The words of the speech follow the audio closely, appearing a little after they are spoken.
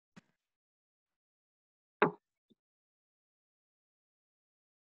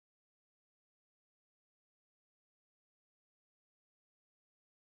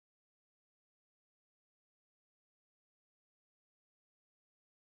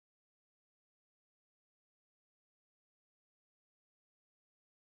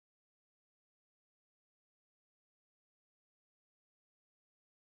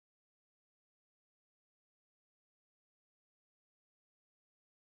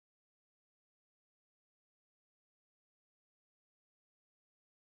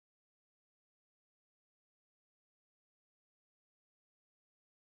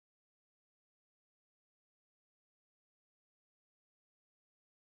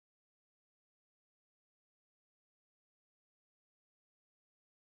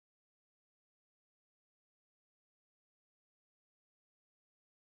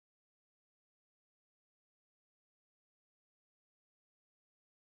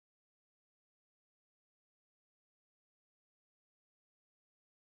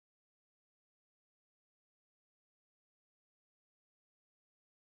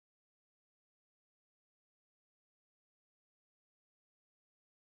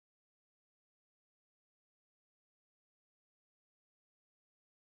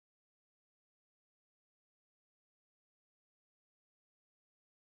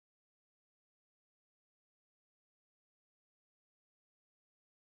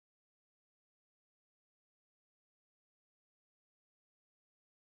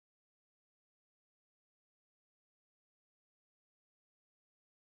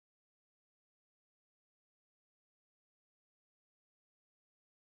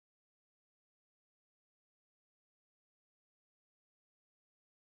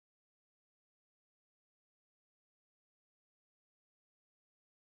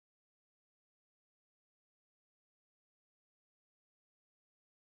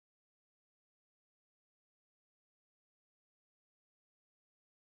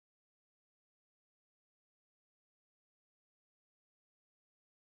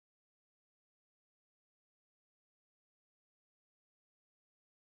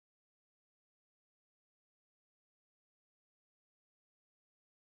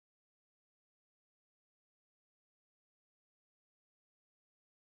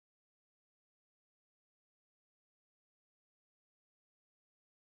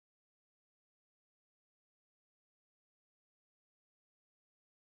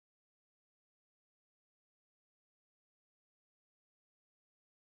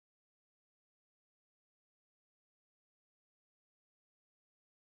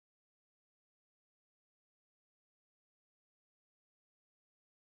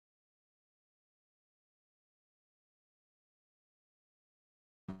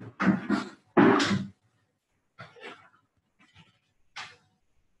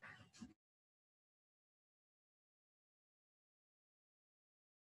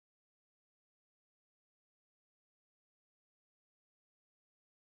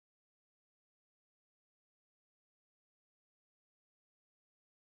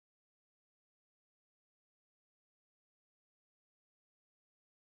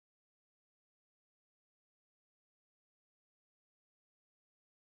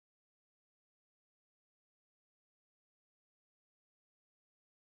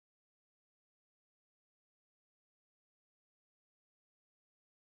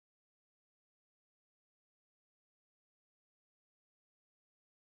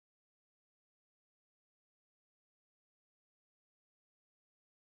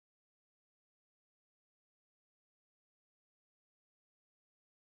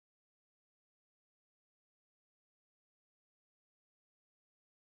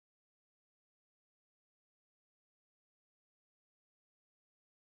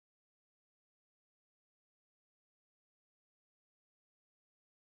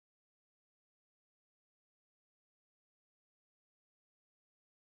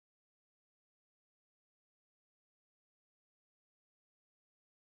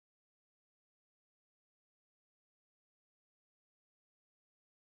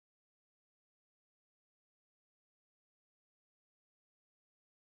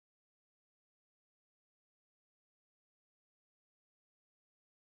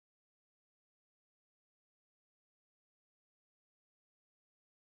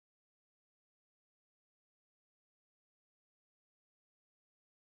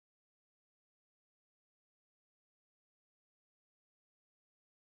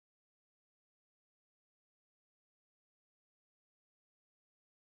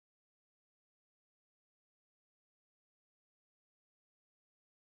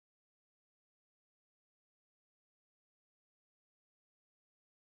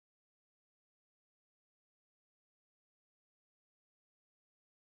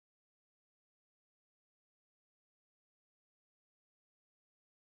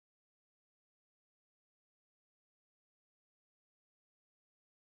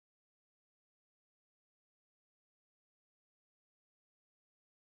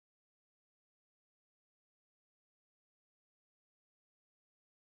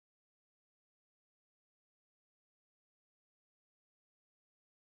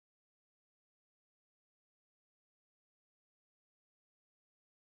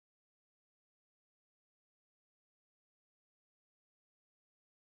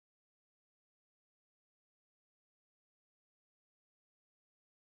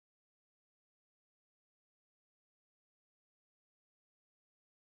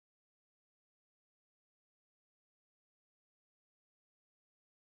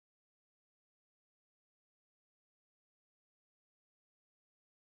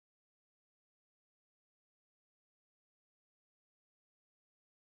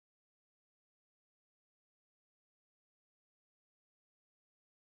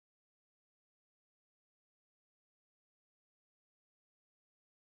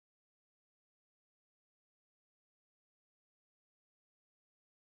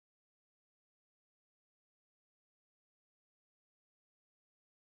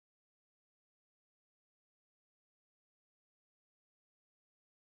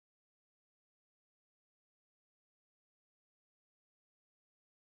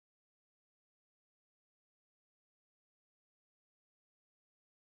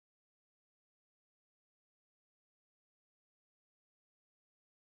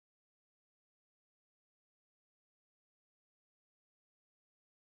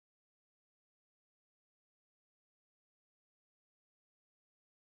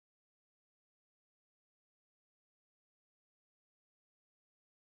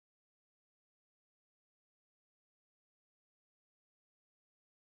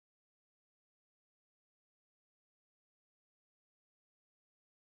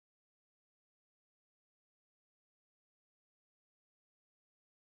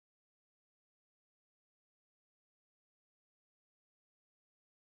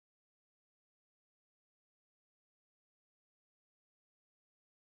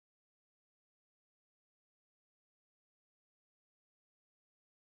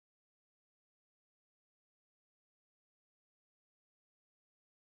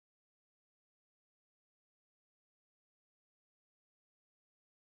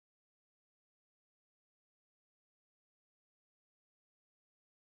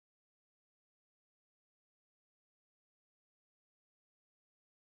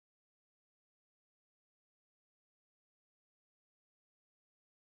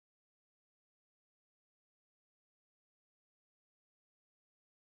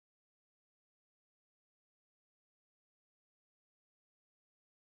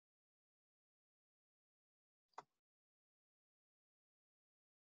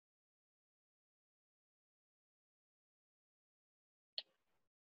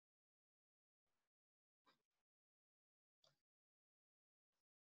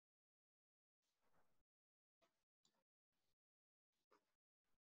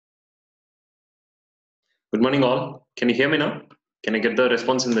Good morning, all. Can you hear me now? Can I get the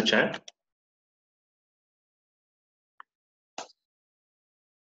response in the chat?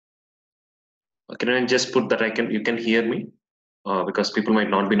 Can I just put that you can hear me? Because people might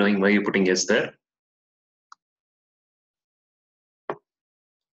not be knowing why you're putting yes there.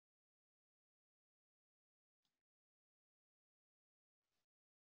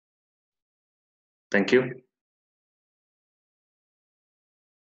 Thank you.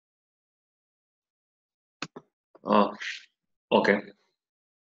 Okay.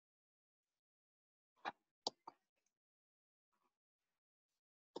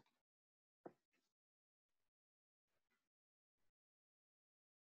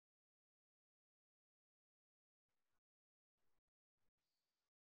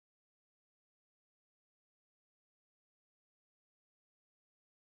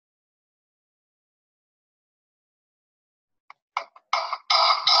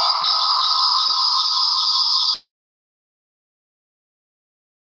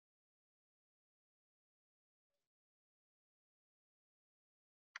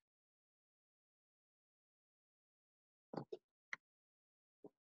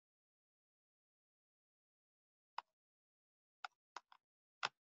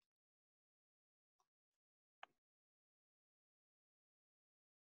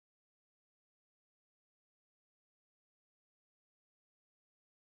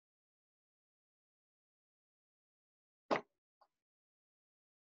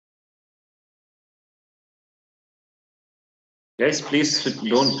 Guys, please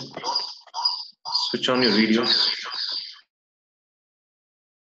don't switch on your videos.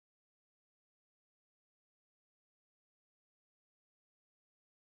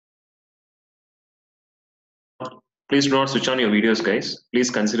 Please do not switch on your videos, guys.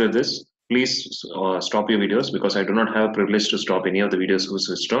 Please consider this. Please stop your videos because I do not have privilege to stop any of the videos who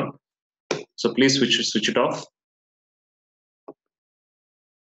switched on. So please switch it off.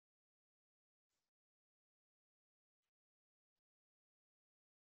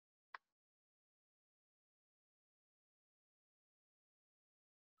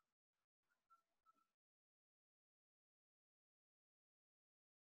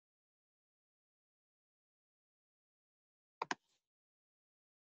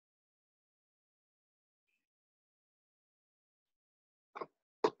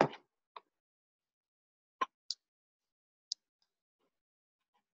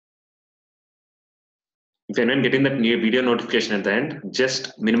 If anyone getting that new video notification at the end,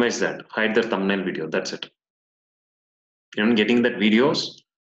 just minimize that. Hide the thumbnail video. That's it. If anyone getting that videos,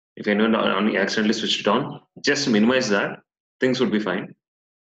 if anyone only accidentally switched it on, just minimize that. Things would be fine.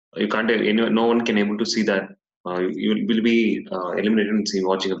 You can't. No one can able to see that. You will be eliminated in see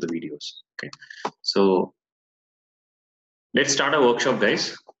watching of the videos. Okay. So let's start a workshop,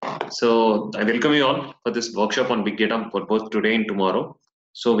 guys. So I welcome you all for this workshop on big data for both today and tomorrow.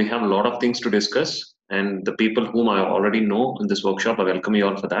 So we have a lot of things to discuss, and the people whom I already know in this workshop, I welcome you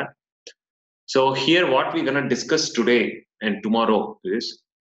all for that. So here, what we're gonna discuss today and tomorrow is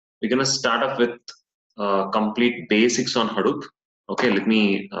we're gonna start off with complete basics on Hadoop. Okay, let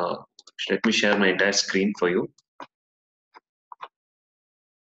me share my entire screen for you.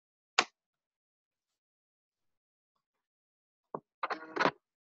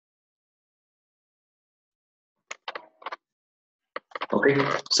 Okay,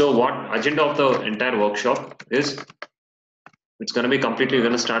 so what agenda of the entire workshop is? It's going to be completely, we're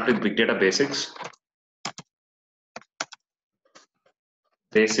going to start with big data basics.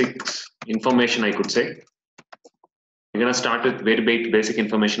 Basics information, I could say. We're going to start with very basic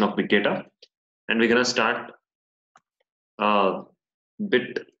information of big data. And we're going to start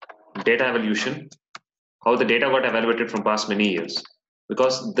bit data evolution, how the data got evaluated from past many years.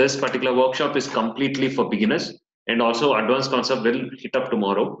 Because this particular workshop is completely for beginners, and also advanced concept will hit up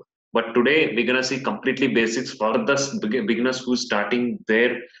tomorrow. But today we're gonna see completely basics for the beginners who's starting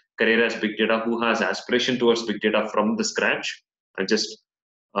their career as big data, who has aspiration towards big data from the scratch, and just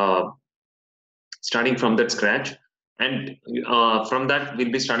starting from that scratch. And from that,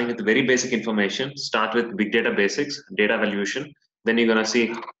 we'll be starting with very basic information. Start with big data basics, data evaluation. Then you're gonna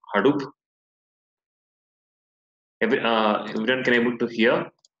see Hadoop. Everyone can able to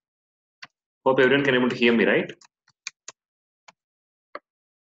hear. Hope everyone can able to hear me, right?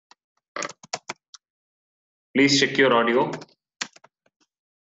 Please check your audio.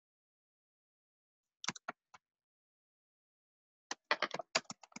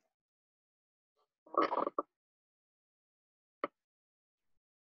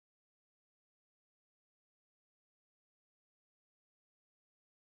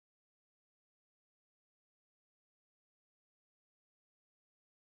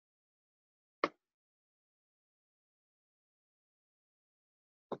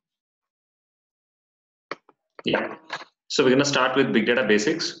 Yeah. So we're going to start with big data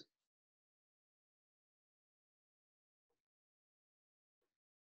basics.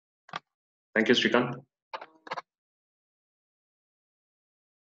 Thank you, Srikant.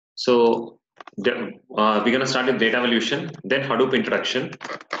 So we're going to start with data evolution, then Hadoop introduction,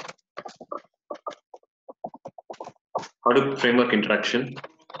 Hadoop framework introduction,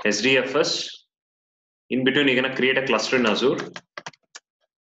 SDFS. In between, you're going to create a cluster in Azure.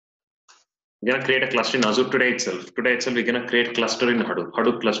 We're going to create a cluster in Azure today itself. Today itself, we're going to create a cluster in Hadoop,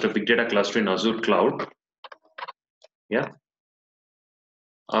 Hadoop cluster, big data cluster in Azure cloud. Yeah.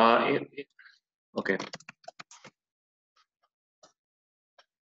 Okay.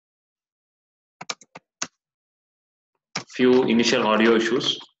 Few initial audio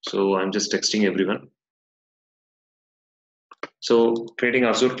issues. So I'm just texting everyone. So creating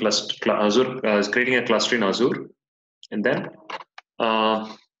Azure cluster, creating a cluster in Azure, and then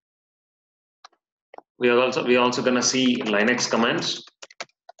we also gonna see Linux commands,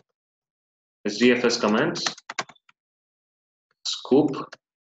 SDFS commands, Scoop,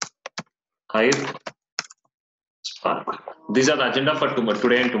 Hive, Spark. These are the agenda for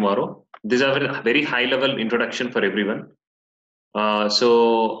today and tomorrow. These are very high level introduction for everyone.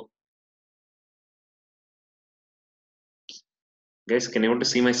 So guys, can you want to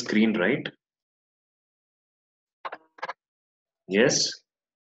see my screen, right? Yes.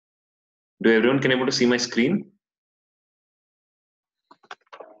 Do everyone can able to see my screen?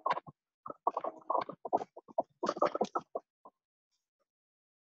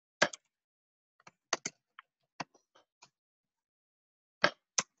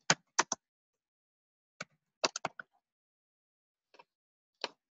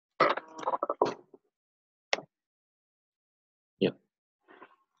 Yeah.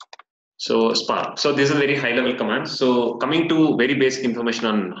 So Spark. So these are very high level commands. So coming to very basic information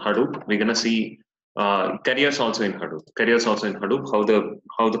on Hadoop, we're gonna see careers also in Hadoop. Careers also in Hadoop.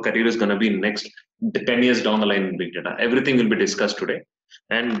 How the career is gonna be next 10 years down the line in big data. Everything will be discussed today.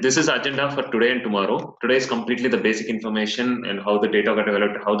 And this is agenda for today and tomorrow. Today is completely the basic information and how the data got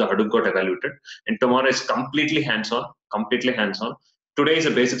evaluated, how the Hadoop got evaluated. And tomorrow is completely hands-on. Completely hands-on. Today is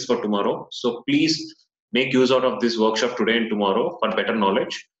the basics for tomorrow. So please make use out of this workshop today and tomorrow for better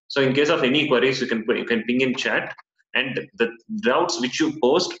knowledge. So in case of any queries, you can ping in chat, and the doubts which you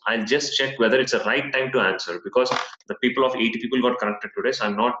post, I'll just check whether it's the right time to answer, because the people of 80 people got connected today, so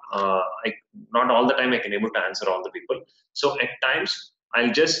I'm not not all the time I can able to answer all the people. So at times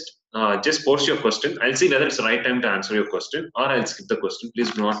I'll just post your question. I'll see whether it's the right time to answer your question, or I'll skip the question.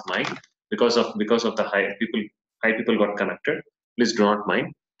 Please do not mind, because of the high people got connected. Please do not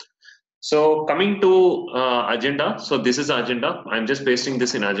mind. So coming to agenda, so this is agenda. I'm just pasting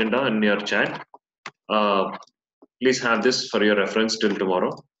this in agenda in your chat. Please have this for your reference till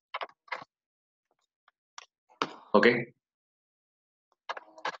tomorrow. Okay.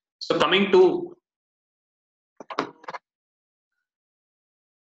 So coming to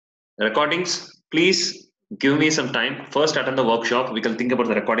recordings, please give me some time. First attend the workshop. We can think about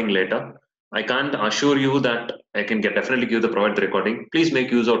the recording later. I can't assure you that I can definitely provide the recording. Please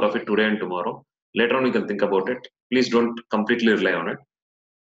make use out of it today and tomorrow. Later on, we can think about it. Please don't completely rely on it.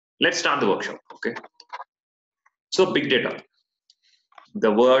 Let's start the workshop. Okay. So big data,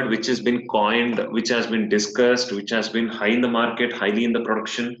 the word which has been coined, which has been discussed, which has been high in the market, highly in the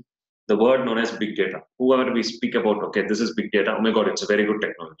production, the word known as big data. Whoever we speak about, okay, this is big data. Oh my God, it's a very good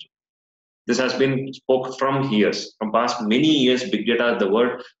technology. This has been spoke from years, from past many years. Big data, the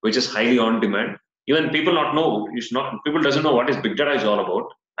word which is highly on demand. Even people not know, people doesn't know what is big data is all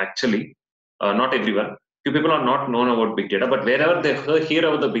about. Actually, not everyone. Few people are not known about big data, but wherever they hear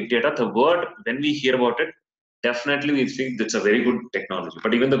about the big data, the word when we hear about it, definitely we think that's a very good technology.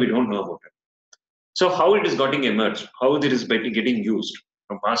 But even though we don't know about it, so how it is getting emerged, how it is getting used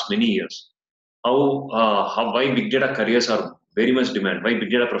from past many years, how why big data careers are very much demand, why big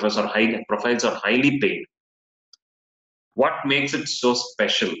data profiles are highly paid, what makes it so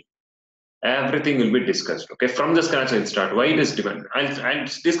special. Everything will be discussed. Okay, from the scratch I'll start. Why it is demand? I'll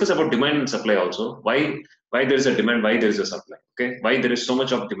discuss about demand and supply also. Why there is a demand? Why there is a supply? Okay, why there is so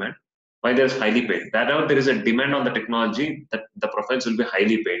much of demand? Why there is highly paid? Wherever there is a demand on the technology, that the profiles will be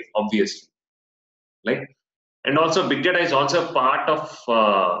highly paid, obviously. Like, and also big data is also a part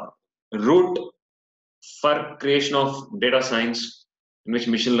of route for creation of data science, in which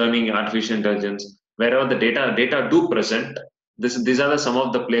machine learning, artificial intelligence, wherever the data do present. These are some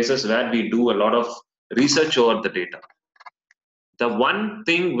of the places where we do a lot of research over the data. The one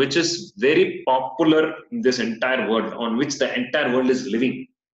thing which is very popular in this entire world, on which the entire world is living,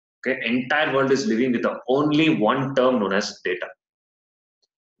 okay, entire world is living with the only one term known as data.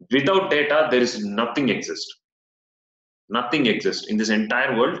 Without data, there is nothing exist. Nothing exists in this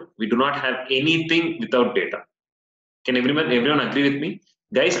entire world. We do not have anything without data. Can everyone agree with me?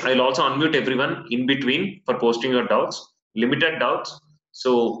 Guys, I'll also unmute everyone in between for posting your doubts, limited doubts.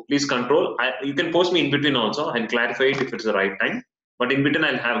 So please control. You can post me in between also. I'll clarify it if it's the right time. But in between,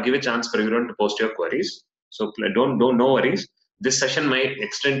 I'll give a chance for everyone to post your queries. So don't no worries. This session might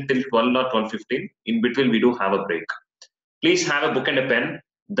extend till 12 or 12:15. In between, we do have a break. Please have a book and a pen.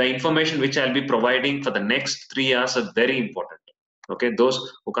 The information which I'll be providing for the next 3 hours are very important. Okay, those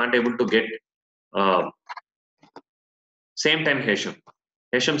who can't able to get same time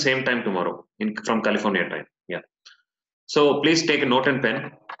Hesham, same time tomorrow from California time. Yeah. So please take a note and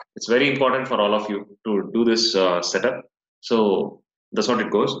pen. It's very important for all of you to do this setup. So that's what it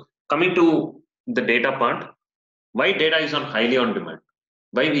goes. Coming to the data part, why data is highly on demand?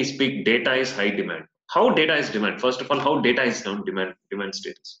 Why we speak data is high demand? How data is demand? First of all, how data is on demand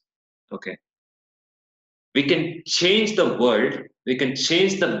status? Okay. We can change the world. We can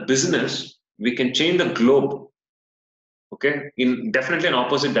change the business. We can change the globe. Okay, in definitely an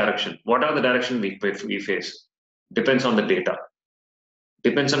opposite direction. What are the direction we face? Depends on the data.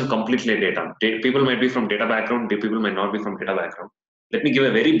 Depends on completely data. People might be from data background. People might not be from data background. Let me give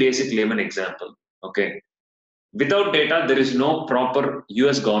a very basic layman example. Okay, without data, there is no proper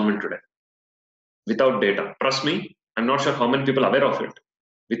US government today. Without data, trust me, I'm not sure how many people are aware of it.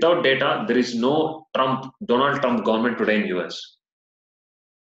 Without data, there is no Donald Trump government today in US.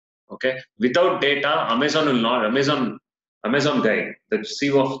 Okay, without data, Amazon guy, the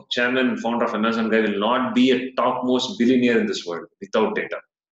CEO of chairman and founder of Amazon guy will not be a topmost billionaire in this world without data.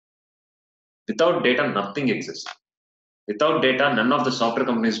 Without data, nothing exists. Without data, none of the software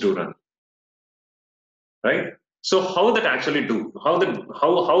companies do run. Right? So how that actually do?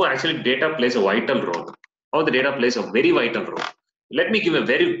 How actually data plays a vital role? How the data plays a very vital role? Let me give a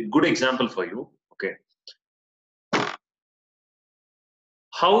very good example for you. Okay.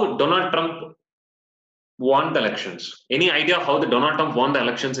 How Donald Trump won the elections? Any idea how the Donald Trump won the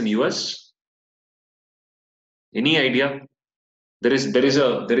elections in US? Any idea? There is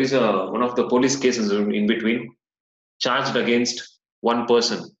a one of the police cases in between charged against one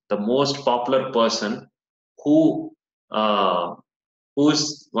person, the most popular person who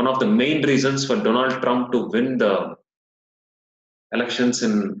who's one of the main reasons for Donald Trump to win the elections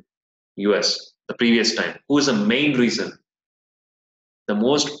in US the previous time. Who is the main reason? The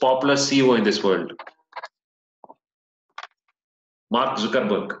most popular CEO in this world, Mark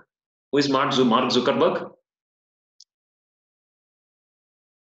Zuckerberg. Who is Mark Zuckerberg?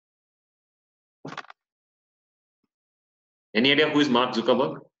 Any idea who is Mark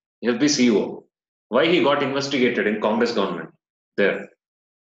Zuckerberg? FB CEO. Why he got investigated in Congress government there?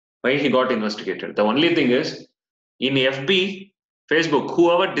 Why he got investigated? The only thing is, in FB, Facebook,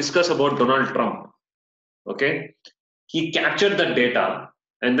 whoever discuss about Donald Trump, okay, he captured the data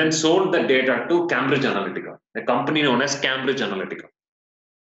and then sold the data to Cambridge Analytica, a company known as Cambridge Analytica.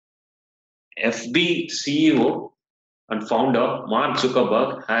 FB CEO and founder Mark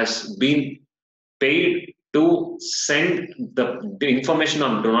Zuckerberg has been paid to send the information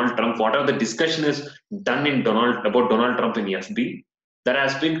on Donald Trump, whatever the discussion is done about Donald Trump in FB, that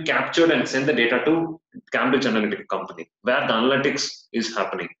has been captured and send the data to Cambridge Analytica company, where the analytics is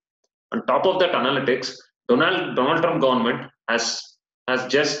happening. On top of that analytics, Donald Trump government has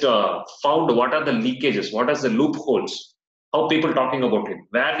just found what are the leakages, what are the loopholes, how people talking about him,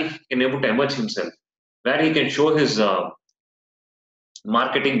 where he can able to emerge himself, where he can show his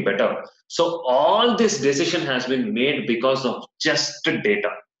marketing better. So all this decision has been made because of just data.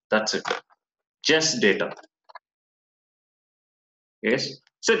 That's it. Just data. Yes.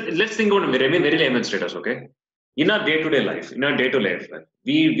 So let's think about very layman status. Okay. In our day-to-day life,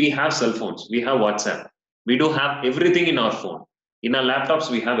 we have cell phones, we have WhatsApp, we do have everything in our phone. In our laptops,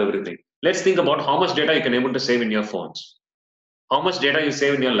 we have everything. Let's think about how much data you can able to save in your phones. How much data you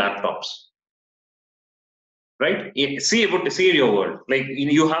save in your laptops. Right? See your world. Like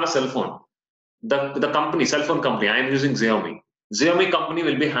you have a cell phone. The company, cell phone company, I am using Xiaomi. Xiaomi company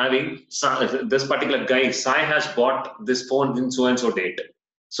will be having this particular guy. Sai has bought this phone in so and so date,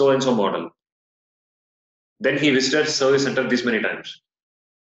 so and so model. Then he visited service center this many times.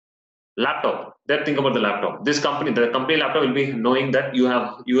 Laptop. Then think about the laptop. The company laptop will be knowing that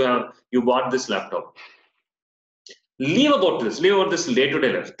you bought this laptop. Leave about this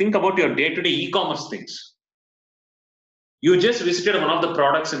day-to-day life. Think about your day-to-day e-commerce things. You just visited one of the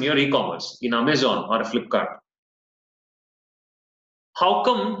products in your e-commerce in Amazon or Flipkart. How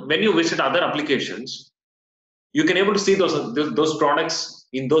come when you visit other applications, you can able to see those products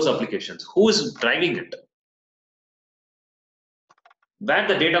in those applications? Who is driving it? Where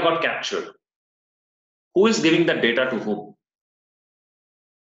the data got captured? Who is giving that data to whom?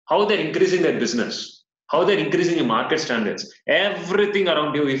 How they're increasing their business, how they're increasing your market standards. Everything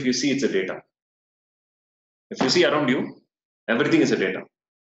around you, if you see, it's a data. If you see around you, everything is a data.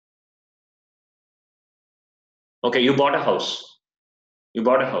 Okay, you bought a house. You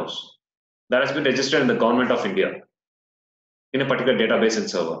bought a house that has been registered in the government of India in a particular database and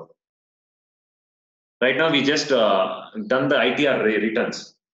server. Right now, we just done the ITR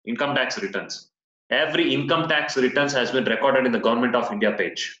returns, income tax returns. Every income tax returns has been recorded in the government of India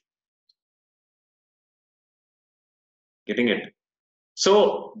page. Getting it?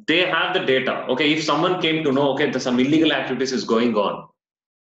 So they have the data. Okay, if someone came to know, okay, there's some illegal activities is going on,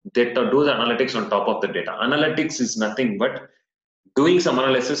 they do the analytics on top of the data. Analytics is nothing but doing some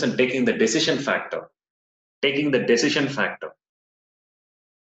analysis and taking the decision factor. Taking the decision factor.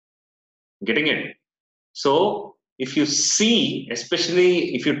 Getting it? So if you see,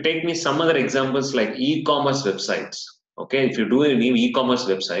 especially if you take me some other examples like e-commerce websites, okay, if you do any e-commerce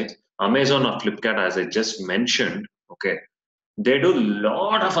websites, Amazon or Flipkart, as I just mentioned, okay, they do a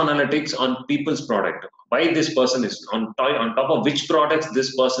lot of analytics on people's product. Why this person is on top of which products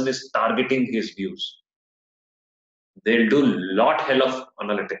this person is targeting his views. They'll do lot hell of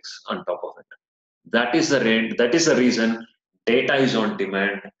analytics on top of it. That is the reason data is on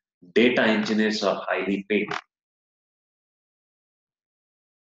demand. Data engineers are highly paid.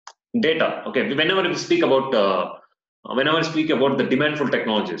 Data. Okay. Whenever we speak about the demandful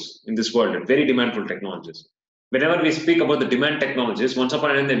technologies in this world, very demandful technologies. Whenever we speak about the demand technologies, once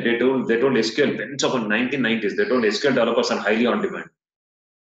upon a time they told SQL. Once upon 1990s, they told SQL developers are highly on demand.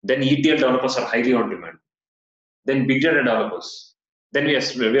 Then ETL developers are highly on demand. Then big data developers. Then we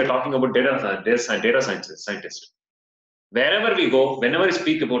are talking about data scientists. Wherever we go, whenever we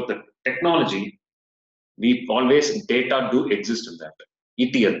speak about the technology, we always data do exist in that.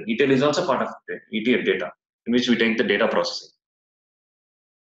 ETL is also part of ETL data, in which we take the data processing.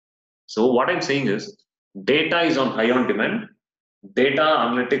 So what I'm saying is, data is on high on demand. Data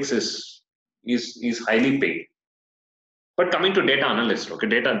analytics is highly paid. But coming to data analyst, okay,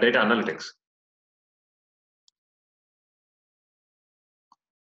 data analytics.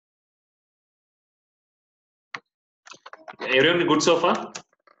 Everyone good so far?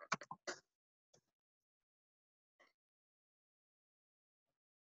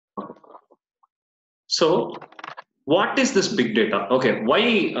 So what is this big data? Okay, why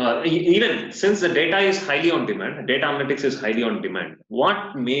even since the data is highly on demand, data analytics is highly on demand.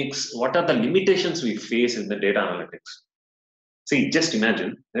 What are the limitations we face in the data analytics? See, just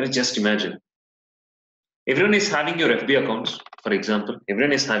imagine. Everyone is having your FB accounts, for example.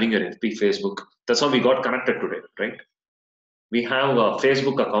 Everyone is having your FB, Facebook. That's how we got connected today, right? We have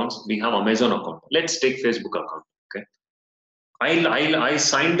Facebook accounts. We have Amazon account. Let's take Facebook account. Okay. I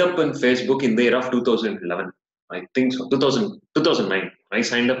signed up in Facebook in the year of 2011. I think so. 2009. I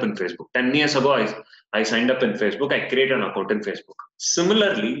signed up in Facebook. 10 years ago, I signed up in Facebook. I created an account in Facebook.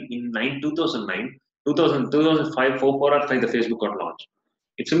 Similarly, in 2009, 2005, 4 or 5, the Facebook got launched.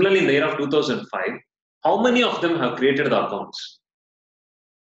 Similarly, in the year of 2005, how many of them have created the accounts?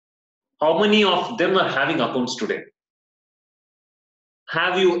 How many of them are having accounts today?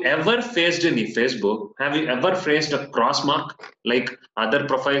 Have you ever faced any Facebook? Have you ever faced a cross mark like other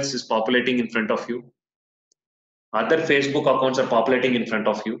profiles is populating in front of you? Other Facebook accounts are populating in front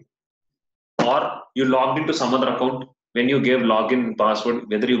of you? Or you logged into some other account when you gave login password,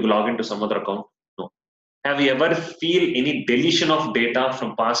 whether you log into some other account? No. Have you ever feel any deletion of data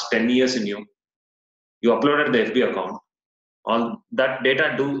from past 10 years in you? You uploaded the FB account. All that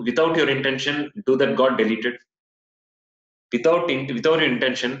data without your intention, that got deleted? Without your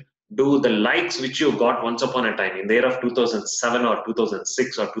intention, do the likes which you got once upon a time in the year of 2007 or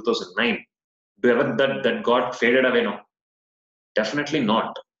 2006 or 2009, do ever that got faded away? No, definitely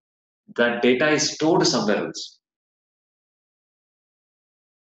not. That data is stored somewhere else.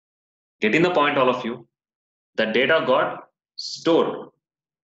 Getting the point, all of you? That data got stored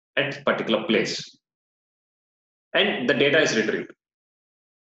at a particular place, and the data is retrieved.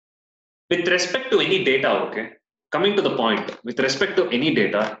 With respect to any data, okay, coming to the point, with respect to any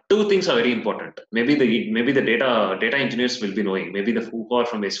data, two things are very important. Maybe the data engineers will be knowing. Maybe the who are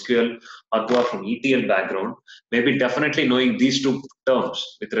from SQL or who are from ETL background, maybe definitely knowing these two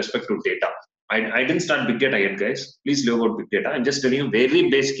terms with respect to data. I didn't start big data yet, guys. Please learn about big data. I'm just telling you very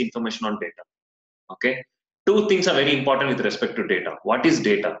basic information on data. Okay, two things are very important with respect to data. What is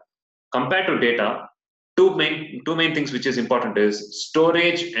data? Compared to data, two main things which is important is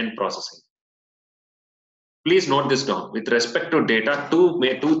storage and processing. Please note this down. With respect to data, two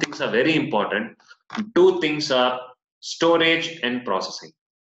things are very important. Two things are storage and processing.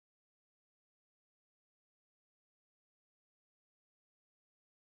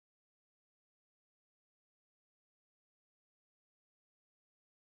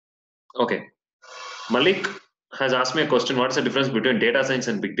 Okay. Malik has asked me a question. What is the difference between data science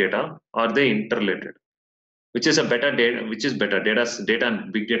and big data? Are they interrelated? Which is a better data? Which is better, data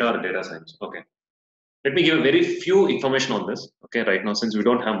and big data or data science? Okay. Let me give a very few information on this. Okay, right now since we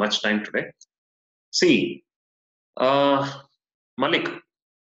don't have much time today. See, Malik,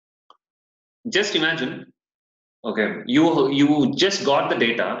 just imagine. Okay, you just got the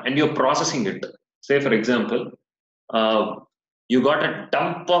data and you're processing it. Say for example, you got a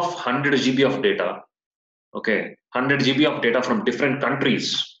dump of 100 GB of data. Okay, 100 GB of data from different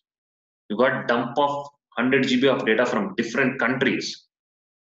countries. You got dump of 100 GB of data from different countries.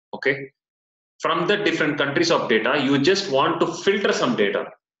 Okay, from the different countries of data, you just want to filter some data.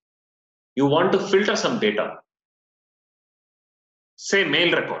 You want to filter some data. Say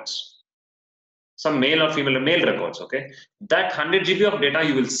mail records, some male or female mail records. Okay, that 100 GB of data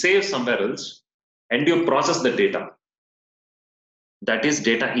you will save somewhere else, and you process the data. That is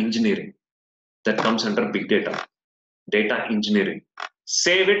data engineering. That comes under big data. Data engineering.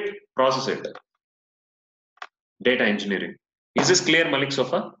 Save it, process it. Data engineering. Is this clear, Malik, so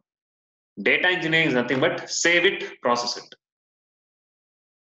far? Data engineering is nothing but save it, process it.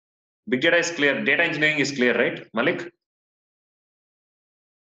 Big data is clear. Data engineering is clear, right, Malik?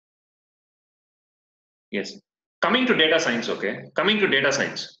 Yes. Coming to data science, okay. Coming to data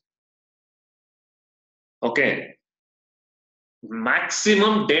science. Okay.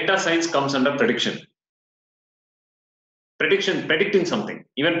 Maximum data science comes under prediction. Predicting something.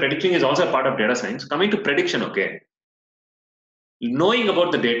 Even predicting is also a part of data science. Coming to prediction, okay. Knowing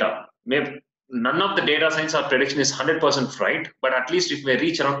about the data, maybe none of the data science or prediction is 100% right, but at least if we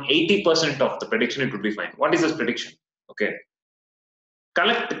reach around 80% of the prediction, it would be fine. What is this prediction? Okay.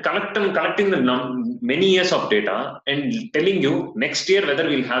 Collecting the many years of data and telling you next year whether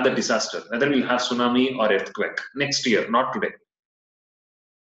we'll have the disaster, whether we'll have tsunami or earthquake next year, not today.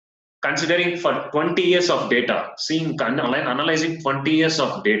 Considering for 20 years of data, analyzing 20 years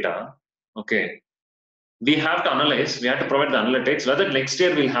of data, okay, we have to analyze, we have to provide the analytics whether next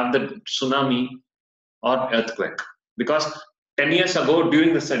year we'll have the tsunami or earthquake. Because 10 years ago,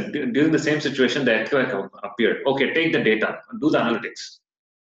 during the same situation, the earthquake appeared. Okay, take the data, do the analytics,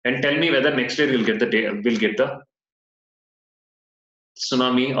 and tell me whether next year we'll get the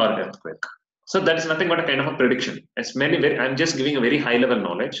tsunami or earthquake. So that is nothing but a kind of a prediction. I'm just giving a very high level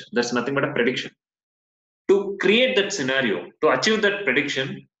knowledge. That's nothing but a prediction. To create that scenario, to achieve that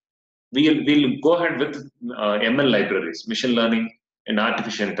prediction, we'll go ahead with ML libraries, machine learning and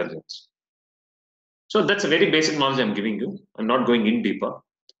artificial intelligence. So that's a very basic knowledge I'm giving you. I'm not going in deeper.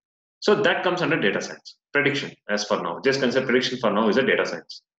 So that comes under data science. Prediction, as for now. Just consider prediction for now is a data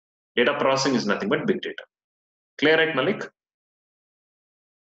science. Data processing is nothing but big data. Clear, right, Malik?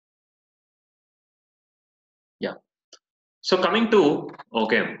 Yeah. So coming to,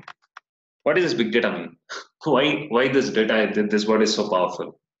 okay, what does this big data mean? why this data, this word is so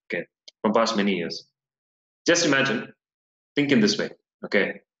powerful? Okay, from past many years. Just imagine, think in this way.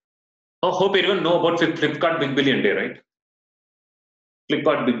 Okay. Oh, hope everyone know about Flipkart Big Billion Day, right?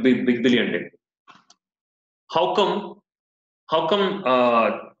 Flipkart Big Billion Day. How come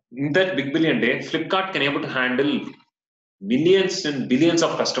in that Big Billion Day, Flipkart can able to handle millions and billions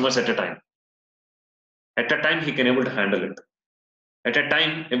of customers at a time? At a time, he can able to handle it. At a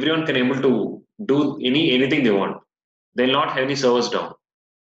time, everyone can able to do anything they want. They'll not have any servers down.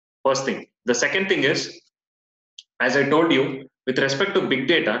 First thing. The second thing is, as I told you, with respect to big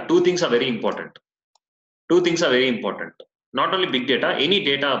data, two things are very important. Two things are very important. Not only big data, any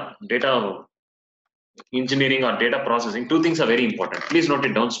data engineering or data processing, two things are very important. Please note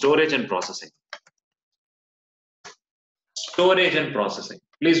it down: storage and processing. Storage and processing.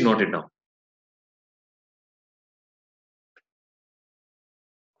 Please note it down.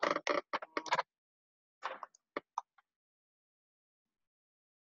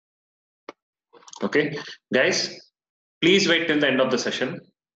 Okay, guys, please wait till the end of the session.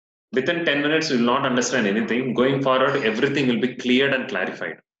 Within 10 minutes, you will not understand anything. Going forward, everything will be cleared and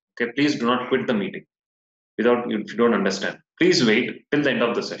clarified. Okay, please do not quit the meeting if you don't understand. Please wait till the end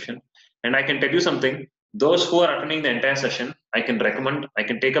of the session. And I can tell you something. Those who are attending the entire session, I can recommend. I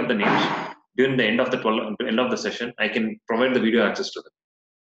can take up the names during the end of the session. I can provide the video access to them.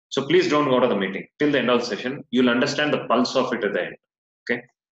 So please don't go to the meeting till the end of the session. You'll understand the pulse of it at the end. Okay.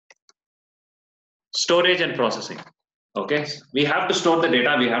 Storage and processing. Okay, we have to store the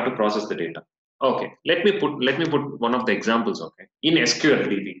data, we have to process the data. Okay, let me put one of the examples. Okay, in SQL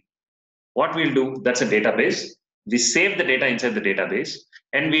DB, what we'll do, that's a database. We save the data inside the database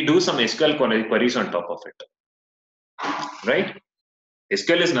and we do some SQL queries on top of it. Right?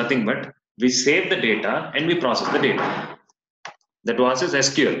 SQL is nothing but we save the data and we process the data. That was his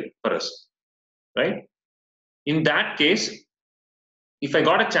SQL for us, right? In that case, if I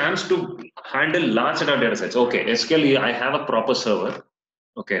got a chance to handle large set of data sets, okay, SQL, I have a proper server.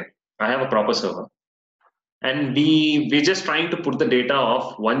 Okay, I have a proper server, and we're just trying to put the data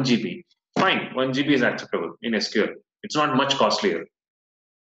of 1 GB. Fine, 1 GB is acceptable in SQL. It's not much costlier.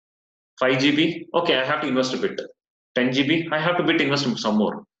 5 GB, okay, I have to invest a bit. 10 GB, I have to invest some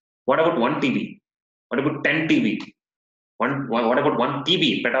more. What about 1 TB? What about 10 TB? What about 1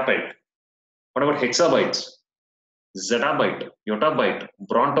 TB, petabyte? What about hexabytes, zettabyte, yottabyte,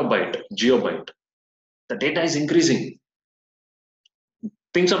 brontobyte, geobyte? The data is increasing.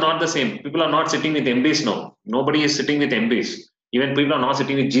 Things are not the same. People are not sitting with MBs now. Nobody is sitting with MBs. Even people are not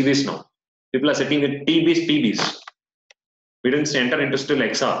sitting with GBs now. People are sitting with TBs, PBs. We didn't enter into still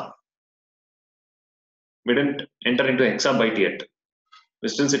Hexa. We didn't enter into hexabyte yet. We're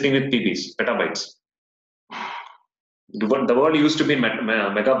still sitting with PBs, petabytes. The world used to be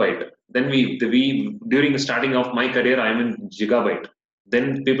megabyte. Then we during the starting of my career, I'm in gigabyte.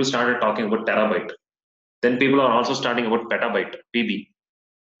 Then people started talking about terabyte. Then people are also starting about petabyte, PB.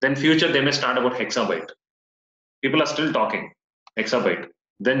 Then future they may start about hexabyte. People are still talking hexabyte,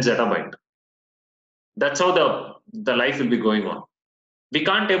 then zettabyte. That's how the life will be going on. We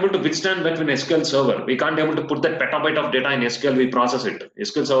can't able to withstand that in SQL server. We can't able to put that petabyte of data in SQL. We process it.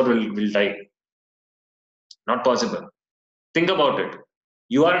 SQL server will die. Not possible. Think about it.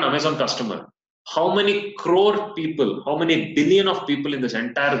 You are an Amazon customer. How many crore people, how many billion of people in this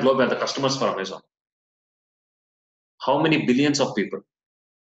entire globe are the customers for Amazon? How many billions of people?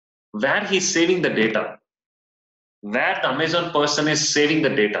 Where he's saving the data? Where the Amazon person is saving the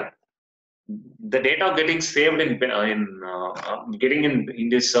data? The data getting saved in getting in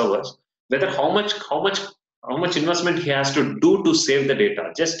these servers. Whether how much investment he has to do to save the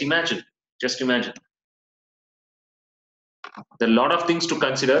data? Just imagine. Just imagine. There are a lot of things to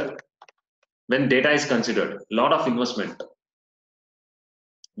consider when data is considered. A lot of investment,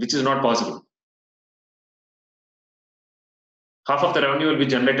 which is not possible. Half of the revenue will be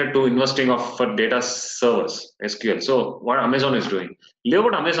generated to investing for data servers, SQL. So what Amazon is doing. Leave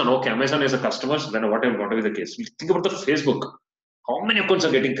about Amazon. Okay, Amazon is a customer. Then whatever the case. Think about the Facebook. How many accounts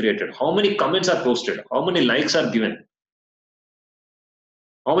are getting created? How many comments are posted? How many likes are given?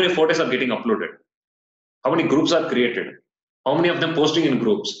 How many photos are getting uploaded? How many groups are created? How many of them posting in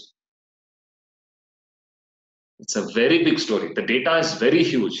groups? It's a very big story. The data is very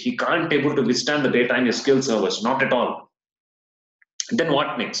huge. He can't able to withstand the data in SQL servers. Not at all. Then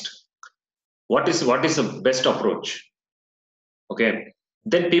what next? What is the best approach? Okay.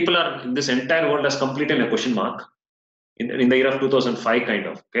 Then people are in this entire world has completed a question mark in the year of 2005 kind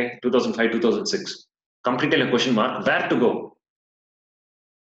of, okay, 2005, 2006. Completed a question mark. Where to go?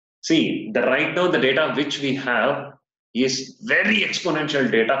 See, right now the data which we have is very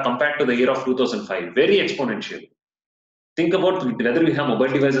exponential data compared to the year of 2005. Very exponential. Think about whether we have mobile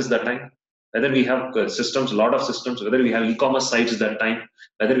devices that time, whether we have systems, a lot of systems, whether we have e-commerce sites that time,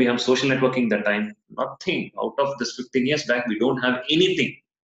 whether we have social networking that time. Nothing. Out of this 15 years back, we don't have anything.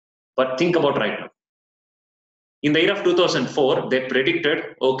 But think about right now. In the year of 2004, they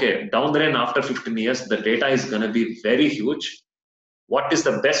predicted, okay, down the line after 15 years, the data is going to be very huge. What is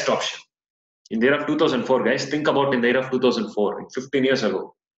the best option? In the year of 2004, guys, think about in the year of 2004, 15 years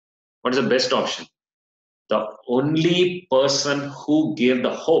ago. What is the best option? The only person who gave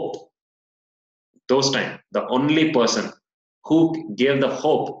the hope, those time, the only person who gave the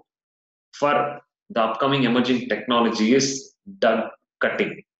hope for the upcoming emerging technology is Doug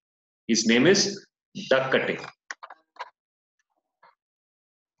Cutting. His name is Doug Cutting.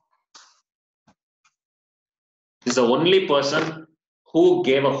 He's the only person who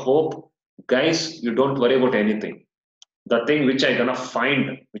gave a hope. Guys, you don't worry about anything. The thing which I'm gonna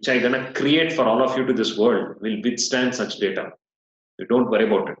find, which I'm gonna create for all of you to this world will withstand such data. You don't worry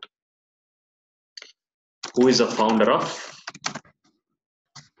about it. Who is the founder of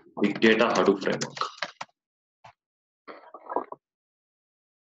Big Data Hadoop Framework?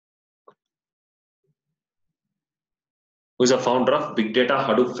 Who is the founder of Big Data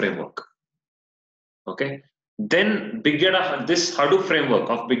Hadoop Framework? Okay. Then Big Data, this Hadoop framework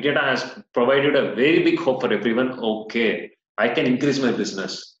of Big Data has provided a very big hope for everyone. Okay, I can increase my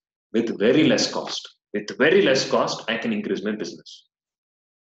business with very less cost. With very less cost, I can increase my business.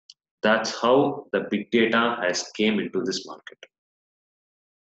 That's how the big data has came into this market.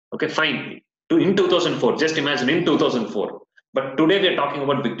 Okay, fine. In 2004, just imagine in 2004. But today we are talking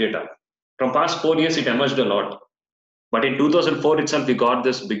about big data. From past 4 years, it emerged a lot. But in 2004 itself, we got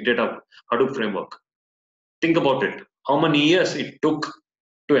this big data Hadoop framework. Think about it. How many years it took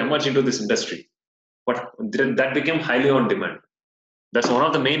to emerge into this industry? But that became highly on demand. That's one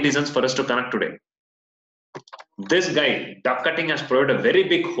of the main reasons for us to connect today. This guy, duck cutting, has provided a very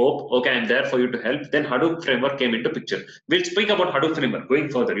big hope. Okay, I'm there for you to help. Then Hadoop framework came into picture. We'll speak about Hadoop framework going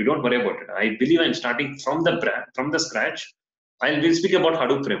further. You don't worry about it. I believe I'm starting from the scratch. We'll speak about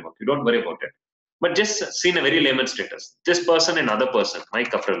Hadoop framework. You don't worry about it. But just seen a very layman's status. This person, another person,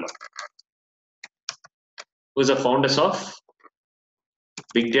 Mike Caprella, who is the founders of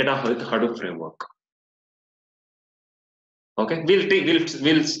Big Data Hadoop framework. Okay, we'll take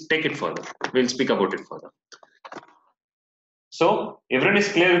it further. We'll speak about it further. So everyone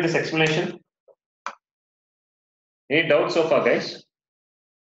is clear with this explanation? Any doubts so far, guys?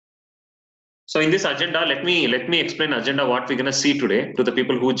 So in this agenda, let me explain agenda what we're gonna see today to the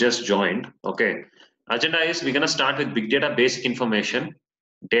people who just joined. Okay, agenda is we're gonna start with big data basic information,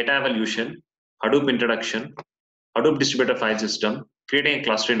 data evolution, Hadoop introduction, Hadoop distributed file system, creating a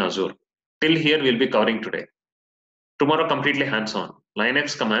cluster in Azure. Till here we'll be covering today. Tomorrow completely hands-on.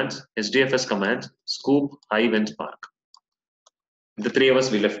 Linux commands, SDFS commands, Scoop, Hive, and Spark. The three of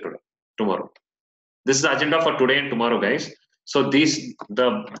us we left today. Tomorrow. This is the agenda for today and tomorrow, guys. So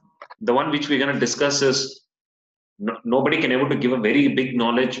the one which we're gonna discuss is nobody can able to give a very big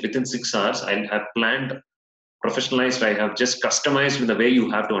knowledge within 6 hours. I have planned, professionalized. I have just customized in the way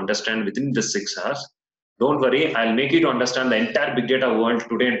you have to understand within the 6 hours. Don't worry, I'll make you to understand the entire big data world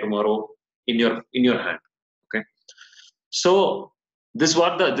today and tomorrow in your hand. Okay. So this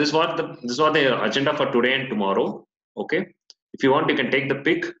was the agenda for today and tomorrow. Okay. If you want, you can take the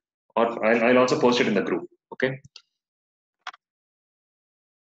pic, or I'll also post it in the group. Okay.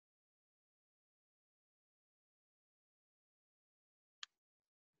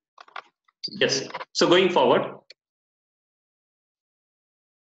 Yes. So going forward,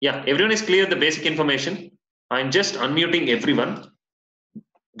 yeah, everyone is clear the basic information. I'm just unmuting everyone.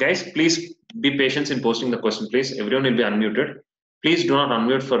 Guys, please be patient in posting the question, please. Everyone will be unmuted. Please do not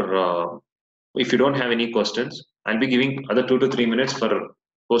unmute for if you don't have any questions. I'll be giving other 2 to 3 minutes for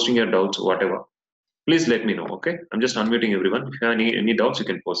posting your doubts, whatever. Please let me know, okay? I'm just unmuting everyone. If you have any doubts, you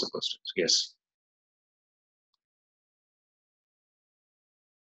can post the questions. Yes.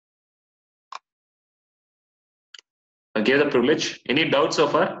 I gave the privilege. Any doubts so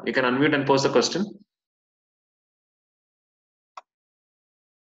far? You can unmute and post the question.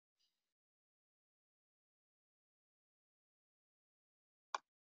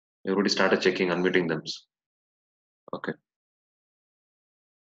 Everybody started checking, unmuting them. Okay.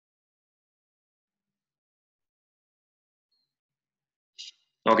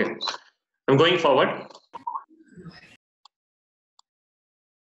 Okay. I'm going forward.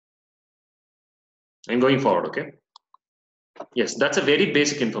 Okay. Yes, that's a very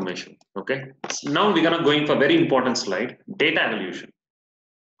basic information. Okay. Now we're gonna going for very important slide, data evolution.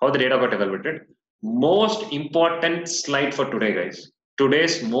 How the data got evaluated. Most important slide for today, guys.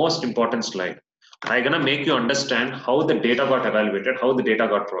 Today's most important slide. I'm gonna make you understand how the data got evaluated, how the data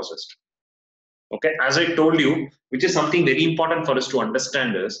got processed. Okay, as I told you, which is something very important for us to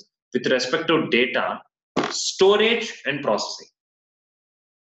understand is with respect to data, storage and processing.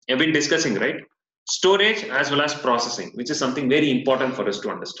 I've been discussing, right? Storage as well as processing, which is something very important for us to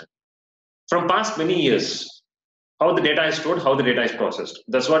understand. From past many years, how the data is stored, how the data is processed.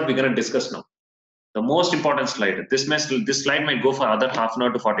 That's what we're going to discuss now. The most important slide. This slide might go for other half an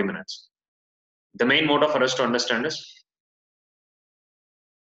hour to 40 minutes. The main motive for us to understand is,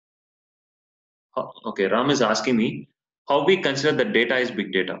 okay, Ram is asking me how we consider that data is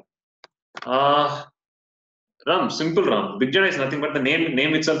big data. Ram, simple Ram. Big data is nothing but the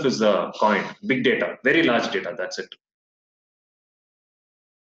name itself is the coin. Big data, very large data. That's it.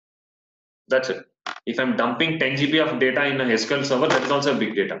 That's it. If I'm dumping 10 GB of data in a SQL server, that is also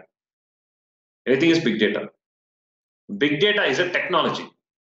big data. Everything is big data. Big data is a technology.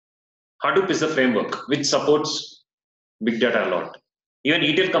 Hadoop is the framework which supports big data a lot. Even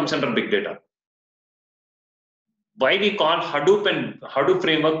ETL comes under big data. Why we call Hadoop and Hadoop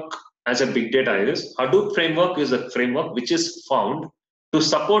framework as a big data is Hadoop framework is a framework which is found to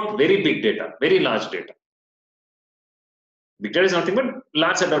support very big data, very large data. Big data is nothing but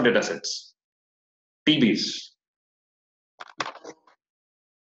large set of data sets, TBs.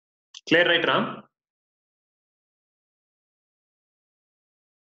 Clear, right, Ram?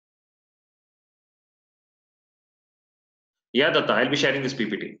 Yeah, Datta, I'll be sharing this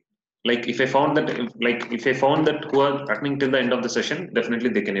PPT. Like if I found that who are happening till the end of the session, definitely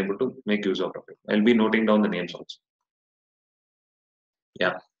they can able to make use out of it. I'll be noting down the names also.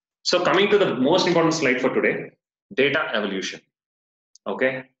 Yeah. So coming to the most important slide for today, data evolution.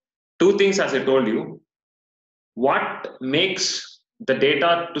 Okay. Two things as I told you. What makes the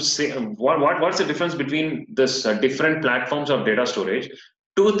data to say what's the difference between this different platforms of data storage.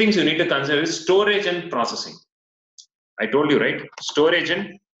 Two things you need to consider is storage and processing. I told you, right? Storage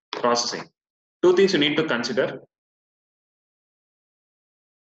and processing. Two things you need to consider.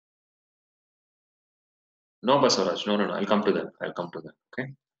 No, Basaraj, no, I'll come to that.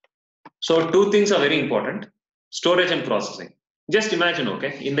 Okay. So two things are very important: storage and processing. Just imagine,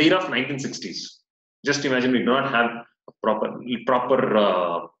 okay, in the era of 1960s, just imagine we do not have a proper.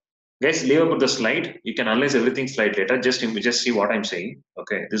 Guys, leave up the slide. You can analyze everything slide later. Just see what I'm saying.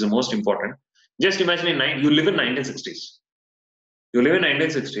 Okay, this is the most important. Just imagine you live in 1960s. You live in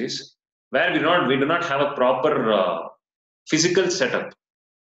 1960s where we do not have a proper physical setup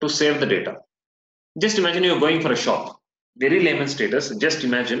to save the data. Just imagine you're going for a shop. Very layman status. Just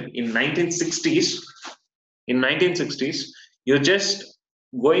imagine in 1960s, you're just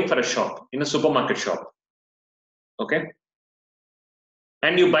going for a shop, in a supermarket shop. Okay.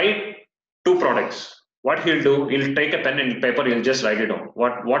 And you buy two products. What he'll do, he'll take a pen and paper, he'll just write it down.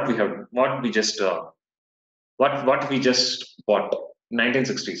 What we just bought in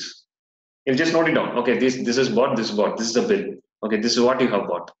 1960s. He'll just note it down. Okay, this is bought, this is bought, this is the bill. Okay, this is what you have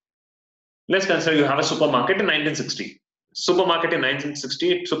bought. Let's consider you have a supermarket in 1960. Supermarket in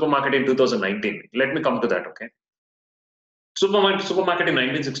 1960, supermarket in 2019. Let me come to that, okay? Supermarket in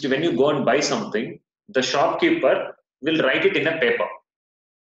 1960, when you go and buy something, the shopkeeper will write it in a paper.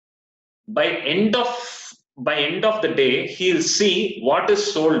 By end of the day, he'll see what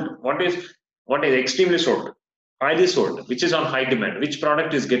is sold, what is extremely sold, highly sold, which is on high demand, which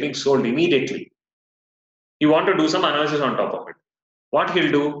product is getting sold immediately. You want to do some analysis on top of it. What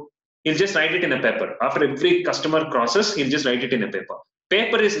he'll do, he'll just write it in a paper. After every customer crosses, he'll just write it in a paper.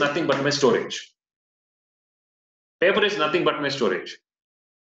 Paper is nothing but my storage. Paper is nothing but my storage.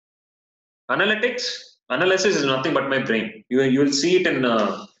 Analysis is nothing but my brain. You will see it in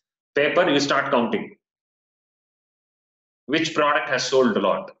paper. You start counting which product has sold a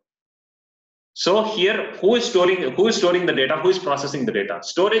lot. So here, who is storing the data? Who is processing the data?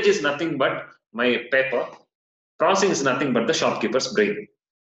 Storage is nothing but my paper. Processing is nothing but the shopkeeper's brain.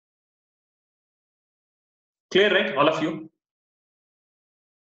 Clear, right? All of you?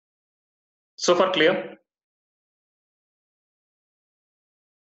 So far clear?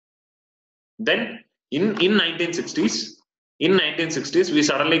 Then in 1960s, we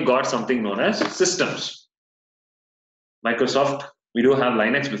suddenly got something known as systems. Microsoft, we do have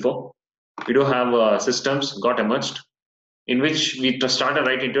Linux before. We do have systems got emerged in which we started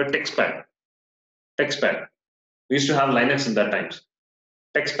right into a TextPad. TextPad. We used to have Linux in that times.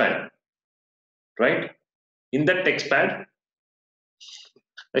 TextPad, right? In that TextPad,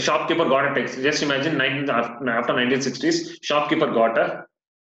 the shopkeeper got a text. Just imagine after 1960s, shopkeeper got a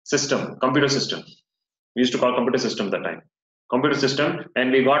system, computer system. We used to call computer system that time. Computer system,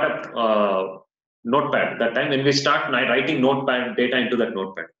 and we got a notepad that time. When we start writing notepad data into that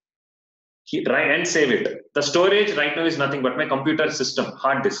notepad, write and save it. The storage right now is nothing but my computer system,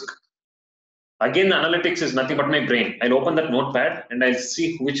 hard disk. Again, the analytics is nothing but my brain. I'll open that notepad and I'll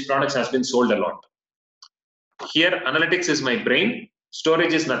see which products has been sold a lot. Here, analytics is my brain.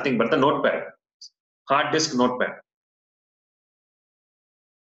 Storage is nothing but the notepad, hard disk notepad.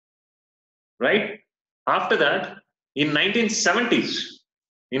 Right? After that, in 1970s,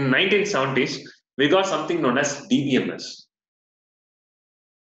 we got something known as DBMS.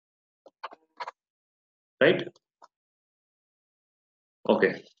 Right?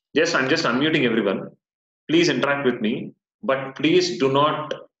 Okay. Yes, I'm just unmuting everyone. Please interact with me, but please do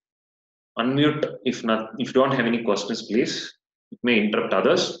not unmute if you don't have any questions, please. It may interrupt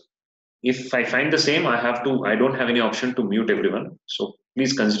others. If I find the same, I don't have any option to mute everyone. So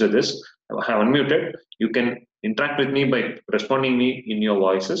please consider this. I have unmuted. You can interact with me by responding me in your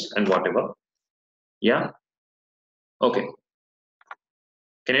voices and whatever. Yeah. Okay.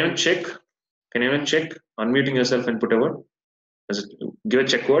 Can anyone check? Unmuting yourself and put a word. Give a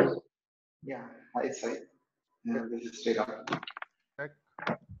check word. Yeah. Hi, sorry. This is Sriram.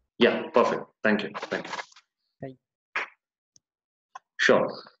 Yeah. Perfect. Thank you. Sure.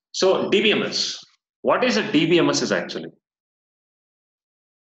 So DBMS. What is a DBMS is actually?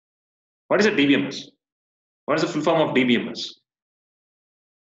 What is a DBMS? What is the full form of DBMS?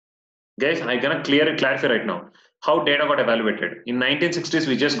 Guys, I'm gonna clarify right now how data got evaluated. In 1960s,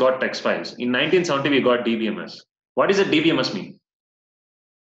 we just got text files. In 1970, we got DBMS. What does a DBMS mean?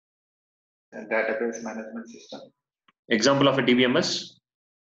 A database management system. Example of a DBMS?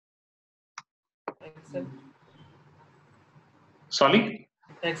 Excel. Sorry?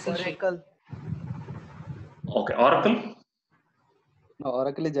 Excel. Oracle. Okay, Oracle? No,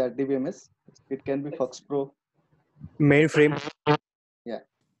 Oracle is a DBMS. It can be FoxPro. Mainframe. Yeah.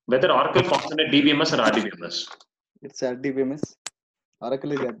 Whether Oracle falls under DBMS or RDBMS. It's RDBMS.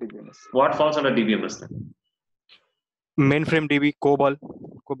 Oracle is RDBMS. What falls under DBMS then? Mainframe DB, COBOL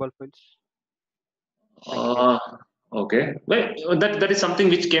files. Okay. Well, that is something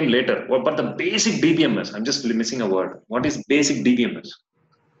which came later. But the basic DBMS, I'm just missing a word. What is basic DBMS?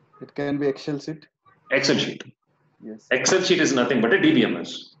 It can be Excel sheet. Excel sheet. Yes. Excel sheet is nothing but a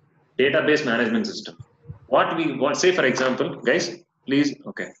DBMS, database management system. Say for example, guys, please,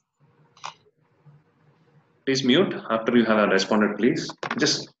 okay. Please mute after you have responded, please.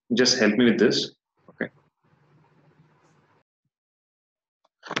 Just help me with this. Okay.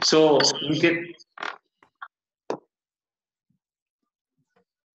 So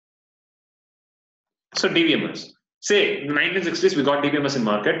DBMS. Say in the 1960s we got DBMS in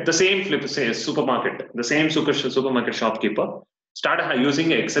market. The same supermarket, the same supermarket shopkeeper started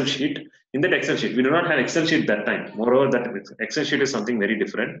using an Excel sheet. In that Excel sheet, we do not have Excel sheet that time. Moreover, that Excel sheet is something very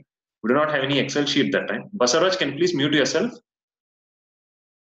different. We do not have any Excel sheet that time. Basaraj, can you please mute yourself?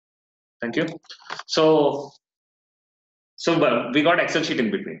 Thank you. So we got Excel sheet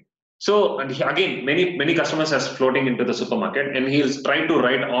in between. So again, many customers are floating into the supermarket, and he'll try to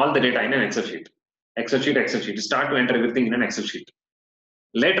write all the data in an Excel sheet. Excel sheet. Start to enter everything in an Excel sheet.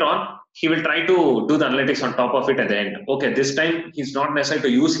 Later on, he will try to do the analytics on top of it at the end. Okay, this time he's not necessary to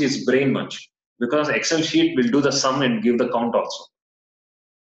use his brain much because Excel sheet will do the sum and give the count also.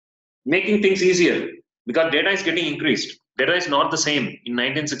 Making things easier because data is getting increased. Data is not the same in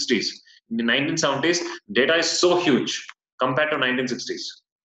 1960s. In the 1970s, data is so huge compared to 1960s.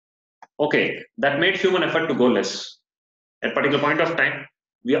 Okay, that made human effort to go less. At a particular point of time,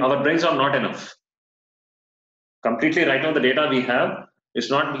 our brains are not enough. Completely right now, the data we have is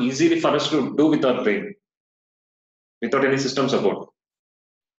not easy for us to do with our brain, without any system support.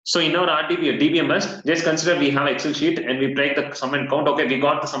 So in our RDB or DBMS, just consider we have Excel sheet and we break the sum and count. Okay, we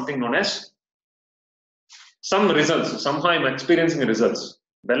got something known as some results. Somehow I'm experiencing results.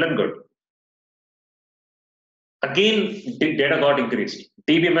 Well and good. Again, data got increased.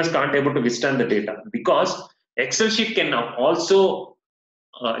 DBMS can't able to withstand the data because Excel sheet can now also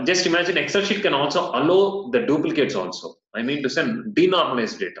just imagine Excel sheet can also allow the duplicates also. I mean to say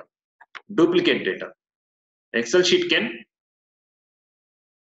denormalized data, duplicate data. Excel sheet can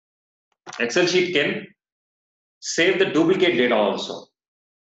save the duplicate data also.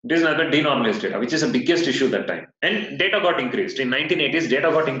 It is another denormalized data, which is the biggest issue that time. And data got increased. In 1980s,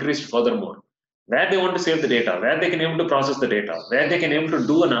 data got increased furthermore. Where they want to save the data, where they can able to process the data, where they can able to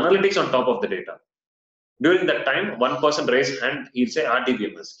do an analytics on top of the data. During that time, one person raised hand, he'll say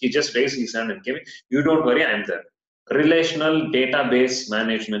RDBMS. He just raised his hand and came in. You don't worry, I'm there. Relational Database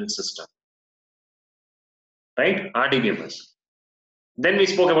Management System. Right? RDBMS. Then we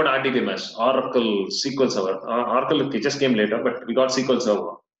spoke about RDBMS, Oracle SQL Server. Oracle just came later, but we got SQL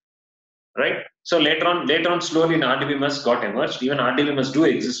Server. Right? So later on, slowly RDBMS got emerged. Even RDBMS do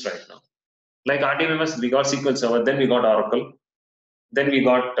exist right now. Like RDBMS, we got SQL Server, then we got Oracle. Then we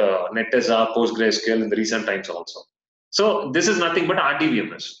got Netezza, PostgreSQL in the recent times also. So this is nothing but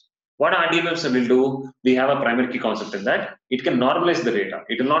RDBMS. What RDBMS will do, we have a primary key concept in that. It can normalize the data.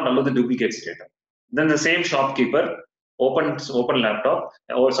 It will not allow the duplicates data. Then the same shopkeeper open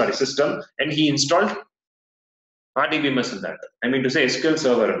system, and he installed RDBMS in that. I mean to say SQL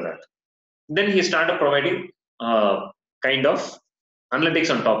Server in that. Then he started providing kind of analytics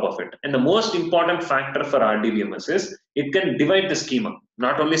on top of it. And the most important factor for RDBMS is it can divide the schema,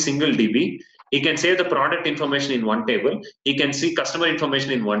 not only single DB. He can save the product information in one table. He can see customer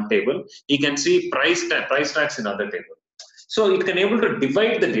information in one table. He can see price tags in other table. So it can able to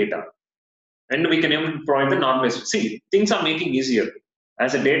divide the data, and we can able to provide the normalized. See, things are making easier.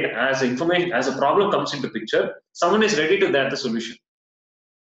 As a problem comes into picture, someone is ready to that the solution.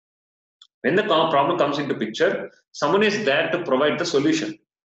 When the problem comes into picture, someone is there to provide the solution.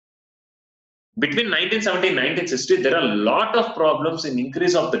 Between 1970 and 1960, there are a lot of problems in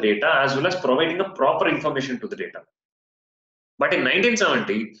increase of the data as well as providing a proper information to the data. But in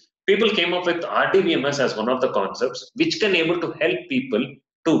 1970, people came up with RDBMS as one of the concepts which can able to help people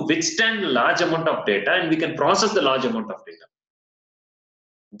to withstand large amount of data, and we can process the large amount of data.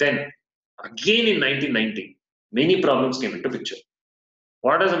 Then again in 1990, many problems came into picture.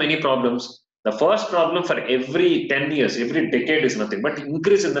 What are the many problems? The first problem for every 10 years, every decade is nothing but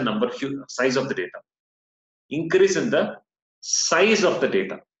increase in the size of the data. Increase in the size of the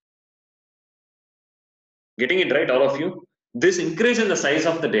data. Getting it right, all of you? This increase in the size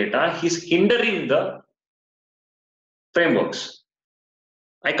of the data is hindering the frameworks.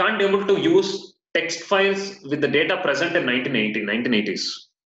 I can't be able to use text files with the data present in 1980s.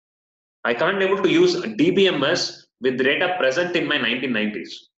 I can't be able to use DBMS with data present in my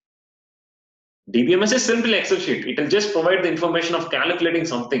 1990s. DBMS is simply Excel sheet. It will just provide the information of calculating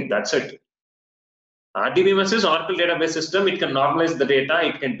something. That's it. RDBMS is Oracle database system. It can normalize the data.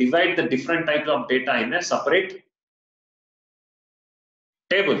 It can divide the different types of data in a separate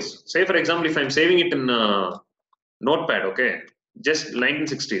tables. Say for example, if I'm saving it in Notepad, okay, just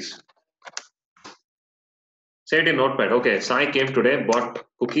 1960s. Say it in Notepad. Okay, Sai came today, bought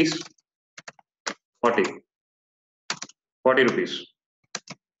cookies, 40 rupees.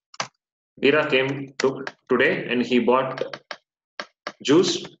 Veera came today and he bought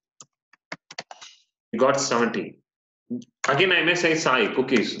juice. He got 70. Again, I may say Sai,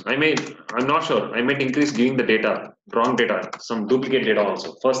 cookies. I'm not sure. I might increase giving the data, wrong data, some duplicate data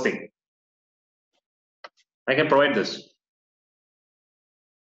also. First thing. I can provide this.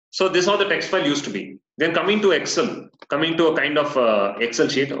 So this is how the text file used to be. Then coming to Excel, coming to a kind of Excel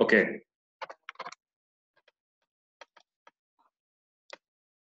sheet. Okay.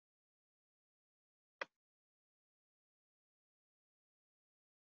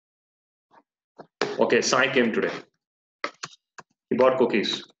 Okay, Sai came today. He bought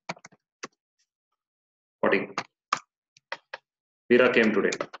cookies. 40. Veera came today.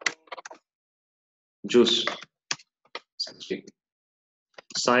 Juice. 60.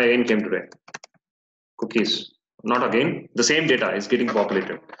 Sai again came today. Cookies. Not again. The same data is getting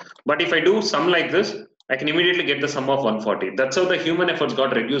populated. But if I do sum like this, I can immediately get the sum of 140. That's how the human efforts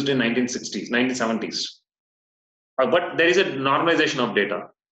got reduced in 1960s, 1970s. But there is a normalization of data.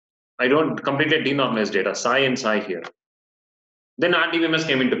 I don't completely denormalize data. Sai and Sai here. Then RDBMS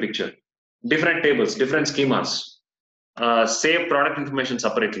came into picture. Different tables, different schemas. Save product information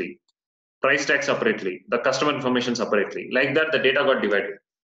separately, price tag separately, the customer information separately. Like that, the data got divided.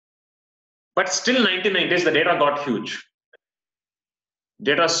 But still 1990s, the data got huge.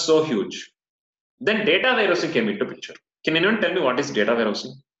 Data is so huge. Then data warehousing came into picture. Can anyone tell me what is data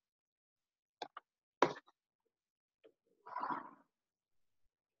warehousing?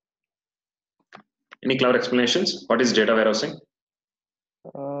 Any clever explanations? What is data warehousing?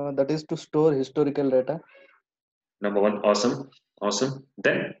 That is to store historical data. Number one, awesome.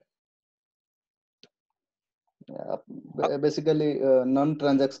 Then Basically,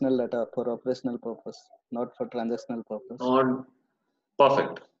 non-transactional data for operational purpose, not for transactional purpose. on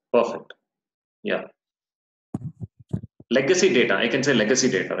perfect. Yeah. Legacy data. I can say legacy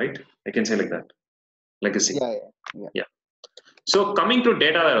data, right? I can say like that. Legacy. Yeah. So coming to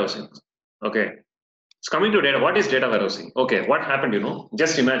data warehousing. Okay. It's coming to data. What is data warehousing? Okay. What happened?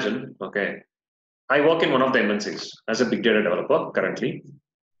 Just imagine. Okay. I work in one of the MNCs as a big data developer currently.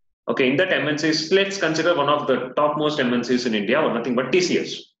 Okay, in that MNCs, let's consider one of the topmost MNCs in India or nothing but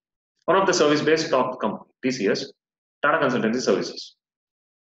TCS. One of the service-based top company, TCS, Tata Consultancy Services.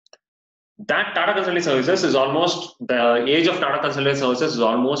 That Tata Consultancy Services is almost, the age of Tata Consultancy Services is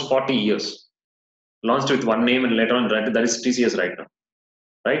almost 40 years. Launched with one name and later on that is TCS right now.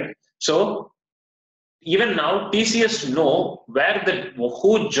 Right? So even now TCS know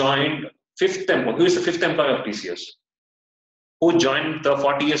who joined fifth employee, who is the fifth employee of TCS? Who joined the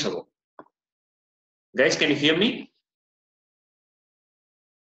 40 years ago? Guys, can you hear me?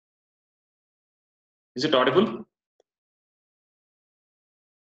 Is it audible?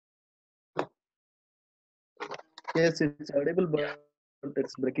 Yes, it's audible, but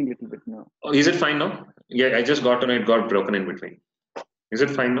it's breaking a little bit now. Oh, is it fine now? Yeah, I just got on it, got broken in between. Is it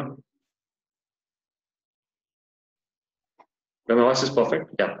fine now? My voice is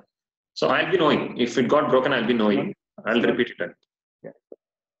perfect? Yeah. So I'll be knowing. If it got broken, I'll be knowing. I'll repeat it then.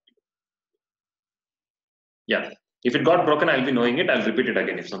 Yeah. If it got broken, I'll be knowing it. I'll repeat it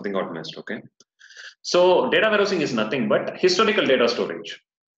again if something got missed. Okay. So data warehousing is nothing but historical data storage.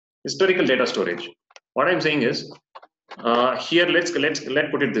 Historical data storage. What I'm saying is, here let's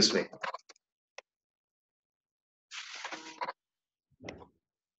put it this way.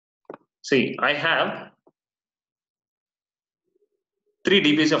 See, I have 3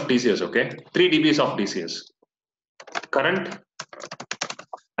 dBs of TCS. Okay, 3 dBs of TCS. Current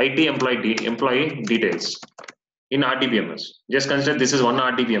IT employee details in RDBMS. Just consider this is one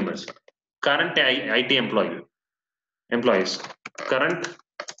RDBMS. Current IT employees. Current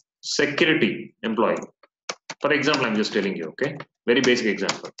security employee. For example, I'm just telling you, okay? Very basic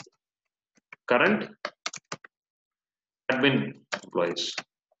example. Current admin employees.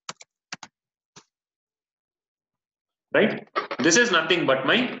 Right? This is nothing but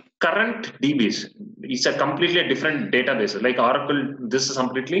my current DBs. It's a completely different database. Like Oracle, this is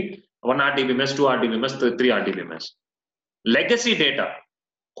completely 1 RDBMS, 2 RDBMS, 3 RDBMS. Legacy data,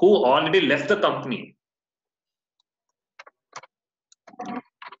 who already left the company.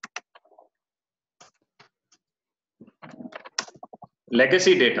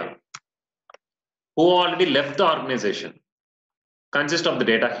 legacy data who already left the organization consist of the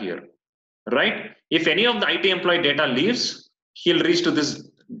data here, right? If any of the IT employee data leaves, he'll reach to this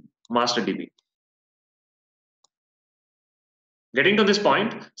master DB. Getting to this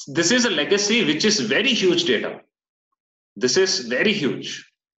point, this is a legacy which is very huge data. This is very huge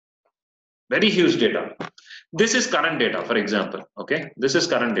data. This is current data, for example. Okay, this is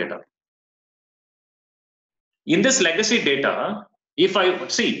current data. In this legacy data, if I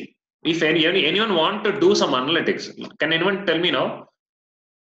see, if anyone want to do some analytics, can anyone tell me now?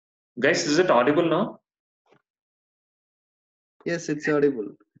 Guys, is it audible now? Yes, it's audible.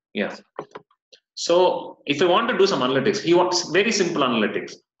 Yeah. So if I want to do some analytics, he wants very simple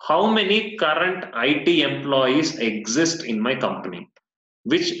analytics. How many current IT employees exist in my company?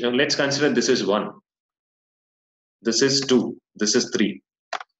 Which let's consider this is 1. This is 2. This is 3.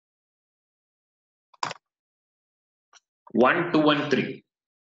 1, 2, and 3.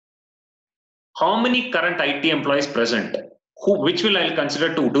 How many current IT employees present? Which will I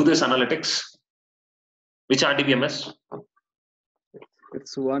consider to do this analytics? Which RDBMS?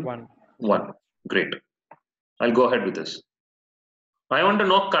 It's 1. 1. Great. I'll go ahead with this. I want to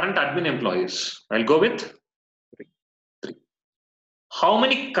know current admin employees. I'll go with 3. How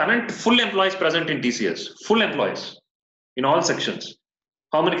many current full employees present in TCS? Full employees in all sections.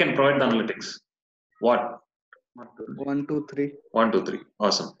 How many can provide the analytics? What? 1, 2, 3. 1, 2, 3.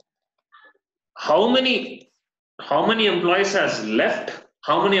 Awesome. How many employees has left?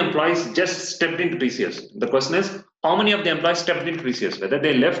 How many employees just stepped into TCS? The question is, how many of the employees stepped into TCS? Whether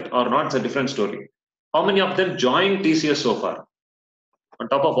they left or not, it's a different story. How many of them joined TCS so far? On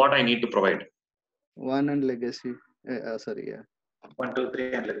top of what I need to provide? 1 and legacy. Sorry, yeah. 1, 2,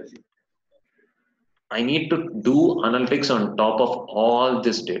 3 and legacy. I need to do analytics on top of all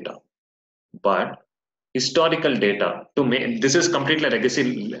this data. But historical data to make this is completely legacy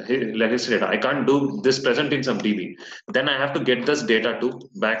data. I can't do this present in some DB. Then I have to get this data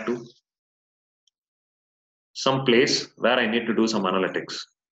back to some place where I need to do some analytics.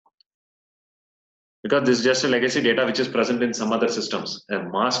 Because this is just a legacy data which is present in some other systems, a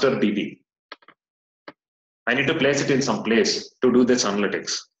master DB. I need to place it in some place to do this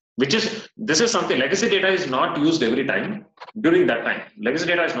analytics. This is something, legacy data is not used every time during that time. Legacy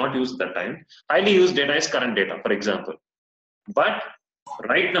data is not used that time. Highly used data is current data, for example. But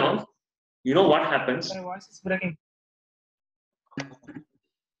right now, you know what happens? My voice is breaking.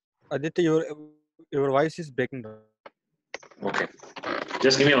 Aditya, your voice is breaking down. Okay,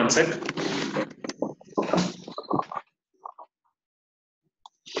 just give me 1 sec.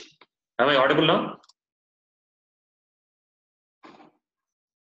 Am I audible now?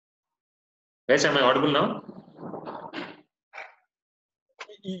 Guys, am I audible now?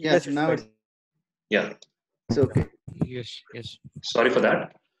 Yes, now it's Yeah. okay. Yes, yes. Sorry for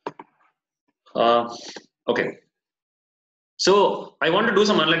that. Okay. So I want to do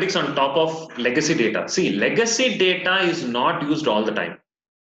some analytics on top of legacy data. See, legacy data is not used all the time.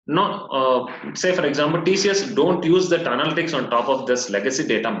 No, say for example, TCS don't use that analytics on top of this legacy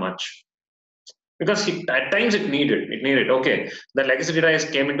data much. Because at times it needed, okay, the legacy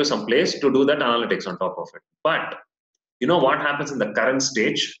data came into some place to do that analytics on top of it. But you know what happens in the current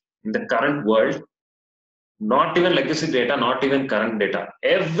stage, in the current world, not even legacy data, not even current data.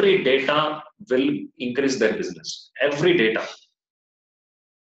 Every data will increase their business. Every data.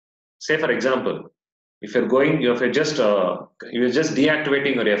 Say for example, if you're just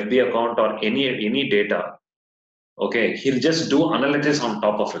deactivating your FB account or any data, okay, he'll just do analysis on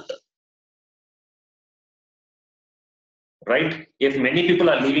top of it. Right? If many people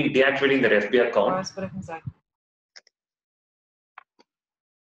are deactivating their FB account, Voice breaking, sir.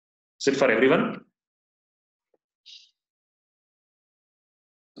 is it for everyone?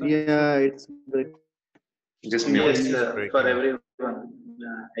 Yeah, it's breaking. Just give me Yes, one second. for everyone.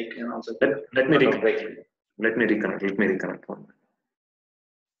 I can also. Let me reconnect. Let me reconnect. One minute.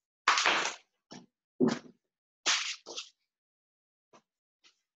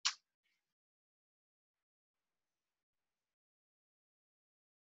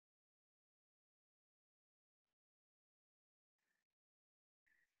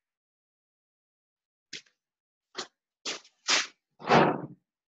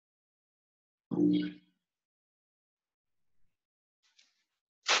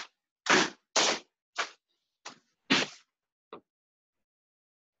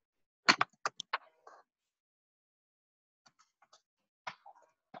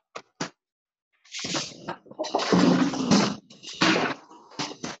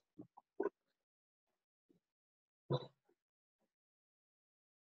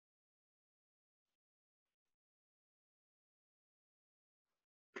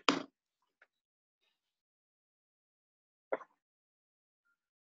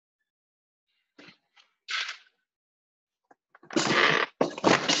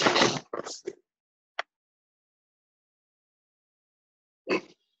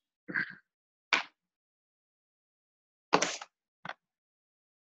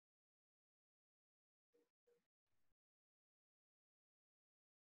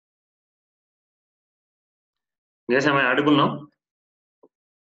 Yes, am I audible now?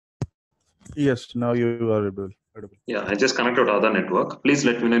 Yes, now you are able. Yeah, I just connected to other network. Please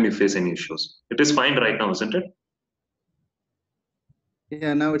let me know if you face any issues. It is fine right now, isn't it?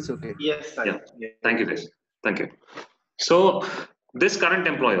 Yeah, now it's okay. Yes, sir. Yeah. Thank you, guys. Thank you. So this current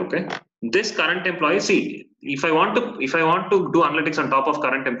employee, okay? This current employee, see, if I want to do analytics on top of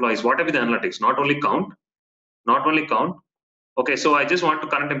current employees, what are the analytics? Not only count. Okay, so I just want to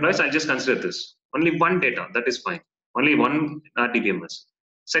current employees, I'll just consider this. Only one data, that is fine. Only one DBMS.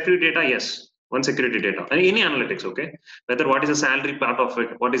 Security data, yes. One security data. Any analytics, okay? Whether what is the salary part of it,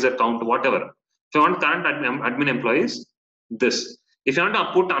 what is the count, whatever. If you want current admin employees, this. If you want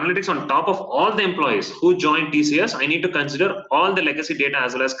to put analytics on top of all the employees who joined TCS, I need to consider all the legacy data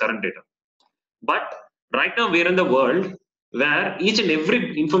as well as current data. But right now we're in the world where each and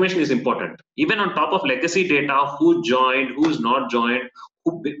every information is important. Even on top of legacy data, who joined, who's not joined,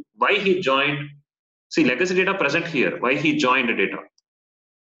 why he joined. See, legacy data present here, why he joined the data.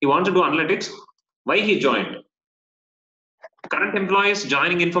 He wants to do analytics, why he joined. Current employees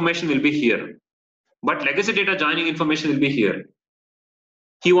joining information will be here, but legacy data joining information will be here.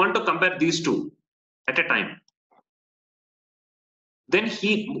 He want to compare these two at a time. Then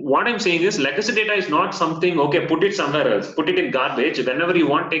what I'm saying is legacy data is not something, okay, put it somewhere else, put it in garbage, whenever you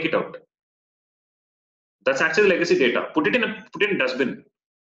want, take it out. That's actually legacy data. Put it in a dustbin.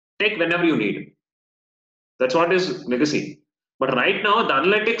 Take whenever you need. That's what is legacy. But right now, the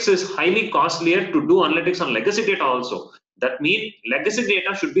analytics is highly costlier to do analytics on legacy data also. That means legacy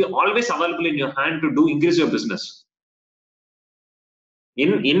data should be always available in your hand to increase your business.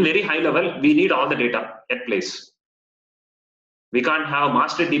 In very high level, we need all the data at place. We can't have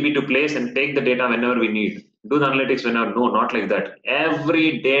master DB to place and take the data whenever we need. Do the analytics whenever. No, not like that.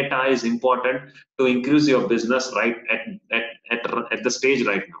 Every data is important to increase your business right at the stage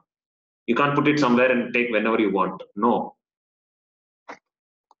right now. You can't put it somewhere and take whenever you want. No.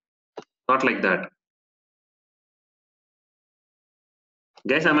 Not like that.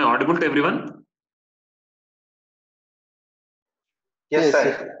 Guys, am I audible to everyone? Yes,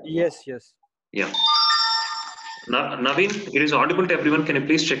 sir. Yes, yes. Yeah. Naveen, it is audible to everyone. Can you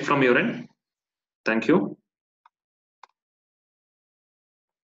please check from your end? Thank you.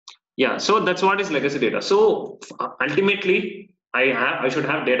 Yeah, so that's what is legacy data. So ultimately, I should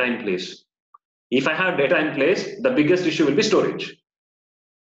have data in place. If I have data in place, the biggest issue will be storage.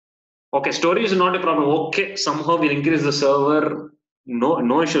 Okay, storage is not a problem. Okay, somehow we'll increase the server.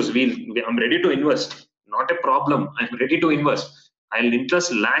 No issues. I'm ready to invest. Not a problem. I'm ready to invest. I'll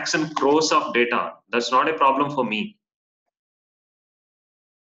invest lakhs and crores of data. That's not a problem for me.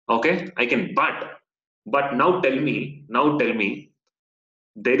 Okay, I can. But now tell me.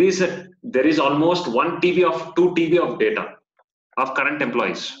 There is almost 1 TB of 2 TB of data of current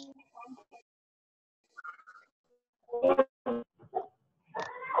employees.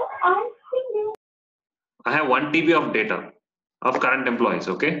 I have 1 TB of data of current employees.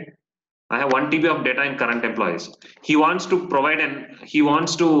 Okay, I have 1 TB of data in current employees. He wants to provide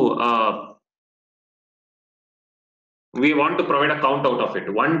we want to provide a count out of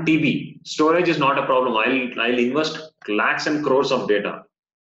it. 1 TB storage is not a problem. I'll invest lakhs and crores of data.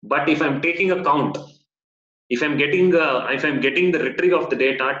 But if I'm taking a count, if I'm getting the retrieve of the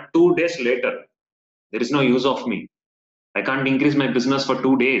data 2 days later, there is no use of me. I can't increase my business for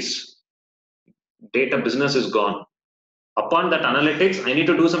 2 days. Data business is gone. Upon that analytics, I need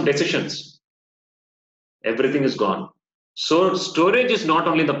to do some decisions. Everything is gone. So storage is not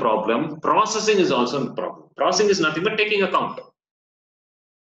only the problem, processing is also the problem. Processing is nothing but taking account.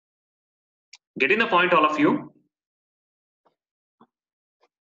 Getting the point, all of you?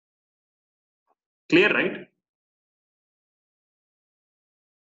 Clear, right?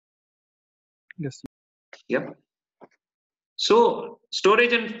 Yes. Yep. So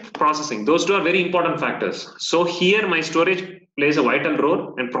storage and processing, those two are very important factors. So here my storage plays a vital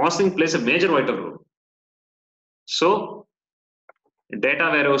role and processing plays a major vital role. So data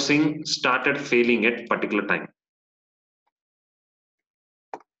warehousing started failing at particular time.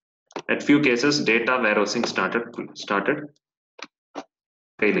 At few cases, data warehousing started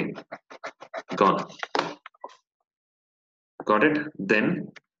failing. Gone. Got it?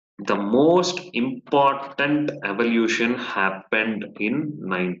 Then the most important evolution happened in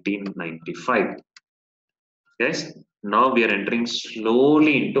 1995. Yes, now we are entering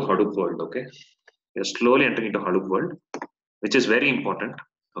slowly into Hadoop world. Okay, we are slowly entering into Hadoop world, which is very important.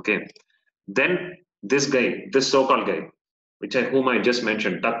 Okay, then this guy, this so-called guy, whom I just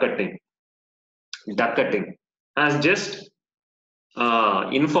mentioned, duck cutting, has just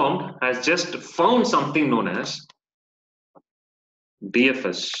has just found something known as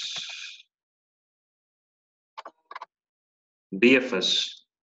DFS. DFS.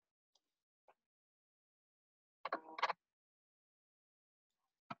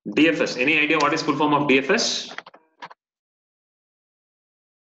 DFS. Any idea what is full form of DFS?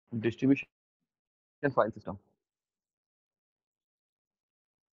 Distribution file system.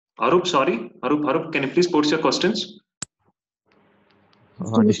 Arup, sorry. Arup, can you please post your questions?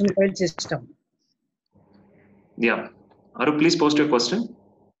 Distribution file system. Yeah. Arup, please post your question.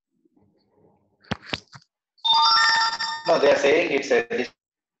 No, they are saying it's a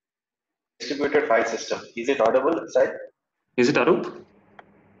distributed file system. Is it audible, sir? Is it Arup?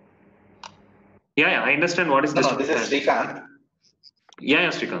 Yeah, I understand what is No, this. this is Srikanth. Yeah,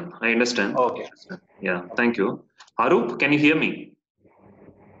 Srikanth, I understand. Okay. Yeah, thank you. Arup, can you hear me?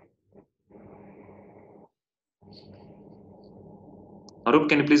 Arup,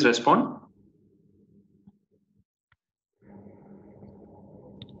 can you please respond?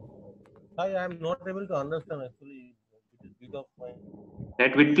 I am not able to understand actually. It is bit of my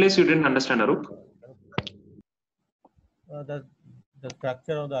At which place you didn't understand, Arup? the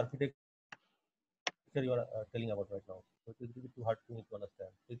structure of the architecture you are telling about right now. So it is a bit too hard for me to understand.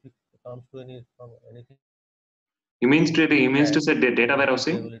 If it comes to anything. You means to say data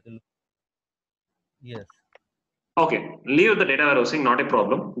warehousing? Yes. Okay, leave the data warehousing, not a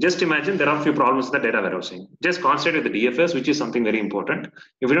problem. Just imagine there are a few problems with the data warehousing. Just concentrate with the DFS, which is something very important.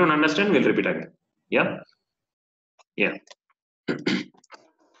 If you don't understand, we'll repeat again. Yeah? Yeah.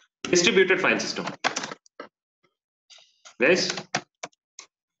 Distributed file system. Guys,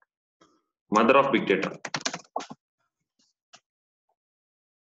 mother of big data.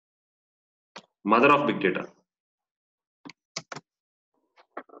 Mother of big data.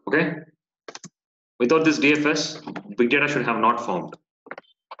 Okay? Without this DFS, big data should have not formed.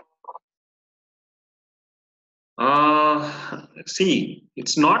 See,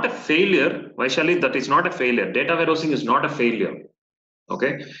 it's not a failure, Vaishali, that is not a failure. Data warehousing is not a failure.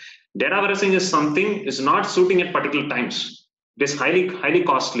 Okay? Data warehousing is something is not suiting at particular times. It is highly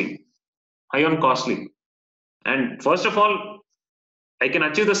costly, high on costly. And first of all, I can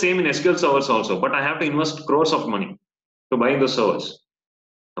achieve the same in SQL servers also, but I have to invest crores of money to buy those servers.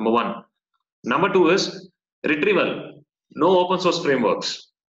 Number one. Number two is retrieval. No open source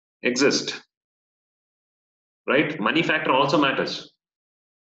frameworks exist. Right? Money factor also matters.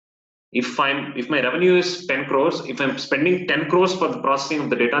 If my revenue is 10 crores, if I'm spending 10 crores for the processing of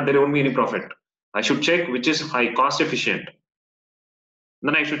the data, there won't be any profit. I should check which is high cost efficient.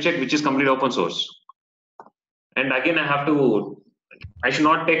 Then I should check which is complete open source. And again, I should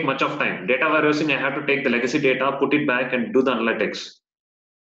not take much of time. Data warehousing, I have to take the legacy data, put it back and do the analytics.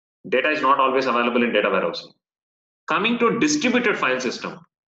 Data is not always available in data warehousing. Coming to distributed file system,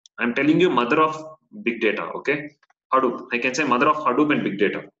 I'm telling you mother of big data, okay? Hadoop, I can say mother of Hadoop and big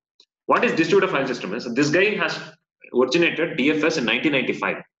data. What is distributed file system is? This guy has originated DFS in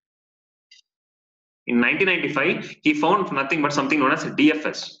 1995. In 1995, he found nothing but something known as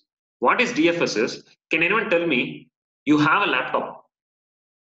DFS. What is DFS is? Can anyone tell me, you have a laptop.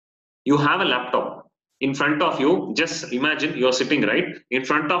 You have a laptop. In front of you, just imagine you're sitting right. In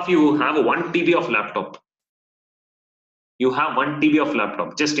front of you, have 1 TB of laptop. You have 1 TB of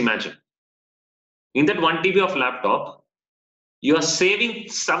laptop. Just imagine. In that 1 TB of laptop, you are saving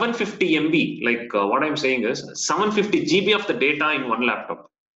 750 MB. Like what I'm saying is 750 GB of the data in one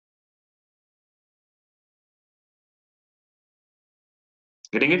laptop.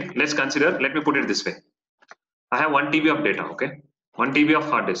 Getting it? Let's consider. Let me put it this way. I have 1 TB of data. Okay, 1 TB of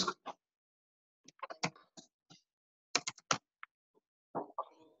hard disk.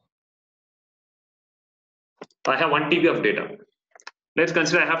 I have 1 TB of data. Let's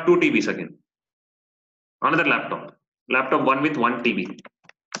consider I have 2 TBs again. Another laptop. Laptop 1 with 1 TB.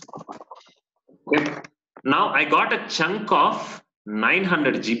 Okay. Now I got a chunk of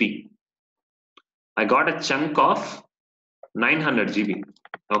 900 GB. I got a chunk of 900 GB.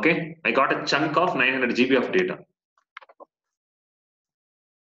 Okay. I got a chunk of 900 GB of data.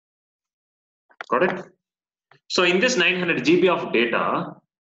 Got it? So in this 900 GB of data,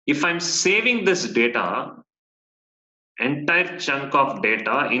 if I'm saving this data, entire chunk of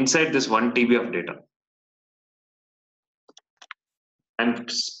data inside this 1 TB of data, I'm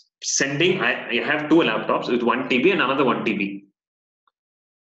sending, I have 2 laptops with 1 TB and another 1 TB.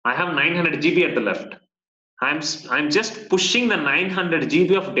 I have 900 GB at the left. I'm just pushing the 900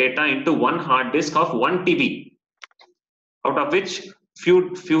 GB of data into one hard disk of 1 TB, out of which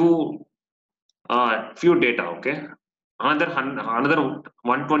few data. Okay, another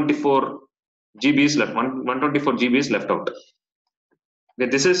 124 GB is left. 124 GB is left out. Okay,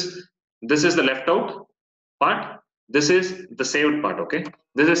 this is the left out part. This is the saved part. Okay,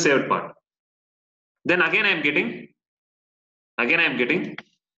 this is saved part. Then again, I'm getting Again, I'm getting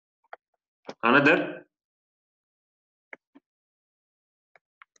another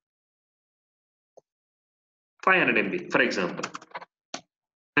 500 MB, for example,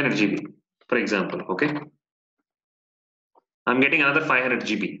 500 GB, for example. Okay, I'm getting another 500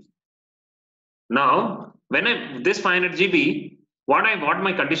 GB. Now, when this 500 GB, what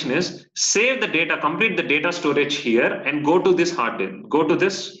my condition is, save the data, complete the data storage here, and go to this hard disk, go to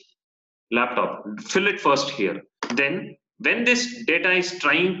this laptop, fill it first here. Then, when this data is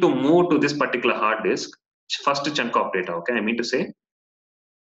trying to move to this particular hard disk, first chunk of data, okay, I mean to say,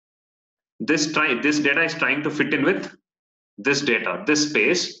 this data is trying to fit in with this data, this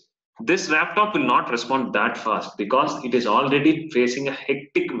space. This laptop will not respond that fast because it is already facing a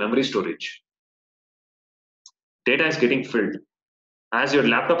hectic memory storage. Data is getting filled. As your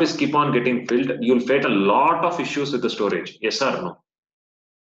laptop is keep on getting filled, you'll face a lot of issues with the storage. Yes or no?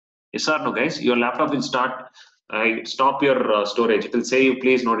 Yes or no, guys? Your laptop will start stop your storage. It will say you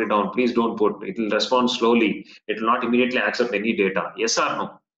please note it down. Please don't put. It will respond slowly. It will not immediately accept any data. Yes or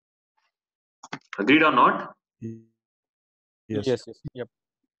no? Agreed or not? Yes. Yes. Yep.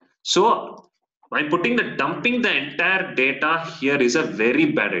 So by dumping the entire data here is a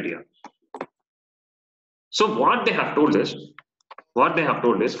very bad idea. So what they have told is,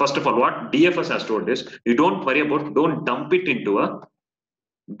 first of all, what DFS has told is, you don't worry about, don't dump it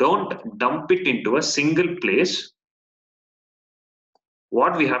into a single place.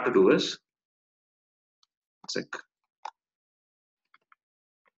 What we have to do is,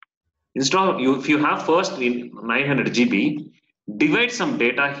 if you have first in 900 GB, divide some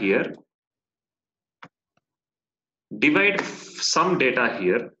data here, divide some data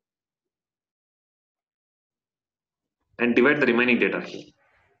here, and divide the remaining data here.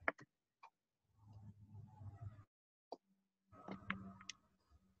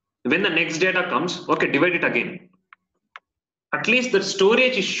 When the next data comes, okay, divide it again. At least the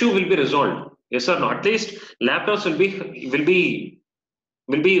storage issue will be resolved. Yes or no? At least laptops will be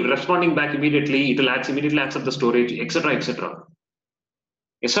responding back immediately. It will immediately accept the storage, etc., etc.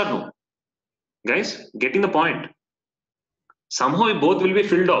 Yes or no? Guys, getting the point? Somehow both will be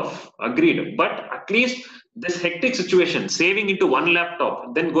filled off. Agreed. But at least this hectic situation, saving into one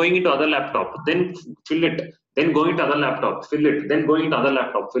laptop, then going into other laptop, then fill it, then going to other laptop, fill it, then going to other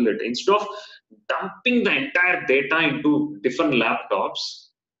laptop, fill it. Instead of dumping the entire data into different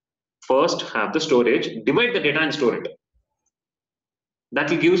laptops, first have the storage, divide the data and store it. That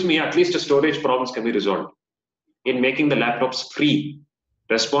will gives me at least a storage problems can be resolved in making the laptops free,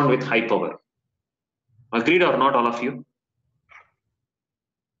 respond with high power. Agreed or not, all of you?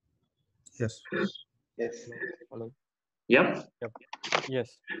 Yes. Yes. Hello. Yeah. Yep.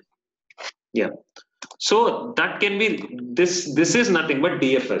 Yes. Yeah. So that can be this is nothing but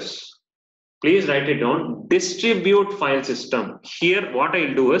DFS. Please write it down. Distribute file system. Here, what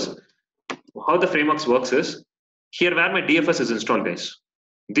I'll do is, how the frameworks works is, here where my DFS is installed, guys.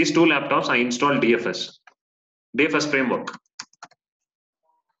 These two laptops, I installed DFS framework.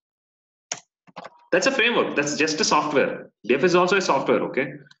 That's a framework. That's just a software. DFS is also a software.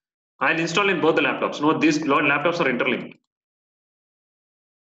 Okay. I'll install in both the laptops. No, these laptops are interlinked.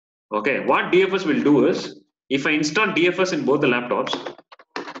 Okay. What DFS will do is, if I install DFS in both the laptops,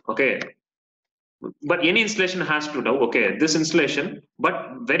 okay. But any installation has to do, okay, this installation,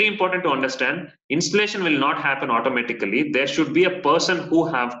 but very important to understand, installation will not happen automatically. There should be a person who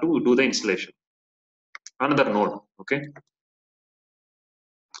have to do the installation. Another node, okay.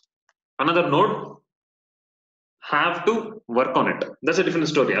 Another node have to work on it. That's a different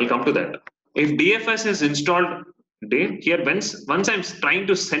story. I'll come to that. If DFS is installed here, once I'm trying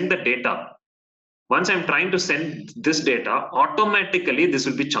to send the data, once I'm trying to send this data, automatically this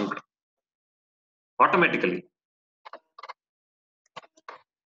will be chunked. Automatically.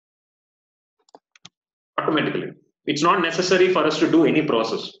 It's not necessary for us to do any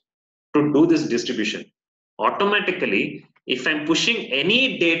process to do this distribution. Automatically, if I'm pushing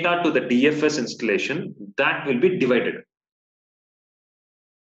any data to the DFS installation, that will be divided.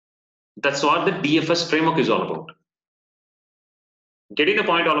 That's what the DFS framework is all about. Getting the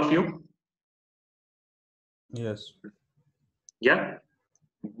point, all of you? Yes. Yeah.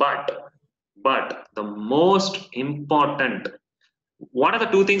 But the most important, what are the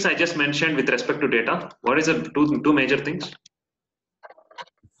two things I just mentioned with respect to data? What is the two major things?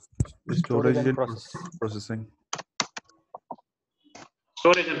 Storage and process. processing.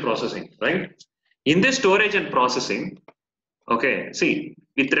 Storage and processing, right? In this storage and processing, okay, see,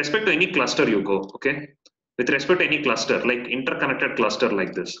 with respect to any cluster you go, okay, with respect to any cluster, like interconnected cluster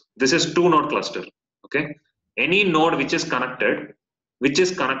like this is 2-node cluster, okay. Any node which is connected,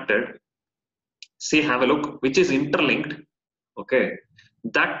 see, have a look, which is interlinked, okay,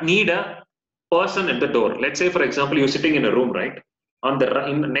 that need a person at the door. Let's say, for example, you're sitting in a room, right? In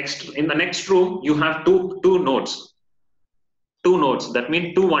the next room, you have two nodes. Two nodes. That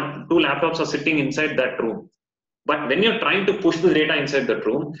means two laptops are sitting inside that room. But when you're trying to push the data inside that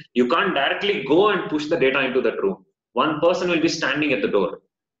room, you can't directly go and push the data into that room. One person will be standing at the door.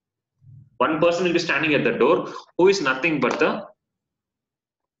 One person will be standing at the door who is nothing but the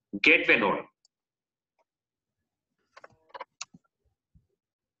gateway node.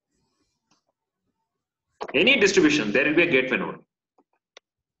 Any distribution, there will be a gateway node.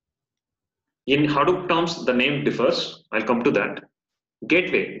 In Hadoop terms, the name differs. I'll come to that.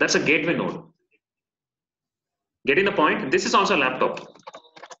 Gateway, that's a gateway node. Getting the point? This is also a laptop.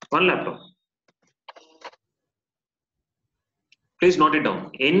 One laptop. Please note it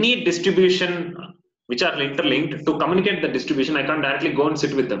down. Any distribution which are interlinked, to communicate the distribution, I can't directly go and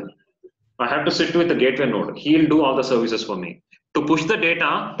sit with them. I have to sit with the gateway node. He'll do all the services for me. To push the data,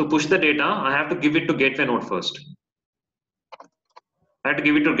 I have to give it to gateway node first. I have to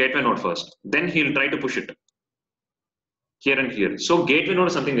give it to gateway node first. Then he'll try to push it here and here. So gateway node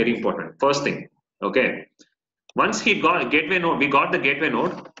is something very important. First thing, okay. Once he got a gateway node, we got the gateway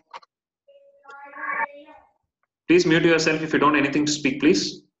node. Please mute yourself if you don't anything to speak,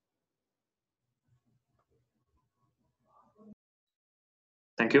 please.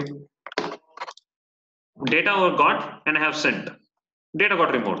 Thank you. Data got and I have sent. Data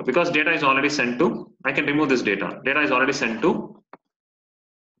got removed because data is already sent to, I can remove this data. Data is already sent to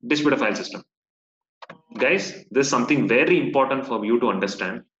distributed file system. Guys, this is something very important for you to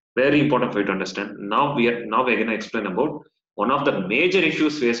understand. Very important for you to understand. Now we're going to explain about one of the major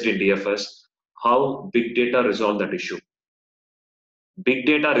issues faced in DFS, how big data resolved that issue. Big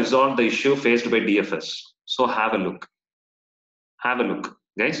data resolved the issue faced by DFS. So have a look. Have a look,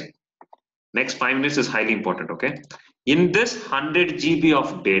 guys. Next 5 minutes is highly important, okay? In this 100 GB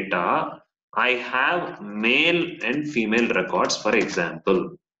of data, I have male and female records, for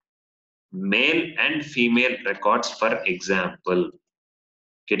example. Male and female records, for example.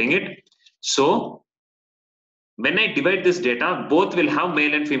 Getting it? So, when I divide this data, both will have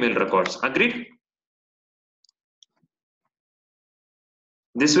male and female records. Agreed?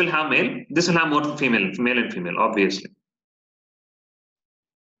 This will have male, this will have more female and female, obviously.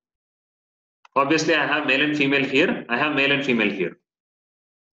 Obviously, I have male and female here. I have male and female here.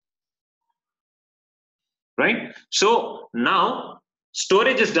 Right? So now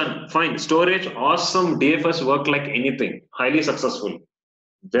storage is done. Fine. Storage, awesome. DFS work like anything. Highly successful.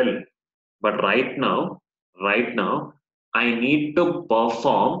 Well, but right now, I need to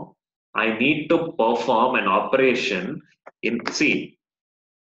perform an operation in, see,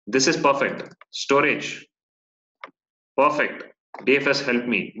 this is perfect. Storage. Perfect. DFS helped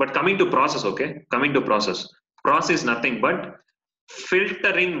me. But coming to process, okay? Coming to process. Process is nothing but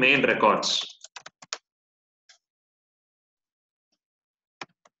filtering mail records.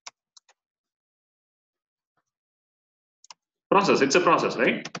 Process, it's a process,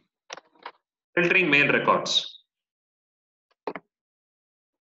 right? Filtering mail records.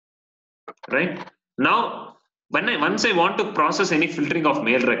 Right? Now, once I want to process any filtering of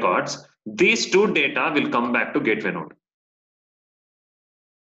mail records, these two data will come back to gateway node.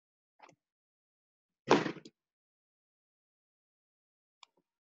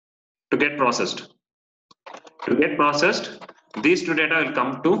 To get processed. To get processed, these two data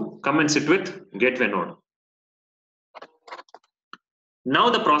will come and sit with gateway node. Now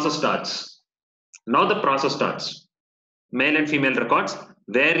the process starts. Now the process starts. Male and female records,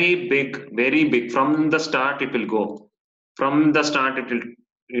 very big. From the start, it will go. From the start,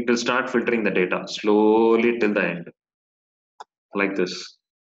 it will start filtering the data slowly till the end. Like this.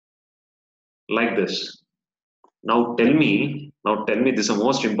 Like this. Now tell me, this is the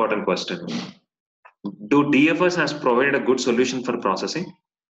most important question. Do DFS has provided a good solution for processing?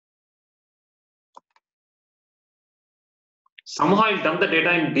 Somehow I'll dump the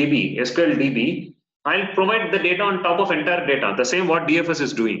data in DB, SQL DB. I'll provide the data on top of entire data, the same what DFS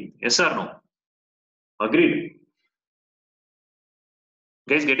is doing. Yes or no? Agreed?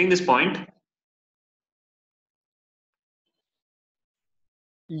 Guys, getting this point?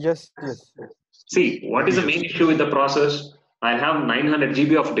 Yes. See, what is the main issue with the process? I have 900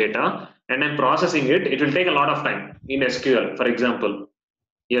 GB of data and I'm processing it. It will take a lot of time in SQL, for example.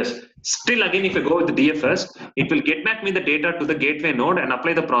 Yes. Still, again, if I go with the DFS, it will get back me the data to the gateway node and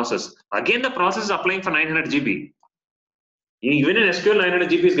apply the process. Again, the process is applying for 900 GB. Even in SQL, 900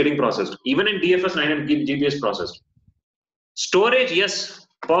 GB is getting processed. Even in DFS, 900 GB is processed. Storage, yes,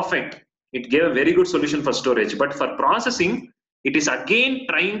 perfect. It gave a very good solution for storage. But for processing, it is again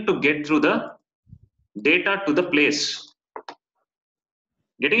trying to get through the data to the place.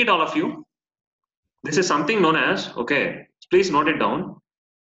 Getting it, all of you? This is something known as, okay, please note it down.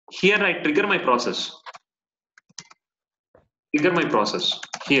 Here I trigger my process. Trigger my process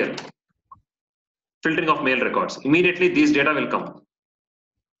here. Filtering of mail records. Immediately these data will come.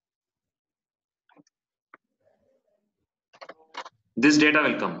 This data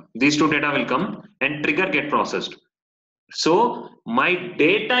will come. These two data will come and trigger get processed. So my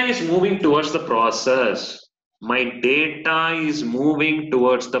data is moving towards the process. My data is moving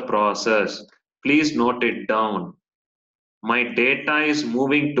towards the process. Please note it down. My data is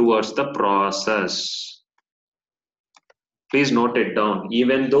moving towards the process. Please note it down.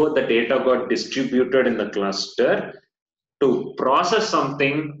 Even though the data got distributed in the cluster, to process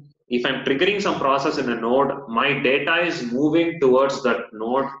something, if I'm triggering some process in a node, my data is moving towards that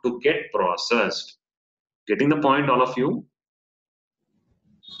node to get processed. Getting the point, all of you?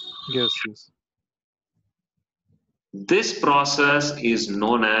 Yes, yes. This process is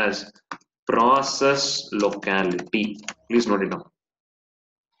known as process locality. Please note it down.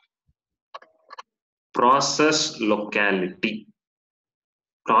 Process locality.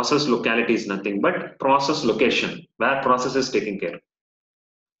 Process locality is nothing but process location, where process is taking care.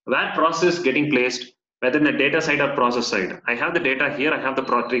 Where process is getting placed, whether in the data side or process side. I have the data here, I have the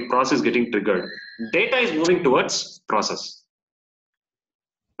process getting triggered. Data is moving towards process,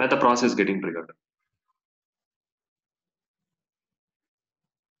 where the process is getting triggered.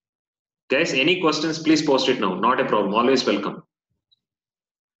 Guys, any questions, please post it now. Not a problem, always welcome.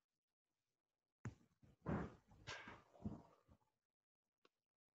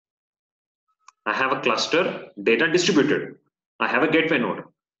 I have a cluster, data distributed. I have a gateway node.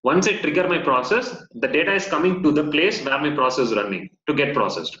 Once I trigger my process, the data is coming to the place where my process is running to get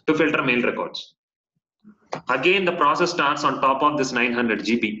processed, to filter mail records. Again, the process starts on top of this 900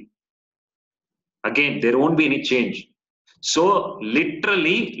 GB. Again, there won't be any change. So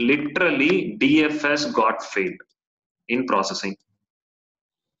literally DFS got failed in processing.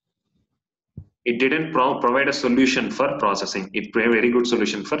 It didn't provide a solution for processing. It provided a very good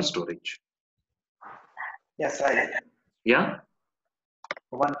solution for storage. Yes, Yeah.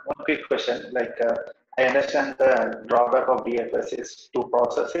 one quick question. Like I understand the drawback of DFS is to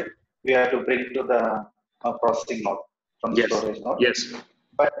process it, we have to bring to the processing node from the Yes. storage node. Yes.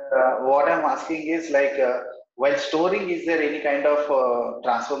 But what I'm asking is like while storing, is there any kind of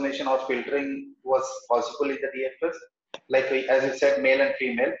transformation or filtering was possible in the DFS? Like as you said, male and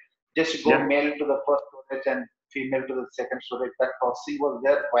female, just go Yeah. male to the first storage and female to the second storage. That processing was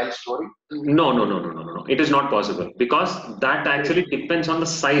there while storing. No. It is not possible because that actually depends on the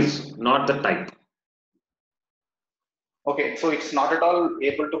size, not the type. Okay, so it's not at all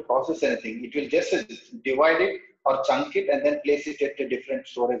able to process anything. It will just divide it or chunk it and then place it at a different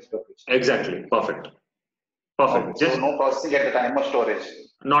storage location. Exactly. Perfect. Perfect. Okay, so no processing at the time of storage.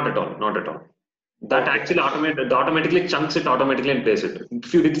 Not at all. Not at all. That Okay. actually automatically chunks it automatically and places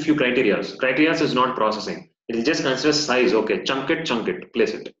it. With few criteria. Criteria is not processing. It will just consider size. Okay, chunk it,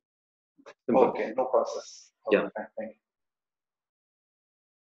 place it. Simple. Okay, no process. Okay, Yeah. thank you.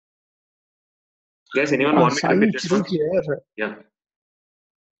 Guys, anyone want me to repeat this Sai one? here. Yeah.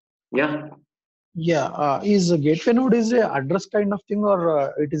 Yeah. Yeah, is a gateway node is a address kind of thing,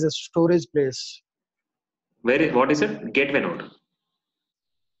 or it is a storage place? What is it? Gateway node.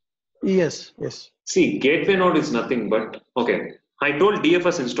 Yes, yes. See, gateway node is nothing but, okay, I told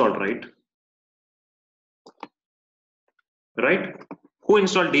DFS installed, right? Right? Who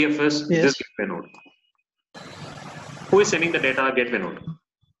installed DFS? Yes. This gateway node. Who is sending the data? Gateway node.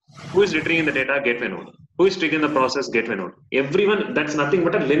 Who is retrieving the data? Gateway node. Who is triggering the process? Gateway node. Everyone, that's nothing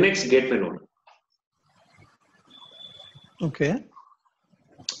but a Linux gateway node. Okay.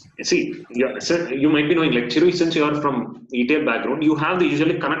 See, you might be knowing, like Chiru, since you are from ETL background, you have to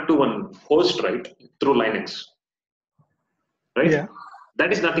usually connect to one host, right? Through Linux. Right? Yeah.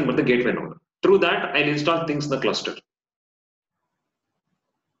 That is nothing but the gateway node. Through that, I'll install things in the cluster.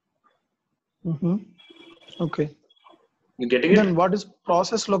 Mm-hmm. Okay. You getting it? Then what is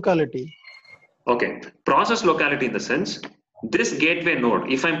process locality? Okay. Process locality in the sense, this gateway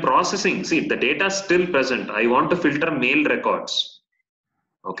node, if I'm processing, see, the data is still present. I want to filter mail records.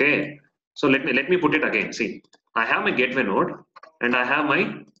 Okay. So let me put it again. See, I have my gateway node and I have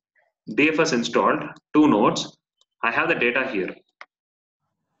my DFS installed, 2 nodes. I have the data here.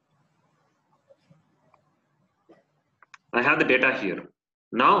 I have the data here.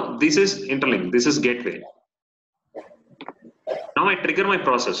 Now this is interlink. This is gateway. Now I trigger my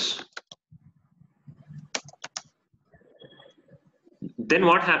process. Then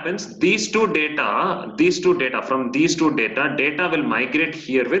what happens? These two data will migrate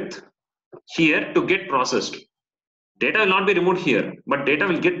here to get processed. Data will not be removed here, but data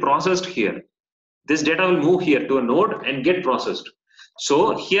will get processed here. This data will move here to a node and get processed.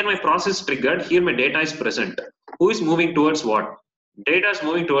 So here my process triggered, here my data is present. Who is moving towards what? Data is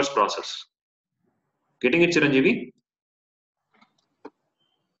moving towards process. Getting it, Chiranjeevi?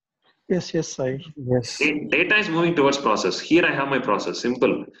 Yes, yes, Sai. Yes. Data is moving towards process. Here I have my process,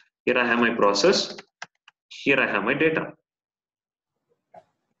 simple. Here I have my process. Here I have my data.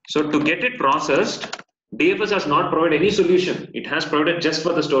 So to get it processed, DFS has not provided any solution. It has provided just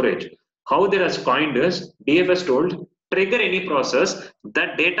for the storage. How they has coined is, DFS told, trigger any process,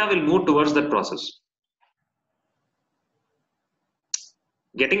 that data will move towards that process.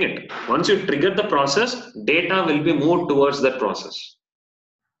 Getting it? Once you trigger the process, data will be moved towards that process.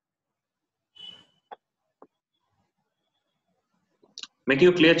 Making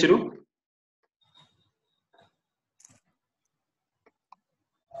you clear, Chiru?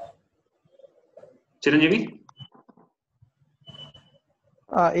 Chiranjeevi?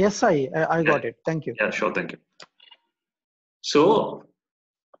 Yes, Sai. I got it. Thank you. Yeah, sure, thank you. So,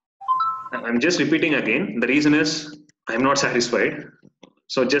 I'm just repeating again. The reason is I'm not satisfied.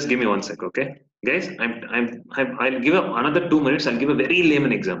 So just give me 1 sec, okay? Guys, I'll give up another 2 minutes. I'll give a very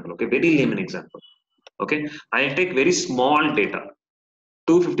layman example, okay? Very layman example, okay? I'll take very small data,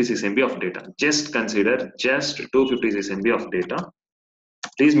 256 MB of data. Just consider just 256 MB of data.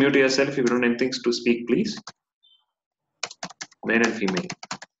 Please mute yourself if you don't have things to speak, please. Male and female.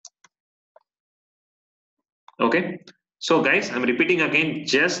 Okay? So guys, I'm repeating again,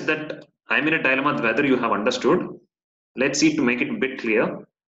 just that I'm in a dilemma whether you have understood. Let's see to make it a bit clear.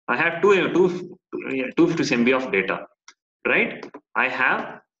 I have 256 MB of data, right? I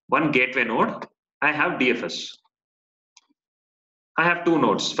have one gateway node. I have DFS. I have 2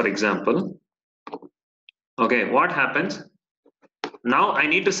 nodes, for example. Okay, what happens? Now I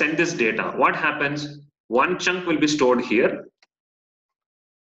need to send this data. What happens? One chunk will be stored here.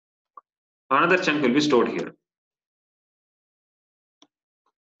 Another chunk will be stored here.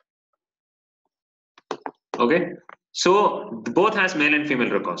 Okay, so both has male and female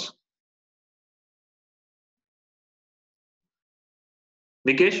records.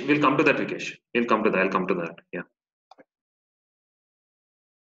 Vikesh, we'll come to that, Vikesh. We'll come to that, I'll come to that, yeah.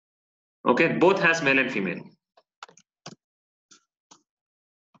 Okay, both has male and female.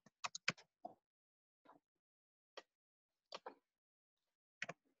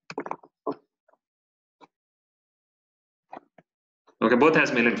 Okay, both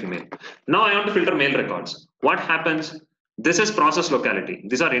has male and female. Now I want to filter male records. What happens? This is process locality.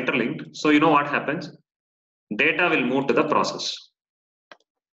 These are interlinked. So you know what happens? Data will move to the process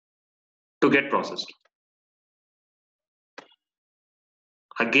to get processed.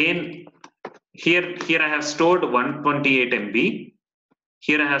 Again, here I have stored 128 MB.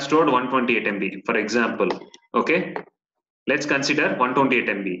 Here I have stored 128 MB. For example, okay, let's consider 128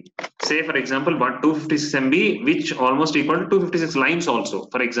 MB. Say for example, 256 MB, which almost equal to 256 lines also.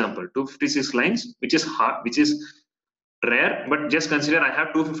 For example, 256 lines, which is hard, which is rare, but just consider I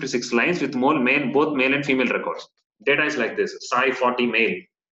have 256 lines with both male and female records. Data is like this: Sai 40 male,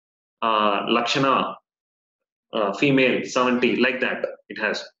 Lakshana female 70, like that. It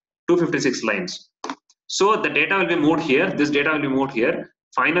has 256 lines. So the data will be moved here. This data will be moved here.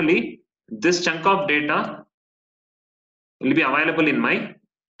 Finally, this chunk of data will be available in my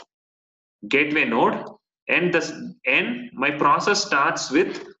gateway node, and my process starts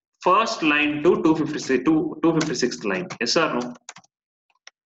with first line to 256th line. Yes or no?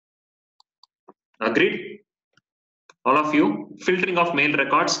 Agreed? All of you? Filtering of mail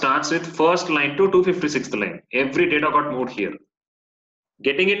records starts with first line to 256th line. Every data got moved here.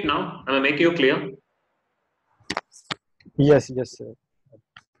 Getting it now? Am I making you clear? Yes, yes, sir.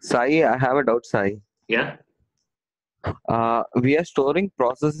 Sai, I have a doubt, Sai. Yeah. We are storing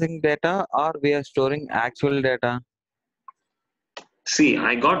processing data or we are storing actual data? See,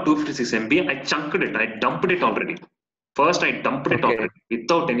 I got 256 MB. I chunked it. I dumped it already. First, I dumped it already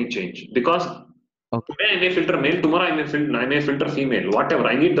without any change, because today I may filter male, tomorrow I may filter female, whatever.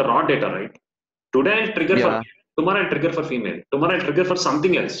 I need the raw data, right? Today I'll trigger for male, tomorrow I'll trigger for female, tomorrow I'll trigger for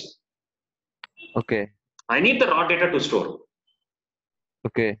something else. Okay. I need the raw data to store.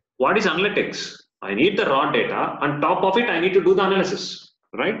 Okay. What is analytics? I need the raw data. On top of it, I need to do the analysis,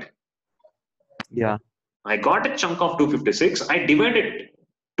 right? Yeah. I got a chunk of 256. I divided it.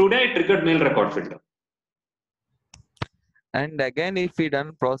 Today I triggered male record filter. And again, if we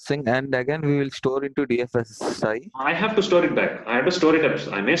done processing, and again we will store into DFS, Sai. I have to store it back. I have to store it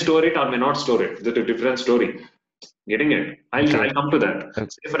up. I may store it or may not store it. That's a different story. Getting it? I'll come to that. Okay.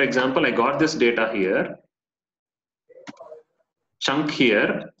 Say for example, I got this data here, chunk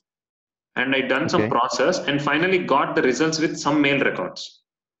here, and I done some Okay. process and finally got the results with some mail records.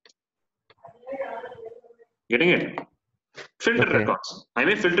 Getting it? Filter Okay. records. I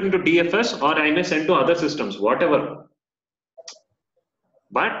may filter into DFS or I may send to other systems, whatever.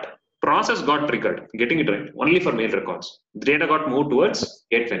 But process got triggered. Getting it right? Only for mail records. Data got moved towards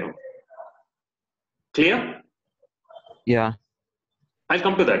gateway node. Clear? Yeah. I'll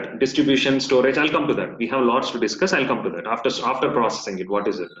come to that. Distribution, storage, I'll come to that. We have lots to discuss. I'll come to that. After processing it, what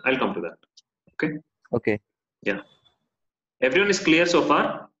is it? I'll come to that. Okay? Okay. Yeah. Everyone is clear so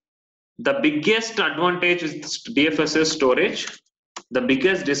far? The biggest advantage with DFS is storage. The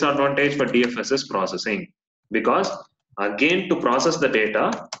biggest disadvantage for DFS is processing. Because again, to process the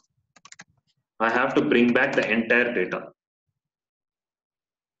data, I have to bring back the entire data.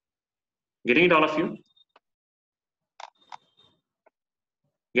 Getting it, all of you?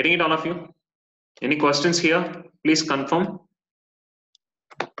 Getting it, all of you? Any questions here? Please confirm.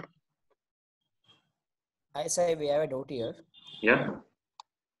 I say we have a doubt here. Yeah.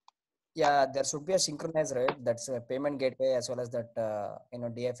 Yeah, there should be a synchronized, right? That's a payment gateway as well as that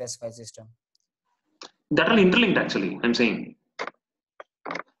DFS file system. That are interlinked actually, I'm saying.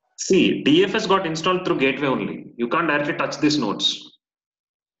 See, DFS got installed through gateway only. You can't directly touch these nodes.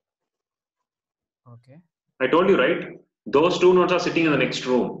 Okay. I told you, right? Those two nodes are sitting in the next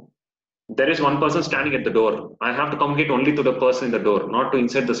room. There is one person standing at the door. I have to communicate only to the person in the door, not to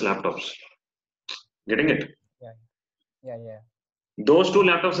inside these laptops. Getting it? Yeah. Those two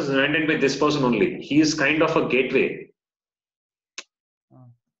laptops is maintained by this person only. He is kind of a gateway.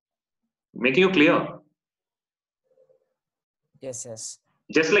 Making you clear? Yes.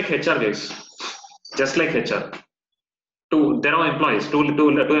 Just like HR guys. Just like HR. There are employees. Two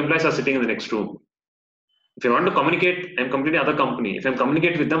employees are sitting in the next room. If I want to communicate, I'm completely other company. If I'm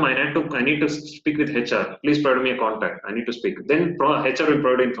communicate with them, I need to speak with HR. Please provide me a contact. I need to speak. Then HR will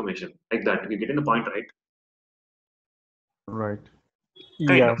provide information like that. You getting the point, right? Right.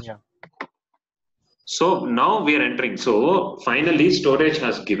 Kind of. Yeah. So now we are entering. So finally, storage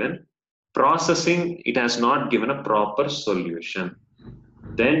has given. Processing, it has not given a proper solution.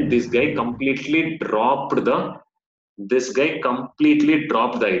 Then this guy completely dropped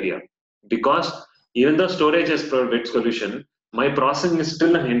the idea, because even though storage has provided solution, my processing is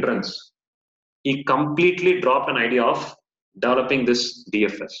still a hindrance. He completely dropped an idea of developing this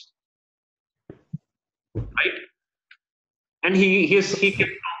DFS, right? And he kept calm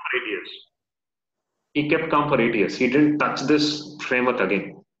for 8 years. He kept calm for 8 years. He didn't touch this framework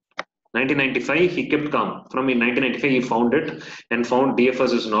again. 1995, he kept calm. From in 1995, he found it and found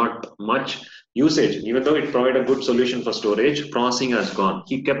DFS is not much usage. Even though it provided a good solution for storage, processing has gone.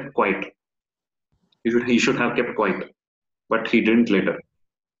 He kept quiet. He should have kept quiet, but he didn't later.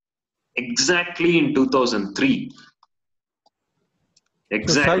 Exactly in 2003. So, Sai,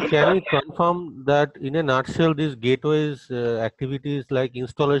 Exactly. can you confirm that in a nutshell, these gateways activities like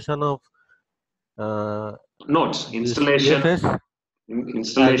installation of Nodes, this installation, DFS,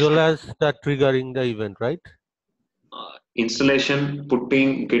 as well as the triggering the event, right? Installation,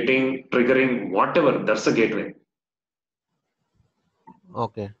 putting, getting, triggering, whatever, that's a gateway.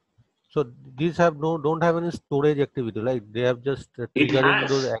 Okay. So these don't have any storage activity, right? They have just triggering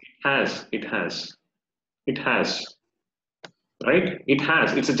those. It has. Right? It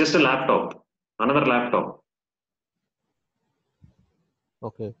has. It's just a laptop, another laptop.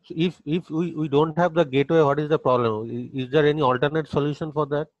 Okay. So if we don't have the gateway, what is the problem? Is there any alternate solution for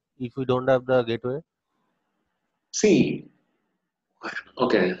that if we don't have the gateway? See,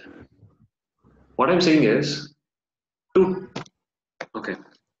 okay. What I'm saying is, okay.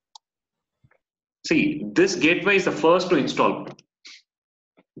 See, this gateway is the first to install.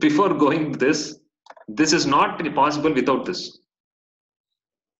 Before going this is not possible without this.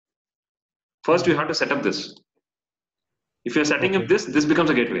 First, you have to set up this. If you're setting up this becomes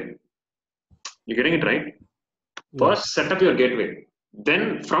a gateway. You're getting it right? First, set up your gateway.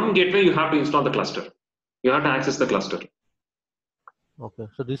 Then from gateway, you have to install the cluster. You have to access the cluster. Okay.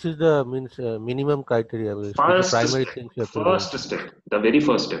 So this is the minimum criteria. First primary step, things you have to do. step, the very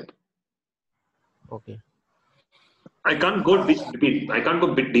first step. Okay. I can't go deep. I can't go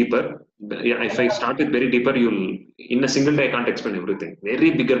a bit deeper. Yeah, if I start with very deeper, in a single day I can't explain everything.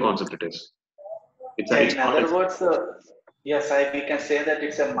 Very bigger concept it is. In other words, yes, we can say that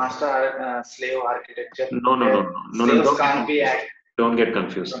it's a master slave architecture. No. Slaves can't be Don't get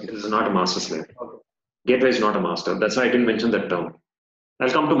confused. This is not a master slave. Okay. Gateway is not a master. That's why I didn't mention that term.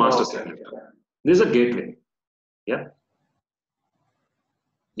 I'll come to master slave. This is a gateway. Yeah.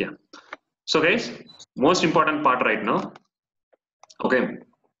 So guys, most important part right now. Okay.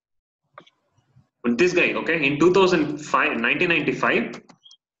 This guy, okay, in 1995,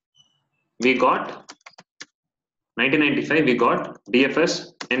 we got 1995, we got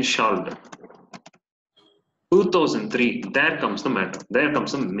DFS enshrined. 2003, there comes the matter. There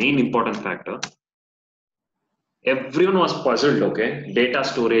comes the main important factor. Everyone was puzzled, okay? Data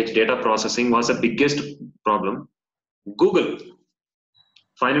storage, data processing was the biggest problem. Google.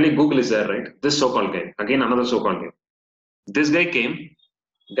 Finally, Google is there, right? This so-called guy. Again, another so-called guy. This guy came.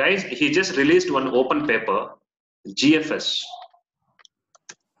 Guys, he just released one open paper, GFS.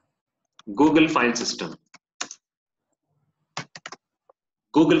 Google File System.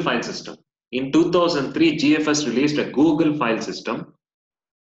 Google File System. In 2003, GFS released a Google File System.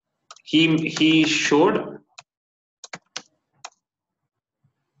 He showed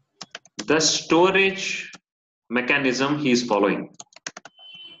the storage mechanism he is following.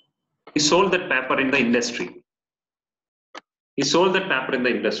 He sold that paper in the industry. He sold that paper in the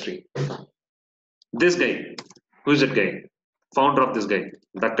industry. This guy, who is that guy? Founder of this guy,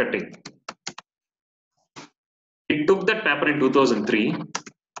 Dr. Ting. He took that paper in 2003.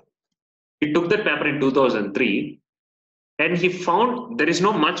 He took that paper in 2003 and he found there is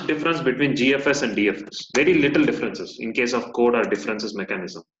no much difference between GFS and DFS. Very little differences in case of code or differences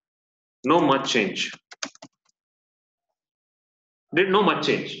mechanism. No much change. No much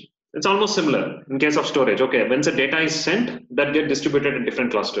change. It's almost similar in case of storage. Okay, when the data is sent, that get distributed in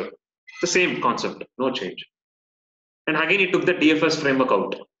different cluster. The same concept, no change. And again, he took the DFS framework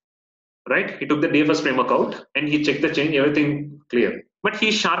out, right? He took the DFS framework out and he checked the change, everything clear. But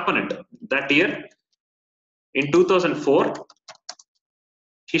he sharpened it. That year, in 2004,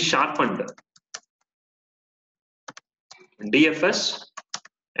 he sharpened DFS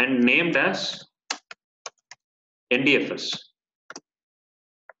and named as NDFS.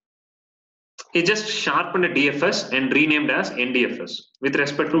 He just sharpened DFS and renamed as NDFS with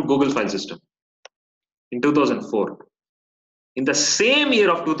respect to Google File System in 2004. In the same year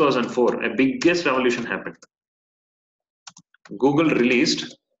of 2004, a biggest revolution happened. Google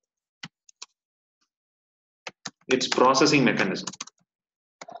released its processing mechanism.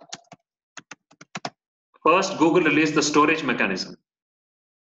 First, Google released the storage mechanism.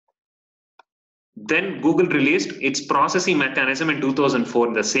 Then Google released its processing mechanism in 2004,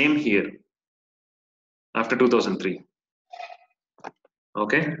 in the same year, after 2003.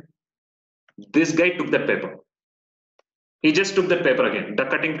 Okay. This guy took that paper. He just took that paper again. The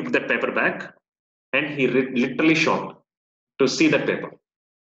cutting took that paper back and he literally shocked to see that paper.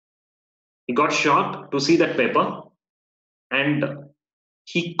 He got shocked to see that paper and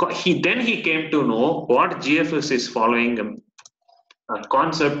he came to know what GFS is following a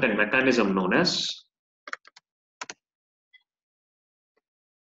concept and mechanism known as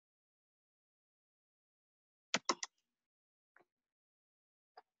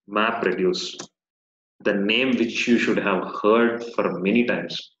MapReduce. The name which you should have heard for many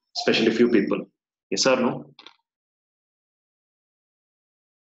times, especially few people. Yes or no?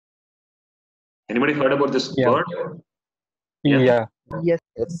 Anybody heard about this word? Yeah. Yes.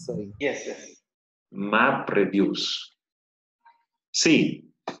 Yes, sir. Yes. MapReduce. See,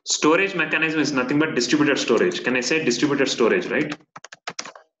 storage mechanism is nothing but distributed storage. Can I say distributed storage, right?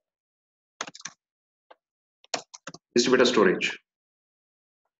 Distributed storage.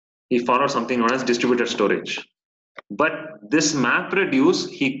 He followed something known as distributed storage. But this MapReduce,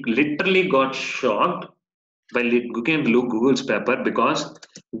 he literally got shocked by looking at Google's paper, because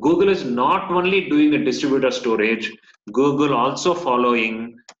Google is not only doing a distributed storage, Google also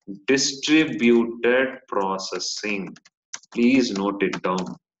following distributed processing. Please note it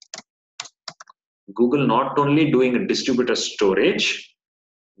down. Google not only doing a distributed storage,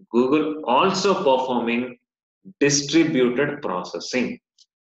 Google also performing distributed processing,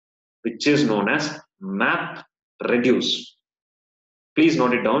 which is known as MapReduce. Please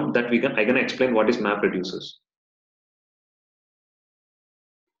note it down that I'm going to explain what is MapReduce.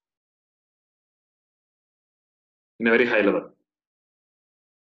 In a very high level.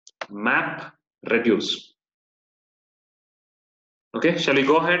 MapReduce. Okay, shall we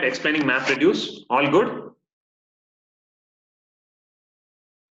go ahead explaining MapReduce? All good?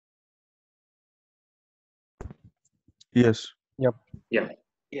 Yes. Yeah.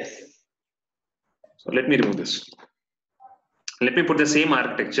 Yes. So let me remove this. Let me put the same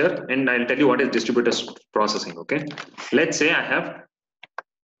architecture and I'll tell you what is distributed processing. Okay. Let's say I have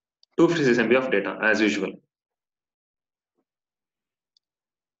 256 MB of data as usual.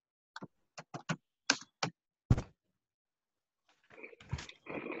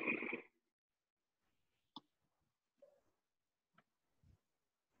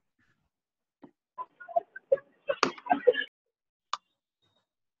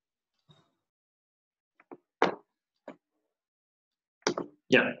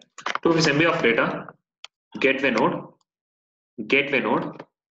 Yeah, 256 MB of data, gateway node.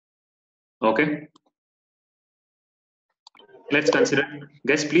 Okay. Let's consider.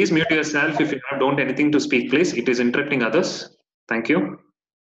 Guys, please mute yourself if you don't anything to speak, please. It is interrupting others. Thank you.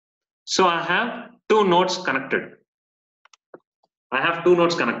 So I have two nodes connected.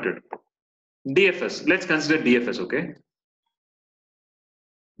 DFS. Let's consider DFS, okay?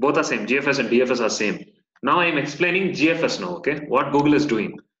 Both are same. GFS and DFS are same. Now I am explaining GFS now, okay? What Google is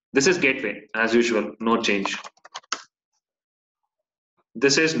doing. This is gateway, as usual, no change.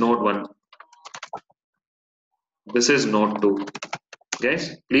 This is node 1. This is node 2.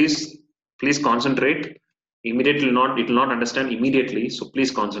 Guys, please concentrate. Immediately it will not understand immediately, so please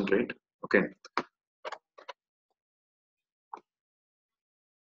concentrate. Okay.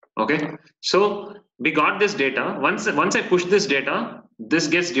 Okay, so we got this data. Once I push this data, this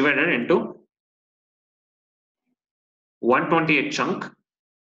gets divided into 128 chunk.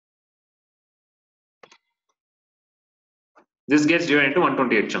 This gets divided into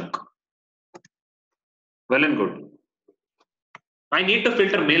 128 chunk. Well and good. I need to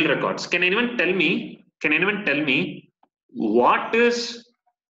filter mail records. Can anyone tell me what is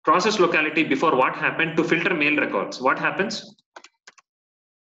process locality before what happened to filter mail records? What happens?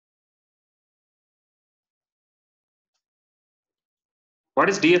 What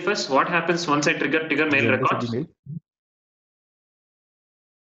is DFS? What happens once I trigger mail records?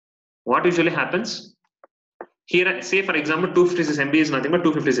 What usually happens? Here, say for example, 256 MB is nothing but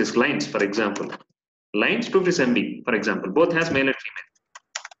 256 lines, for example. Lines 256 MB, for example. Both has male and female.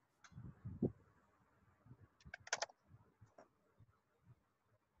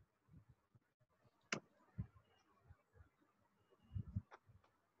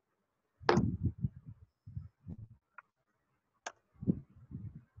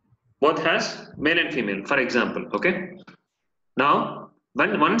 Both has male and female, for example. Okay. Now,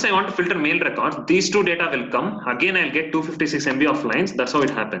 once I want to filter mail records, these two data will come. Again, I'll get 256 MB of lines. That's how it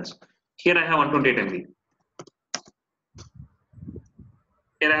happens. Here I have 128 MB.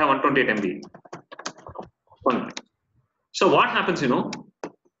 Here I have 128 MB. Fine. So what happens,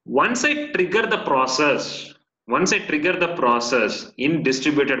 once I trigger the process in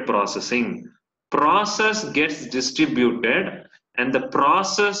distributed processing, process gets distributed and the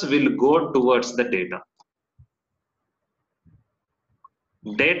process will go towards the data.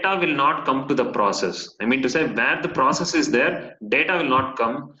 Data will not come to the process. I mean to say, where the process is there, data will not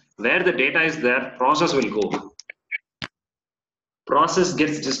come. Where the data is there, process will go. Process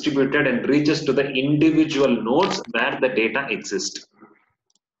gets distributed and reaches to the individual nodes where the data exists.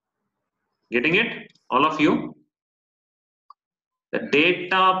 Getting it? All of you? The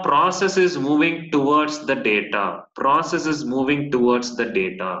data process is moving towards the data. Process is moving towards the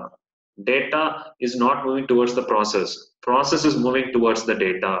data. Data is not moving towards the process. Process is moving towards the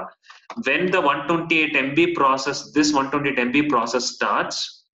data. When the 128 MB process, this 128 MB process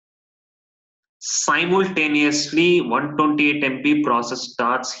starts, simultaneously 128 MB process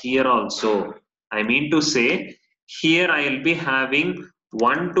starts here also. I mean to say, here I will be having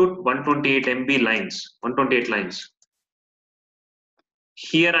 1 to 128 MB lines, 128 lines.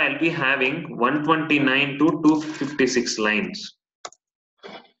 Here I'll be having 129 to 256 lines,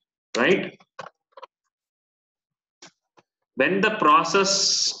 right? When the process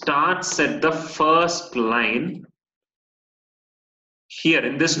starts at the first line, here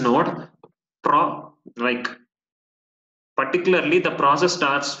in this node, particularly the process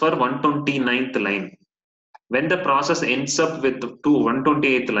starts for 129th line. When the process ends up with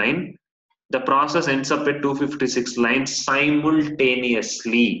 128th line, the process ends up at 256 lines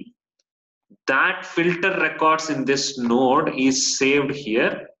simultaneously. That filter records in this node is saved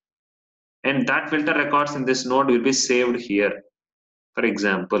here, and that filter records in this node will be saved here. For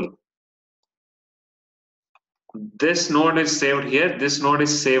example, this node is saved here, this node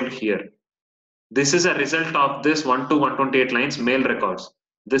is saved here. This is a result of this 1 to 128 lines mail records.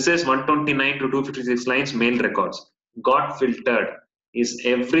 This is 129 to 256 lines mail records. Got filtered. Is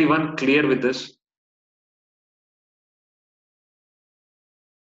everyone clear with this?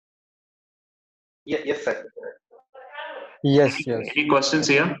 Yes, sir. Yes. Any questions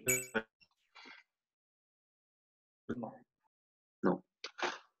here? No.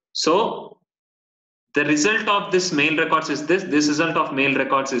 So the result of this mail records is this. This result of mail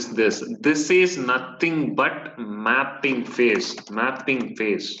records is this. This is nothing but mapping phase. Mapping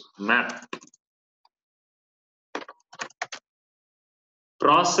phase. Map.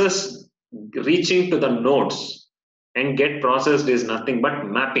 Process reaching to the nodes and get processed is nothing but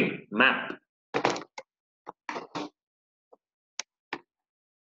mapping. Map.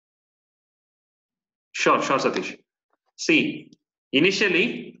 Sure, Satish. See,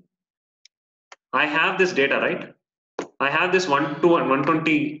 Initially, I have this data, right? I have this 1 to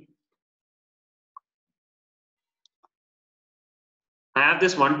 120. I have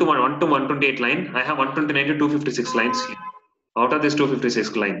this 1 to 128 line. I have 129 to 256 lines here. Out of these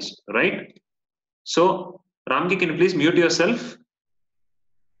 256 lines, right? So, Ramki, can you please mute yourself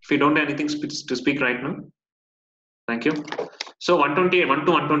if you don't have anything to speak right now? Thank you. So 128, 1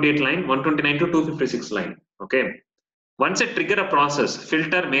 to 128 line, 129 to 256 line. Okay. Once I trigger a process,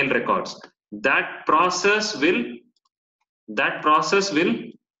 filter mail records, that process will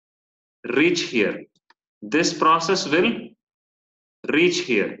reach here. This process will reach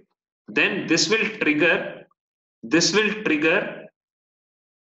here. Then this will trigger,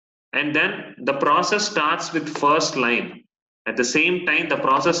 and then the process starts with first line. At the same time, the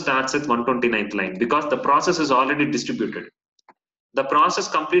process starts at 129th line because the process is already distributed. The process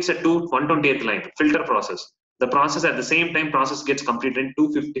completes at 128th line, filter process. The process at the same time process gets completed in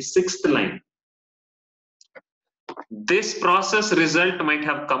 256th line. This process result might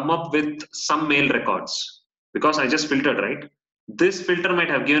have come up with some mail records because I just filtered, right? This filter might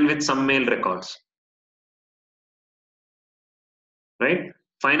have given with some mail records, right?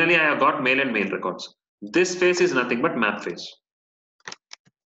 Finally, I have got mail and mail records. This phase is nothing but map phase.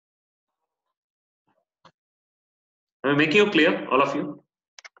 Am I making you clear, all of you?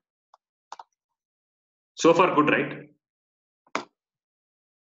 So far, good, right?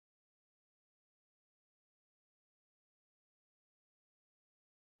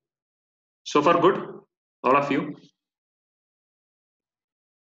 So far, good, all of you?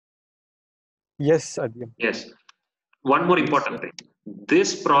 Yes, Adhyam. Yes. One more important thing.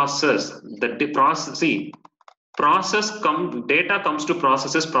 This process, data comes to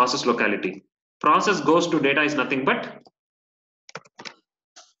processes, process locality. Process goes to data is nothing but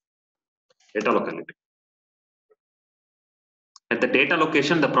data locality. At the data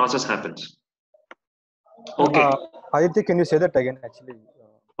location, the process happens. Okay. Aditya, can you say that again? Actually.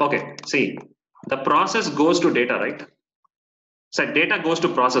 Okay. See, the process goes to data, right? So data goes to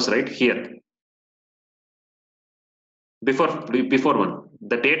process, right? Here. Before one,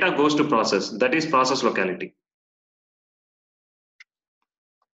 the data goes to process. That is process locality.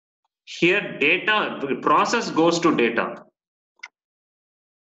 Here, process goes to data.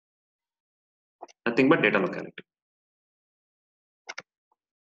 Nothing but data locality.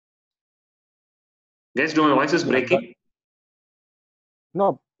 Guys, do my voice is breaking?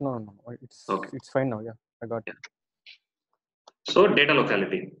 No. It's fine now. Yeah, I got it. So data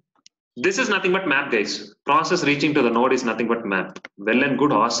locality. This is nothing but map, guys. Process reaching to the node is nothing but map. Well and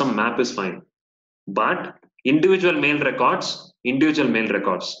good, awesome, map is fine. But individual mail records.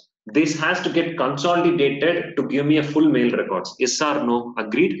 This has to get consolidated to give me a full mail records. Yes or no?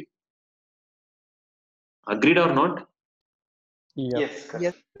 Agreed? Agreed or not? Yeah.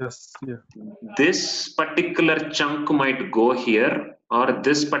 Yes. Yes. Yeah. This particular chunk might go here, or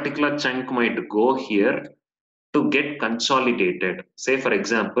this particular chunk might go here to get consolidated. Say, for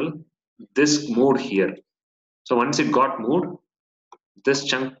example, this moved here. So once it got moved, this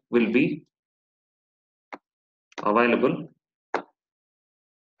chunk will be available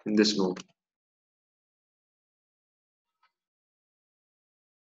in this node.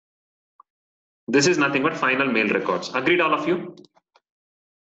 This is nothing but final mail records. Agreed, all of you?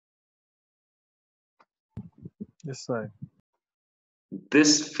 Yes, sir.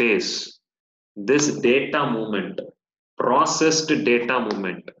 This phase, this data movement, processed data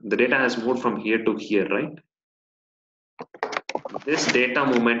movement, the data has moved from here to here, right? This data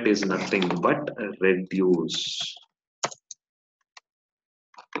movement is nothing but reduce.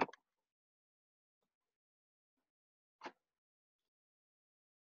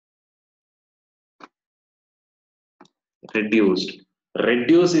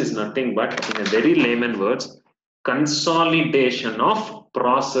 Reduce is nothing but, in a very layman words, consolidation of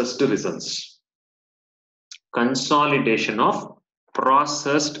processed results. Consolidation of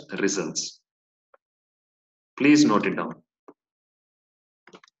processed results. Please note it down.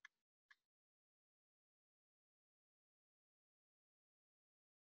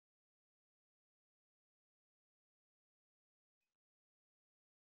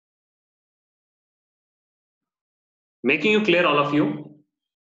 Making you clear, all of you?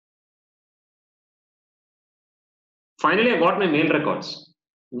 Finally, I got my mail records,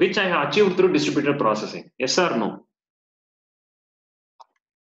 which I have achieved through distributed processing. Yes or no?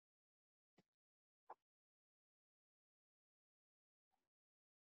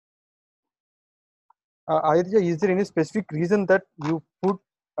 Aditya, is there any specific reason that you put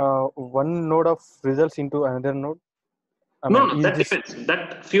one node of results into another node? No, that depends.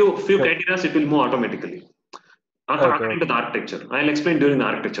 That few criteria it will move automatically. according to the architecture. I'll explain during the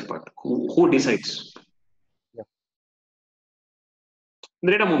architecture part. Who decides? Yeah.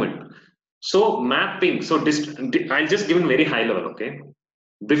 The data movement. So mapping. So I'll just give it very high level. Okay.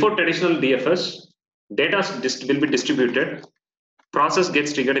 Before traditional DFS, data will be distributed. Process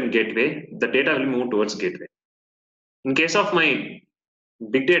gets triggered in gateway. The data will move towards gateway. In case of my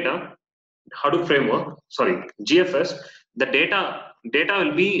big data, Hadoop framework, sorry, GFS, the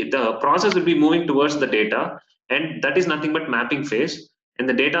process will be moving towards the data, and that is nothing but mapping phase, and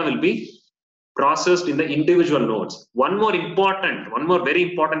the data will be processed in the individual nodes. One more very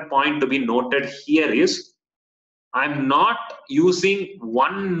important point to be noted here is, I'm not using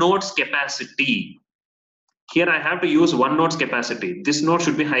one node's capacity. Here I have to use one node's capacity. This node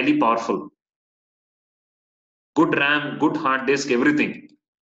should be highly powerful. Good RAM, good hard disk, everything.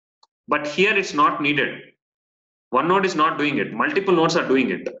 But here it's not needed. One node is not doing it. Multiple nodes are doing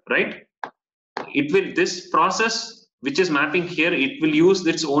it, right? This process, which is mapping here, it will use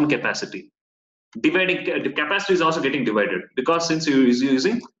its own capacity. Dividing, the capacity is also getting divided because since you is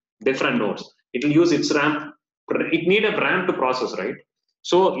using different nodes, it will use its RAM. It need a RAM to process, right?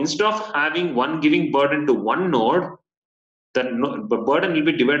 So instead of having giving burden to one node, the burden will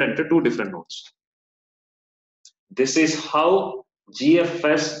be divided into two different nodes. This is how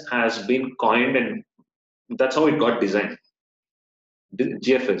GFS has been coined, and that's how it got designed.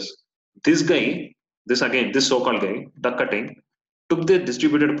 GFS. This so-called guy, Duck Cutting, took the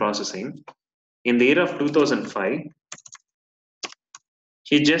distributed processing. In the year of 2005,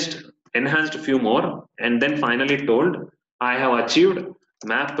 he just enhanced a few more and then finally told, I have achieved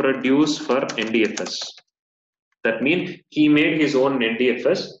MapReduce for NDFS. That means he made his own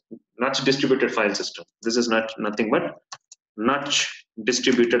NDFS, Nutch distributed file system. This is nothing but Nutch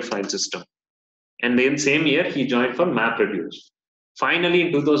distributed file system. And then same year he joined for MapReduce. Finally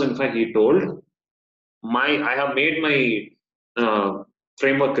in 2005 he told, I have made my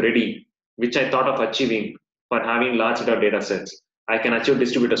framework ready, which I thought of achieving for having large data sets. I can achieve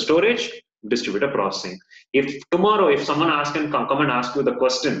distributed storage, distributed processing. If tomorrow, someone can come and ask you the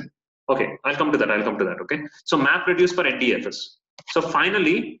question, okay, I'll come to that, okay? So MapReduce for NDFS. So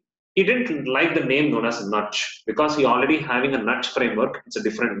finally, he didn't like the name known as Nutch because he already having a Nutch framework. It's a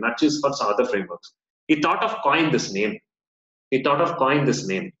different, Nutch is for other frameworks. He thought of coin this name.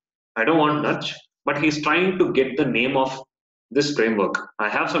 I don't want Nutch, but he's trying to get the name of this framework. I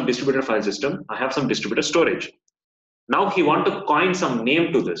have some distributed file system. I have some distributed storage. Now he want to coin some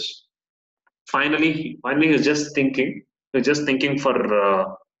name to this. Finally he's just thinking.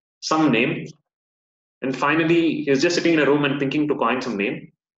 For some name. And finally, he's just sitting in a room and thinking to coin some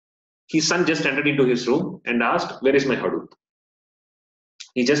name. His son just entered into his room and asked, where is my Hadoop?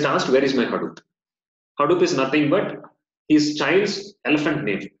 He just asked, where is my Hadoop? Hadoop is nothing but his child's elephant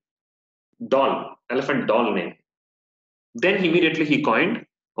name. Elephant doll name. Then immediately he coined,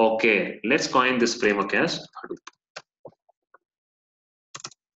 okay, let's coin this framework as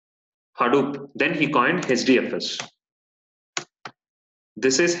Hadoop. Then he coined HDFS.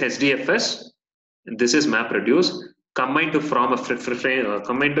 This is HDFS. This is MapReduce. Combined to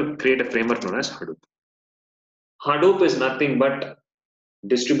create a framework known as Hadoop. Hadoop is nothing but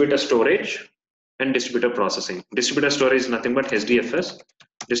distributed storage and distributed processing. Distributed storage is nothing but HDFS.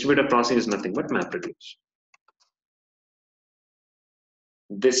 Distributed processing is nothing but MapReduce.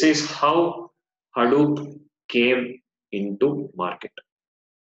 This is how Hadoop came into market.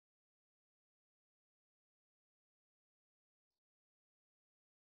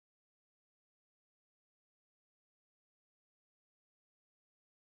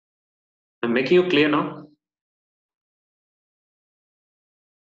 I'm making you clear now.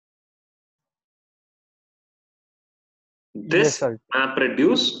 This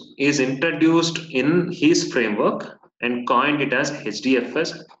MapReduce is introduced in his framework and coined it as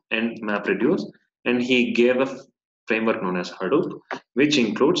HDFS and MapReduce, and he gave a framework known as Hadoop, which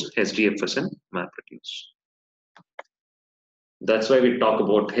includes HDFS and MapReduce. That's why we talk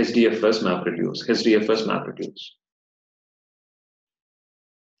about HDFS MapReduce.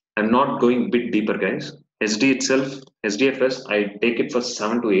 I'm not going a bit deeper, guys. HDFS, I take it for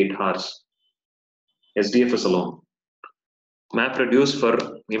 7 to 8 hours. HDFS alone. MapReduce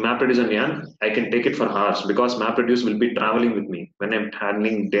and Yan, I can take it for hours because MapReduce will be traveling with me when I'm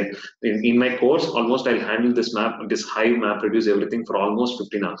handling in my course. Almost I'll handle this Hive MapReduce everything for almost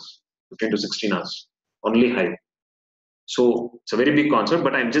 15 to 16 hours, only Hive. So it's a very big concept,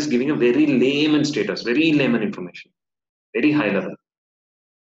 but I'm just giving a very layman status, very layman information, very high level.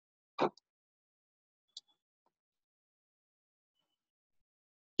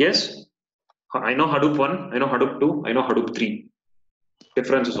 Yes, I know Hadoop 1, I know Hadoop 2, I know Hadoop 3.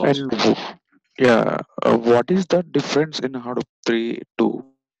 Differences also. Yeah. What is the difference in Hadoop 3 2?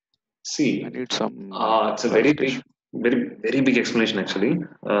 See, I need some it's a very big, clarification. very big explanation actually.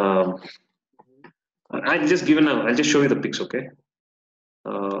 I'll just show you the pics, okay?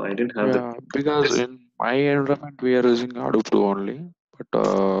 I didn't have the Yeah, because this in my environment we are using Hadoop 2 only, but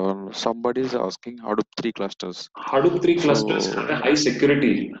somebody is asking Hadoop 3 clusters. Hadoop 3 clusters have So a high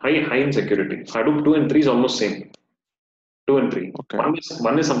security, high in security. Hadoop 2 and 3 is almost same. 2 and 3. okay.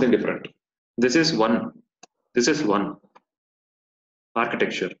 One is something different. This is one. This is one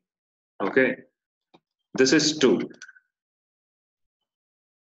architecture. Okay. This is two.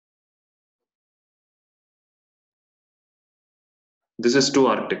 This is two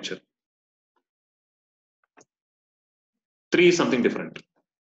architecture. 3 is something different.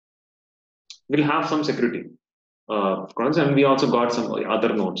 We'll have some security. And we also got some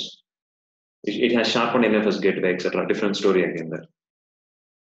other nodes. It has sharpened NFS gateway, etc. Different story again there.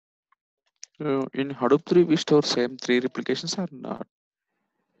 In Hadoop 3 we store same 3 replications or not?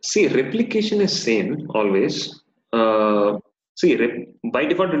 See, replication is same always. See, by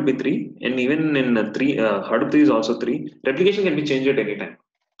default it will be 3, and even in 3, Hadoop 3 is also 3. Replication can be changed at any time.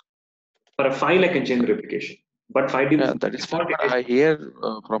 For a file, I can change the replication, but Yeah, that is fine. But I hear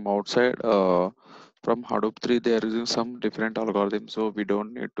from outside, from Hadoop 3, they are using some different algorithm, so we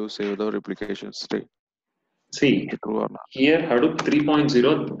don't need to save the replications 3. See, True or not? here Hadoop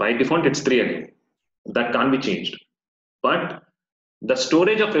 3.0, by default it's 3 again. That can't be changed. But the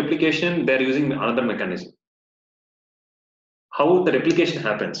storage of replication, they're using another mechanism. How the replication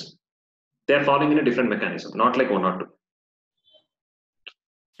happens, they're following in a different mechanism, not like 1 or 2.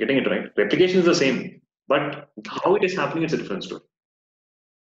 Getting it right? Replication is the same, but how it is happening is a different story.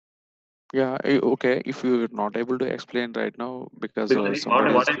 Yeah, okay. If you're not able to explain right now, because Because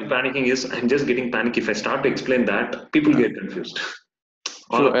somebody what is I'm panicking is, I'm just getting panic. If I start to explain that, people get confused.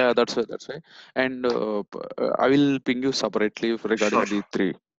 All sure, of yeah, that's why. And I will ping you separately regarding Sure, the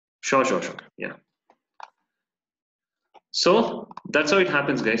 3. sure. Yeah. So that's how it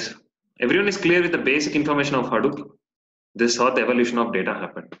happens, guys. Everyone is clear with the basic information of Hadoop. This is how the evolution of data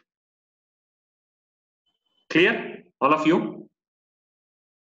happened. Clear? All of you?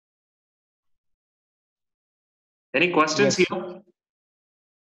 Any questions Yes. here?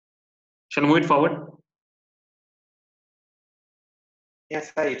 Shall we move it forward?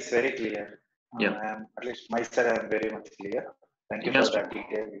 Yes, sir, it's very clear. Yeah. At least my side, I am very much clear. Thank you Yes. for that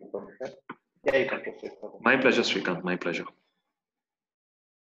detailed information. Yeah, you can proceed. My pleasure, Srikanth. My pleasure.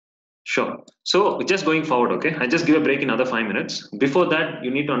 Sure. So just going forward, okay, I just give a break in another 5 minutes. Before that,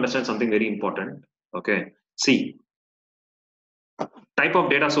 you need to understand something very important. Okay. See, type of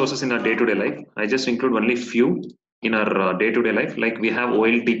data sources in our day-to-day life. I just include only few in our day-to-day life. Like we have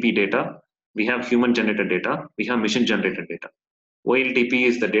OLTP data, we have human-generated data, we have machine-generated data. OLTP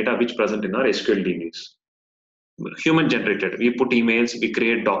is the data which present in our SQL DBs. Human-generated, we put emails, we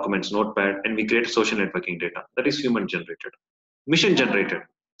create documents, notepad, and we create social networking data. That is human-generated. Mission-generated,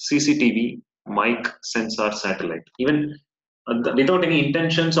 CCTV, mic, sensor, satellite. Even without any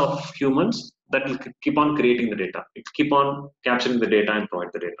intentions of humans, that will keep on creating the data. It keep on capturing the data and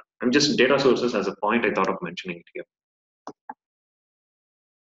provide the data. I'm just data sources as a point I thought of mentioning it here.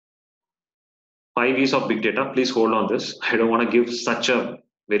 5 years of big data. Please hold on this. I don't want to give such a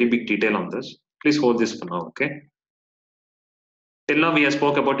very big detail on this. Please hold this for now, okay? Till now we have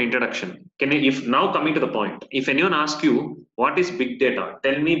spoke about introduction. If now coming to the point, if anyone asks you what is big data,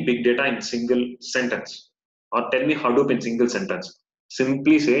 tell me big data in single sentence, or tell me Hadoop in single sentence.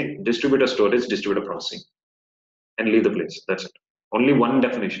 Simply say distributed storage, distributed processing, and leave the place. That's it. Only one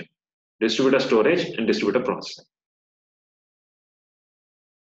definition: distributed storage and distributed processing.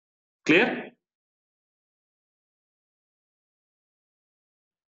 Clear?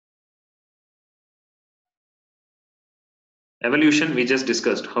 Evolution, we just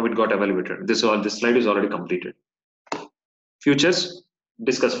discussed how it got evaluated. This slide is already completed. Futures,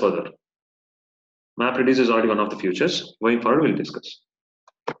 discuss further. MapReduce is already one of the futures. Going forward, we'll discuss.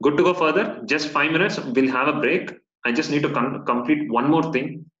 Good to go further. Just 5 minutes. We'll have a break. I just need to complete one more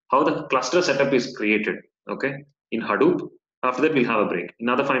thing. How the cluster setup is created. Okay, in Hadoop. After that, we'll have a break. In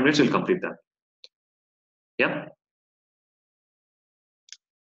another 5 minutes, we'll complete that. Yeah.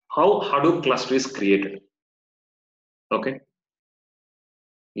 How Hadoop cluster is created. Okay.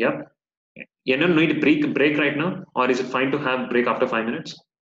 Yeah. Anyone need a break right now, or is it fine to have break after 5 minutes?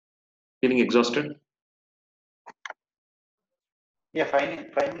 Feeling exhausted? Yeah,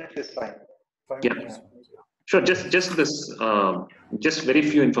 5 minutes is fine. Yeah. Sure. Just this. Just very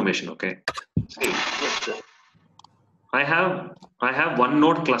few information. Okay. I have one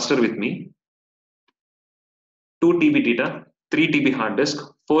node cluster with me. 2 TB data, 3 TB hard disk,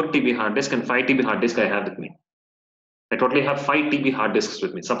 4 TB hard disk and 5 TB hard disk I have with me. I totally have 5 TB hard disks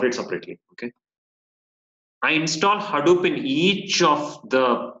with me, separately. Okay. I install Hadoop in each of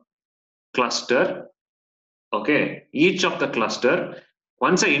the cluster. Okay, each of the cluster.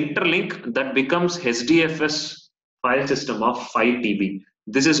 Once I interlink, that becomes HDFS file system of 5 TB.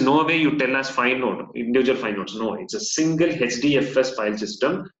 This is no way you tell us 5 node, individual 5 nodes. No, it's a single HDFS file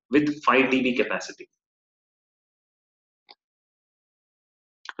system with 5 TB capacity.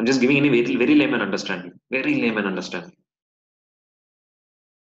 I'm just giving any very layman understanding. Very layman understanding.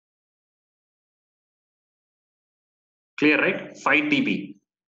 Clear, right? 5 TB.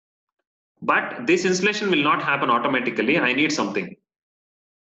 But this installation will not happen automatically. I need something.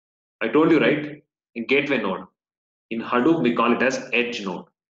 I told you, right? In gateway node. In Hadoop, we call it as edge node.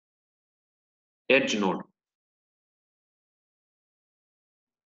 Edge node.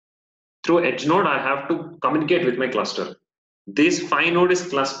 Through edge node, I have to communicate with my cluster. This 5 node is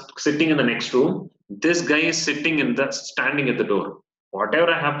sitting in the next room. This guy is standing at the door.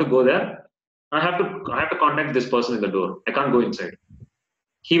 Whatever I have to go there, I have to contact this person in the door. I can't go inside.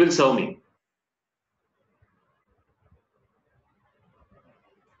 He will serve me.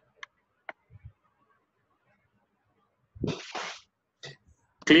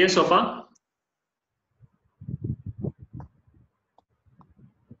 Clear so far?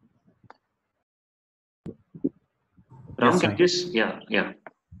 Ram, can you please? Yeah.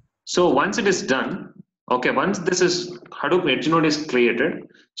 So once it is done, okay, once this is Hadoop edge node is created,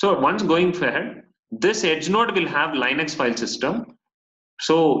 so once going ahead, this edge node will have Linux file system.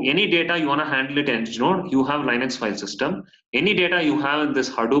 So any data you want to handle it in edge node, you have Linux file system. Any data you have in this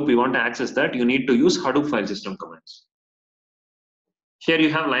Hadoop, you want to access that, you need to use Hadoop file system commands. Here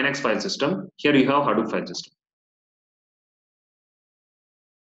you have Linux file system. Here you have Hadoop file system.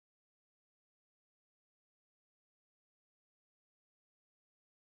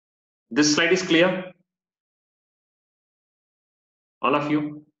 This slide is clear? All of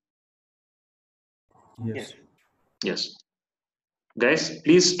you? Yes. Yes. Guys,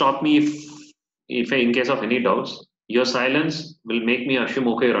 please stop me if in case of any doubts. Your silence will make me assume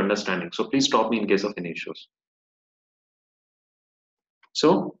okay, you're understanding. So please stop me in case of any issues.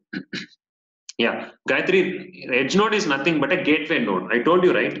 So, yeah, Gayatri, edge node is nothing but a gateway node. I told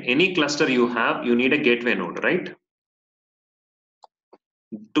you, right? Any cluster you have, you need a gateway node, right?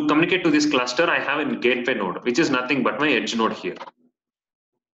 To communicate to this cluster, I have a gateway node, which is nothing but my edge node here.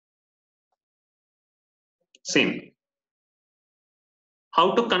 Same.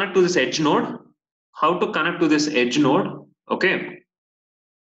 How to connect to this edge node? How to connect to this edge node? Okay,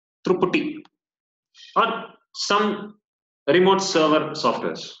 through PuTTY or some remote server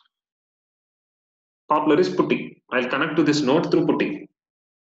softwares. Popular is PuTTY. I'll connect to this node through PuTTY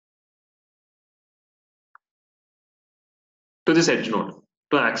to this edge node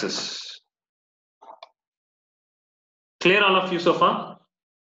to access. Clear all of you so far?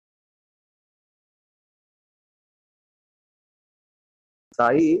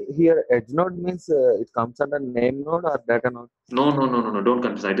 Sai, here edge node means it comes under name node or data node? No. Don't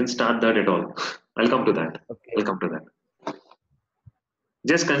confuse. I didn't start that at all. I'll come to that. Okay. I'll come to that.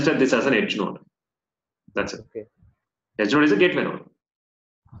 Just consider this as an edge node. That's it. Okay. Edge node is a gateway node.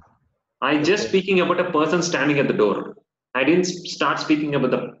 I just speaking about a person standing at the door. I didn't start speaking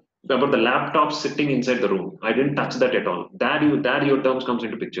about the laptop sitting inside the room. I didn't touch that at all. That your terms comes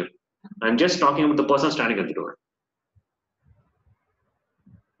into picture. I'm just talking about the person standing at the door.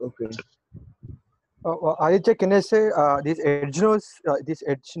 Okay. Aditya, can I say this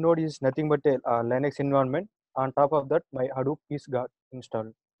edge node is nothing but a Linux environment. On top of that, my Hadoop is got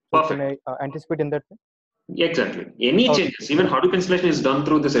installed. So Perfect. can I anticipate in that way? Exactly. Any changes, even Hadoop installation is done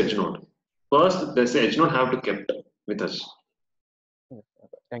through this edge node. First, this edge node have to kept with us.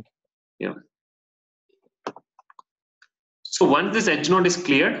 Thank you. Yeah. So once this edge node is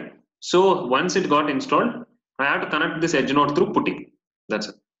cleared, so once it got installed, I have to connect this edge node through PuTTY. That's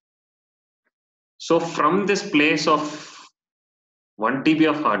it. So from this place of 1 TB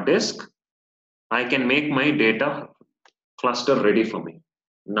of hard disk, I can make my data cluster ready for me.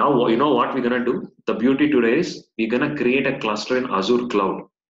 Now, you know what we're going to do? The beauty today is we're going to create a cluster in Azure Cloud.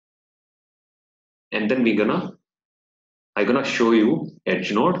 And then I'm going to show you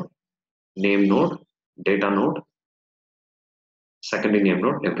edge node, name node, data node, secondary name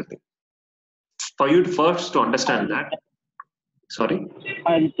node, everything. For you first to understand that. Sorry?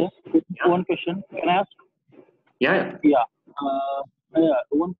 One question. Can I ask? Yeah.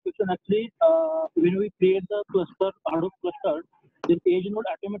 One question actually. When we create the cluster, Hadoop cluster, then edge node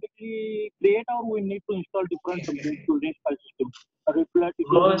automatically create, or we need to install different components to this file system? Or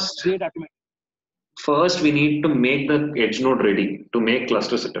create automatically? First, we need to make the edge node ready to make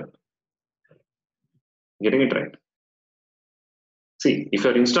cluster setup. Getting it right? See, if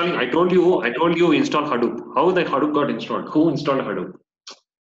you're installing, I told you install Hadoop. How the Hadoop got installed? Who installed Hadoop?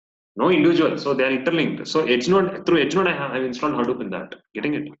 No individual. So they are interlinked. So edge node, through edge node, I've installed Hadoop in that.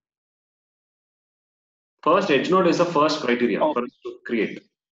 Getting it? First, edge node is the first criteria for us to create.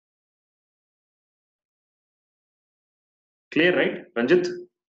 Clear, right, Ranjit?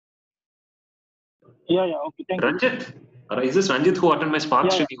 Yeah, okay, thank you. Ranjit, is this Ranjit who attended my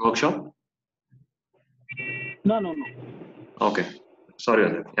Spark streaming workshop? No. Okay, sorry,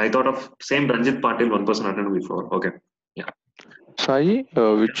 Ranjit. I thought of same Ranjit Patil, one person attended before. Okay, yeah. Sai,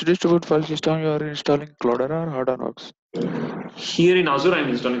 which distributed file system you are installing, Cloudera or Hortonworks? Here in Azure, I'm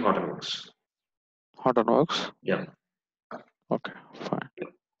installing Hortonworks. Hortonworks? Yeah. Okay, fine.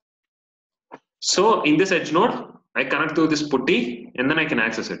 So in this edge node, I connect to this putty and then I can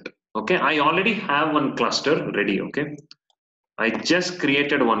access it. Okay, I already have one cluster ready. Okay, I just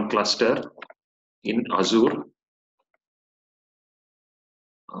created one cluster in Azure.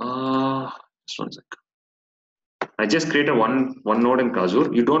 Just one sec. I just created one node in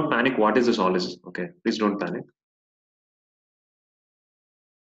Azure. You don't panic. What is this all is? Okay, please don't panic.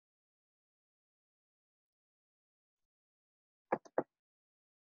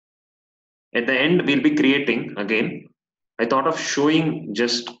 At the end, we'll be creating again. I thought of showing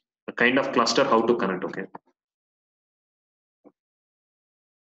just a kind of cluster how to connect. Okay.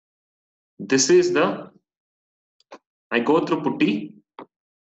 This is the, I go through putty.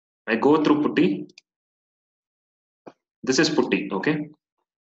 This is putty. Okay.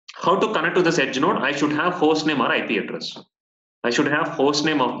 How to connect to this edge node? I should have host name or IP address. I should have host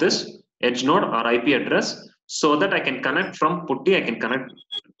name of this edge node or IP address so that I can connect from putty. I can connect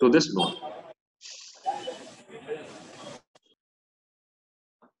to this node.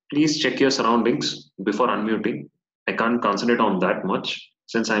 Please check your surroundings before unmuting. I can't concentrate on that much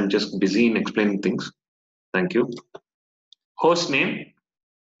since I'm just busy in explaining things. Thank you. Host name.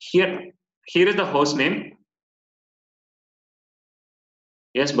 Here is the host name.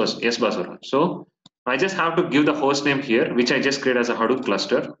 Yes, Basura. So I just have to give the host name here, which I just create as a Hadoop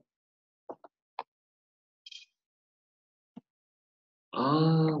cluster.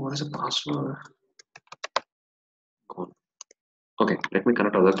 What is the password? Okay, let me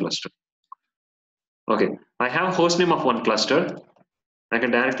connect other cluster. Okay, I have host name of one cluster. I can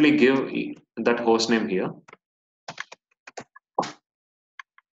directly give that host name here.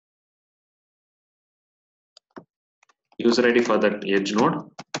 User ID for that edge node.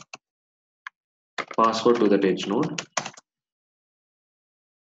 Password to that edge node.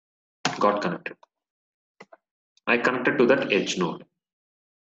 Got connected. I connected to that edge node.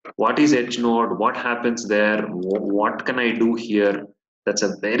 What is edge node? What happens there? What can I do here? That's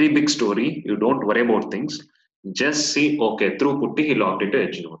a very big story. You don't worry about things. Just see, okay, through putty he logged into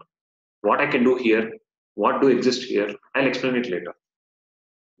edge node. What I can do here? What do exist here? I'll explain it later.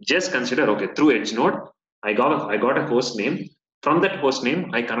 Just consider, okay, through edge node, I got a host name. From that host name,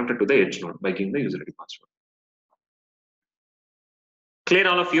 I connected to the edge node by giving the user ID password. Clear,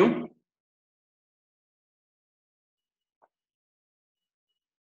 all of you?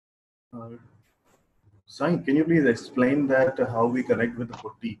 Sai, can you please explain that how we connect with the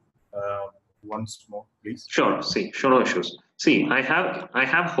putty once more, please? Sure. See, sure, no issues. See, I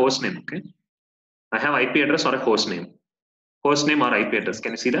have host name. Okay, I have IP address or a host name. Host name or IP address.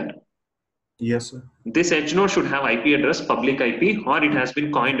 Can you see that? Yes, sir. This edge node should have IP address, public IP, or it has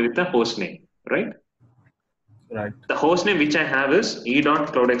been coined with the host name, right? Right. The host name which I have is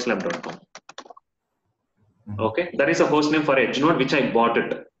e.cloudxlab.com. Okay, that is a host name for edge node which I bought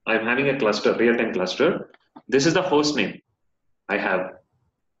it. I'm having a cluster, real-time cluster. This is the host name I have.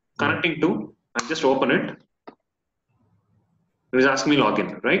 Connecting to, I just open it. It is asking me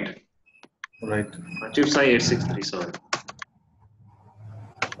login, right? Right. Chipsai8637.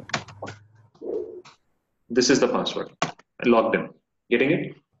 This is the password. I logged in. Getting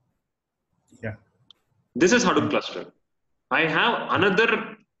it? Yeah. This is Hadoop cluster. I have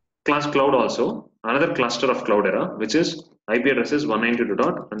another class cloud also, another cluster of Cloudera, which is IP address is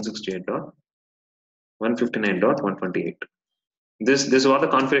 192.168.159.128. This was the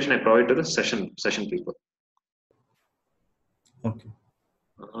configuration I provide to the session people. Okay.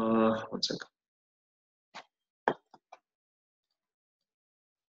 1 second.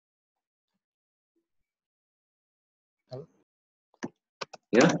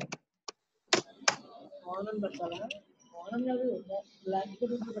 Yeah.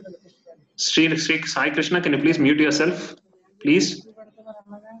 Sri Sai Krishna, can you please mute yourself? Please.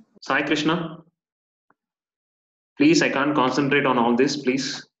 Sai Krishna. Please, I can't concentrate on all this,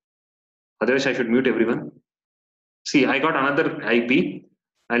 please. Otherwise, I should mute everyone. See, I got another IP.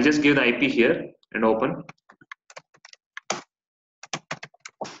 I'll just give the IP here and open.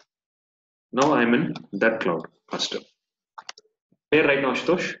 Now I'm in that cloud cluster. Clear right now,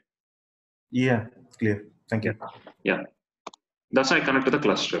 Ashutosh? Yeah, clear. Thank you. Yeah. That's how I connect to the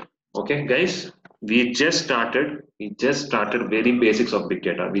cluster. Okay, guys, we just started very basics of big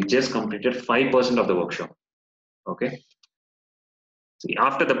data. We just completed 5% of the workshop. Okay. See,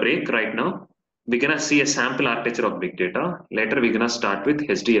 after the break right now, we're gonna see a sample architecture of big data. Later, we're gonna start with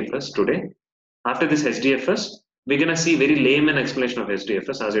HDFS today. After this HDFS, we're gonna see very layman explanation of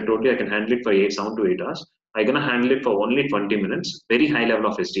HDFS. As I told you, I can handle it for 7 to 8 hours. I'm gonna handle it for only 20 minutes, very high level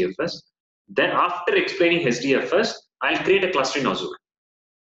of HDFS. Then after explaining HDFS, I'll create a cluster in Azure.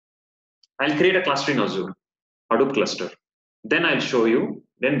 I'll create a cluster in Azure, Hadoop cluster. Then I'll show you,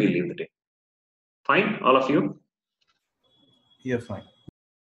 then we'll leave the day. Fine, all of you? Yeah, fine.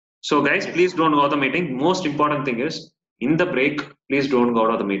 So guys, please don't go out of the meeting. Most important thing is, in the break, please don't go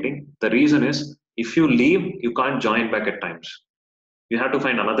out of the meeting. The reason is, if you leave, you can't join back at times. You have to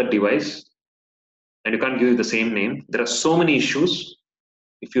find another device, and you can't give it the same name. There are so many issues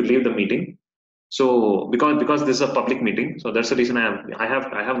if you leave the meeting. So because this is a public meeting, so that's the reason I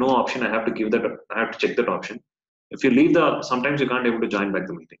have no option. I have to give that. I have to check that option. If you leave sometimes you can't able to join back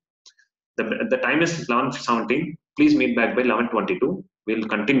the meeting. The time is 11:17. Please meet back by 11:22. We'll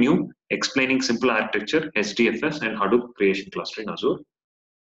continue explaining simple architecture, HDFS, and Hadoop creation cluster in Azure.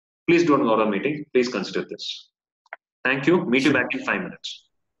 Please don't go out of the meeting. Please consider this. Thank you. Meet you back in 5 minutes.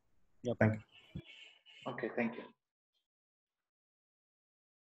 Thank you. Okay, thank you.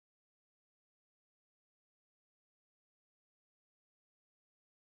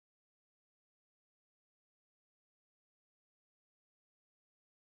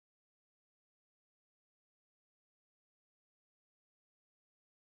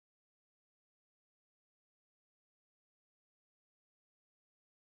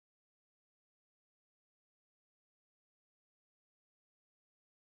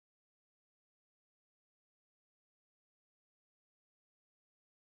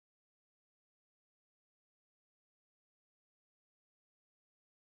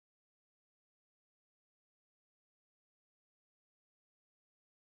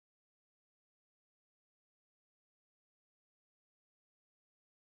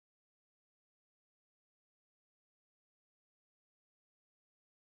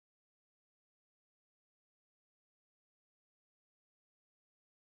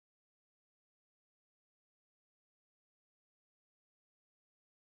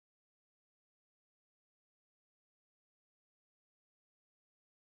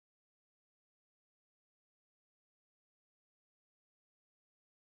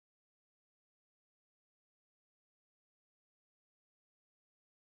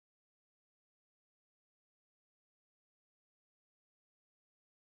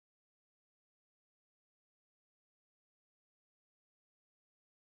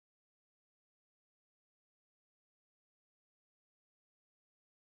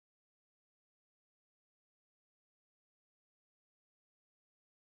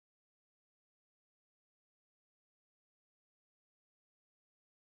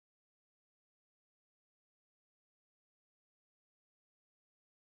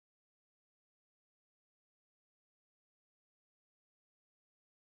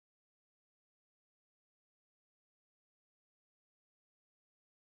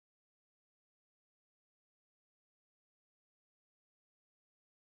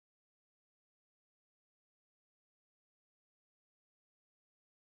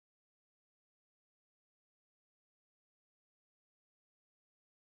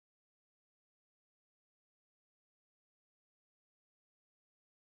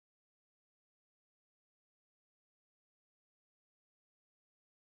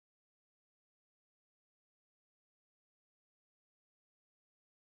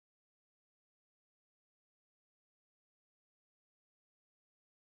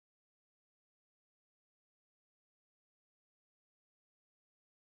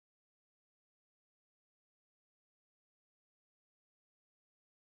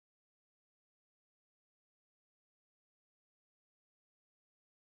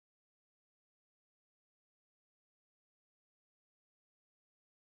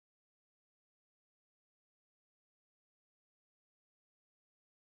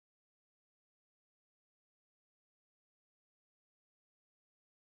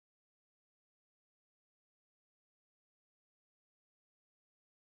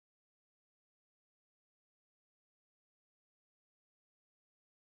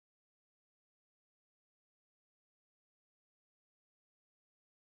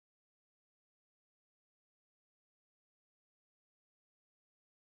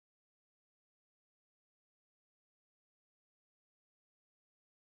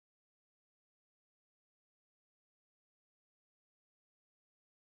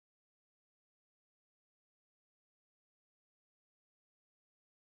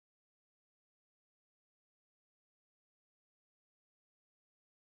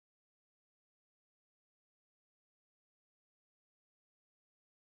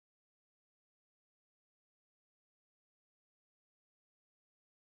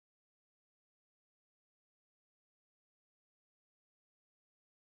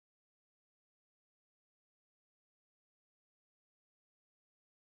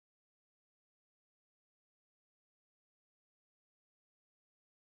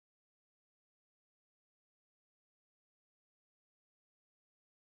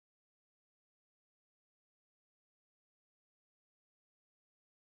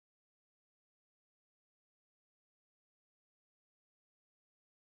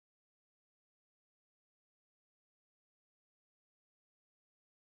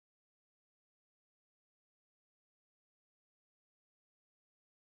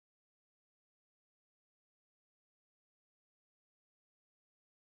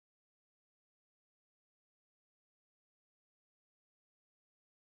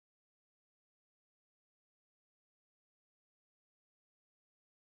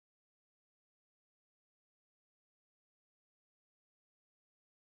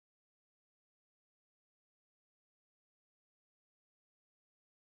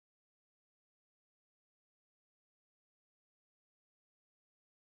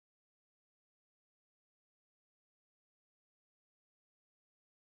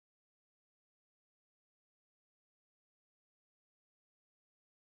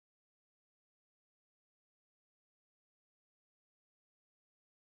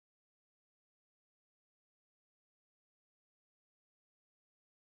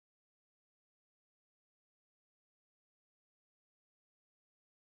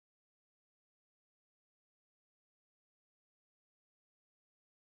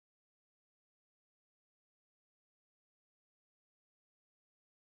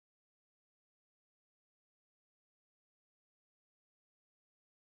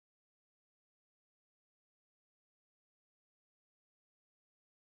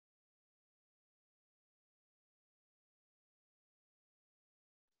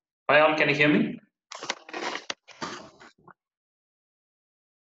 Hi all, can you hear me?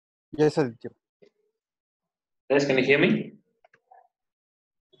 Yes, Aditya. Guys, can you hear me?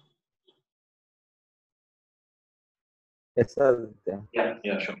 Yes, Aditya.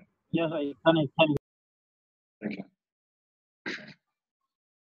 Yeah, sure. Yes, I can. Thank you.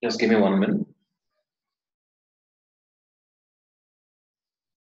 Just give me 1 minute.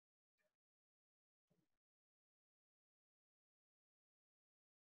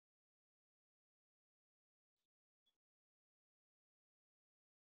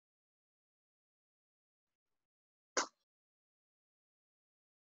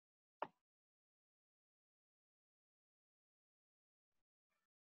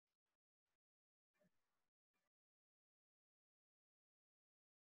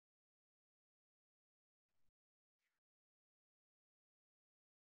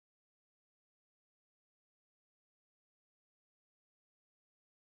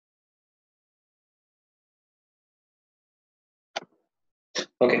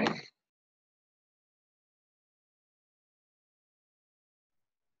 Okay.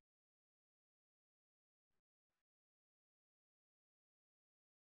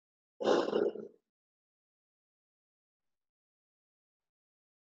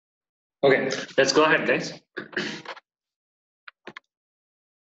 Okay, let's go ahead, guys.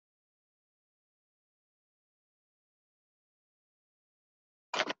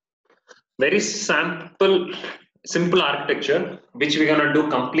 Very simple architecture, which we're gonna do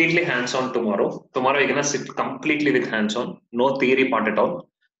completely hands-on tomorrow. Tomorrow we're gonna sit completely with hands-on, no theory part at all.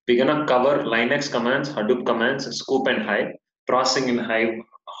 We're gonna cover Linux commands, Hadoop commands, Scoop and Hive, processing in Hive,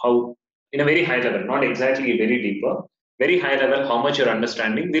 how in a very high level, not exactly very deeper, very high level, how much you're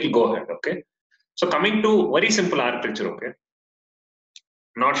understanding. We'll go ahead, okay? So coming to very simple architecture, okay?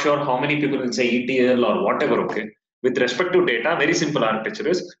 Not sure how many people will say ETL or whatever, okay? With respect to data, very simple architecture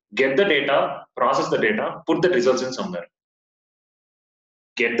is get the data, process the data, put the results in somewhere.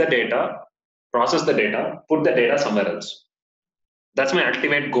 Get the data, process the data, put the data somewhere else. That's my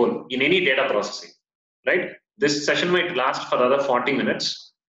ultimate goal in any data processing, right? This session might last for another 40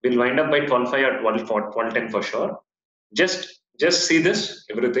 minutes. We'll wind up by 12:05 or 12:10 for sure. Just see this,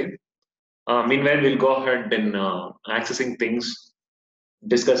 everything. Meanwhile, we'll go ahead and accessing things,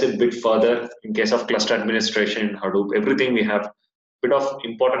 discuss it a bit further in case of cluster administration, Hadoop, everything we have, bit of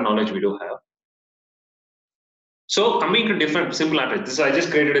important knowledge we do have. So coming to different simple architecture, this I just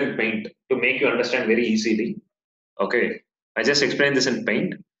created in Paint to make you understand very easily. Okay, I just explained this in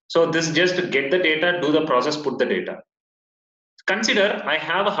Paint. So this just to get the data, do the process, put the data. Consider I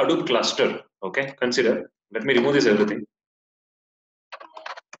have a Hadoop cluster. Okay, consider. Let me remove this everything.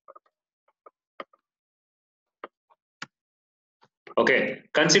 Okay,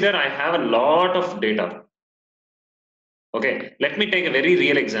 consider I have a lot of data. Okay, let me take a very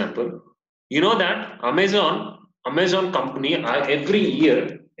real example. You know that Amazon company every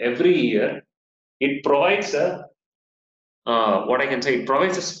year it provides a what I can say, it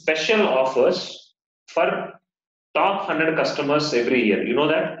provides a special offers for top 100 customers every year. You know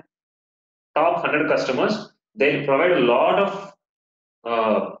that top 100 customers, they provide a lot of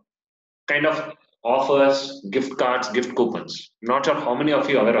kind of offers, gift cards, gift coupons. Not sure how many of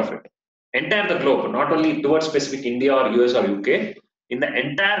you are aware of it. Entire the globe, not only towards specific India or US or UK, in the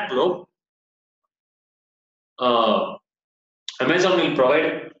entire globe, Amazon will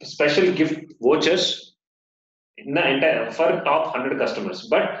provide special gift vouchers in the entire for top 100 customers.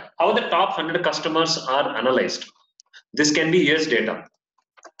 But how the top 100 customers are analyzed? This can be US data.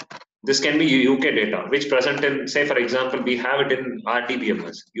 This can be UK data, which present in, say for example, we have it in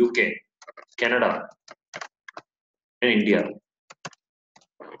RDBMS, UK, Canada, and India.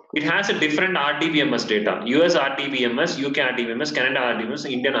 It has a different RDBMS data, US RDBMS, UK RDBMS, Canada RDBMS,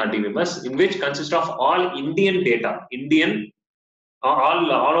 Indian RDBMS, in which consists of all Indian data,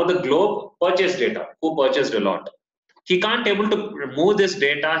 all over the globe purchase data, who purchased a lot. He can't able to move this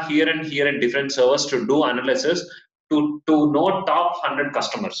data here and here in different servers to do analysis to know top 100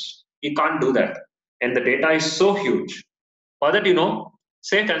 customers. He can't do that. And the data is so huge. For that, you know,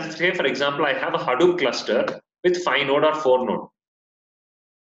 say for example, I have a Hadoop cluster with 5 node or 4 node.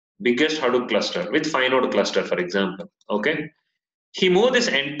 Biggest Hadoop cluster with 5 node cluster, for example. Okay. He moved this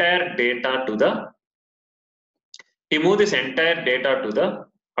entire data to the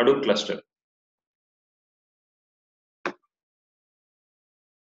Hadoop cluster.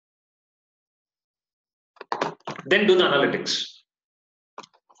 Then do the analytics.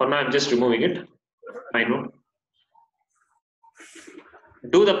 For now, I'm just removing it. I know.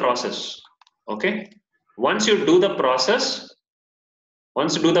 Do the process. Okay. Once you do the process,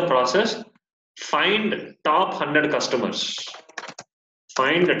 find top 100 customers.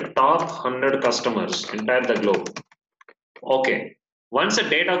 find the top 100 customers entire the globe. Okay, once the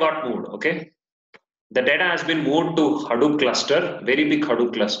data got moved, okay, the data has been moved to Hadoop cluster, very big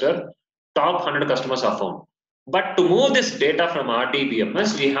Hadoop cluster, top 100 customers are found. But to move this data from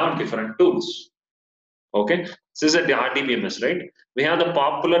RDBMS, we have different tools. Okay, this is the RDBMS, right? We have the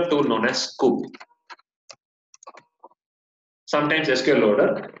popular tool known as Scoop. Sometimes SQL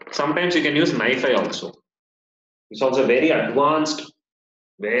loader, sometimes you can use NiFi also. It's also very advanced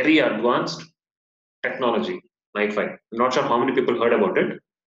technology, NiFi. I'm not sure how many people heard about it.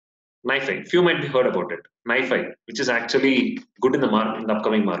 NiFi, few might be heard about it. NiFi, which is actually good in the market, in the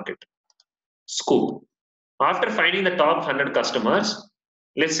upcoming market. Scoop. After finding the top 100 customers,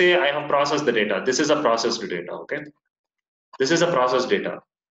 let's say I have processed the data. This is a processed data, okay? This is a processed data.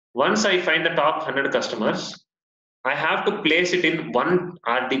 Once I find the top 100 customers, I have to place it in one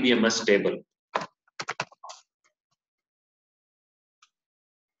RDBMS table.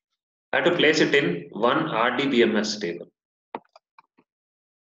 I have to place it in one RDBMS table.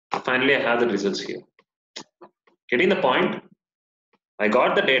 Finally, I have the results here. Getting the point? I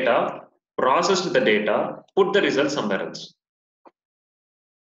got the data, processed the data, put the results somewhere else.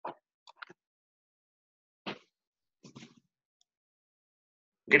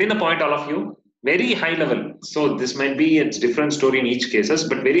 Getting the point, all of you? Very high level. So this might be a different story in each cases,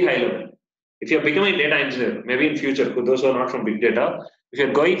 but very high level. If you're becoming a data engineer, maybe in future, for those who are not from big data, if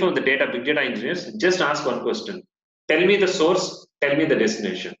you're going from the big data engineers, just ask one question. Tell me the source, tell me the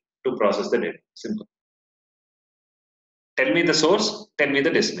destination to process the data. Simple. Tell me the source, tell me the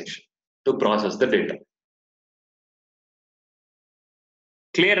destination to process the data.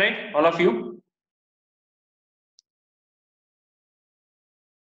 Clear, right? All of you?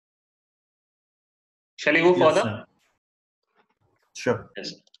 Shall we go further? Sir. Sure.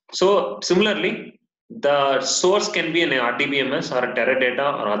 Yes. So similarly, the source can be an RDBMS or a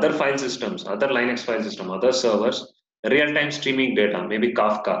Teradata or other file systems, other Linux file system, other servers, real-time streaming data, maybe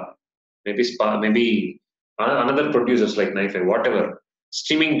Kafka, maybe Spark, maybe another producers like NiFi, whatever,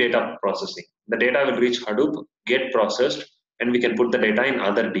 streaming data processing. The data will reach Hadoop, get processed, and we can put the data in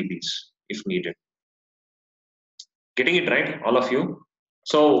other DBs if needed. Getting it right, all of you?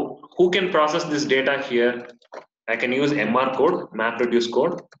 So who can process this data here? I can use MR code, MapReduce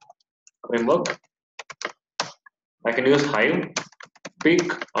code framework. I can use Hive,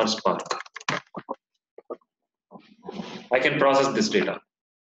 Pig, or Spark. I can process this data,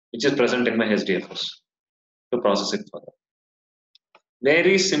 which is present in my HDFS, to process it further.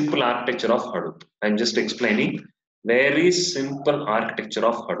 Very simple architecture of Hadoop. I'm just explaining very simple architecture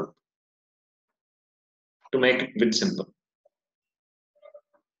of Hadoop to make it a bit simple.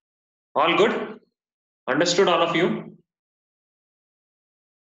 All good? Understood, all of you?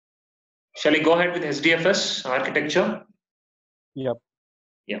 Shall we go ahead with HDFS architecture? Yep.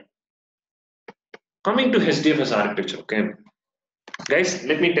 Yeah. Coming to HDFS architecture, okay. Guys,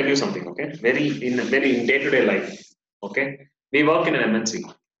 let me tell you something, okay. Very in day-to-day life, okay. We work in an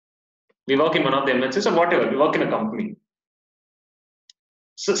MNC. We work in one of the MNCs or whatever. We work in a company.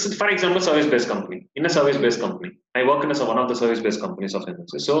 So for example, service-based company. In a service-based company, I work in one of the service-based companies of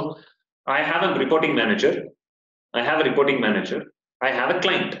MNC. So I have a reporting manager. I have a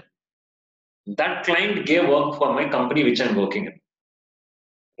client. That client gave work for my company which I'm working in,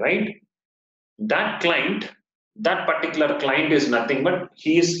 right? That client, that particular client is nothing but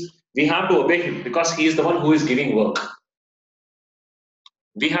we have to obey him because he is the one who is giving work.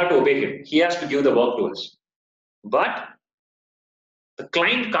 We have to obey him. He has to give the work to us. But the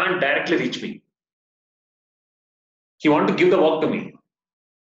client can't directly reach me. He wants to give the work to me.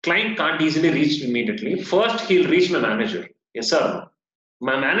 Client can't easily reach me immediately. First, he'll reach my manager. Yes, sir.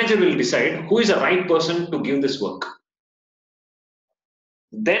 My manager will decide who is the right person to give this work.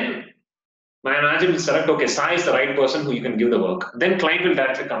 Then my manager will select, okay, Sai is the right person who you can give the work. Then client will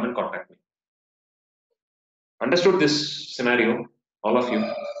directly come and contact me. Understood this scenario, all of you?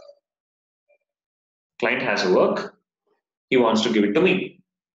 Client has a work. He wants to give it to me.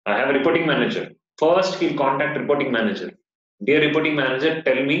 I have a reporting manager. First, he'll contact reporting manager. Dear reporting manager,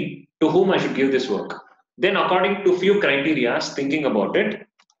 tell me to whom I should give this work. Then according to few criteria, thinking about it,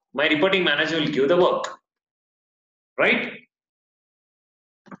 my reporting manager will give the work. Right?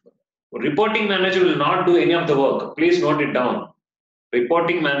 Reporting manager will not do any of the work. Please note it down.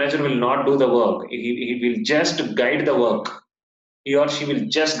 Reporting manager will not do the work. He will just guide the work. He or she will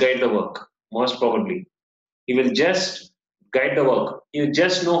just guide the work, most probably. He will just guide the work. He will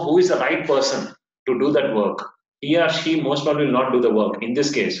just know who is the right person to do that work. He or she most probably will not do the work. In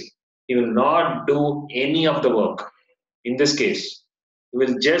this case, he will not do any of the work. In this case, he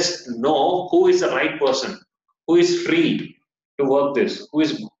will just know who is the right person, who is free to work this, who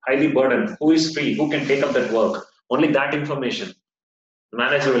is highly burdened, who is free, who can take up that work. Only that information the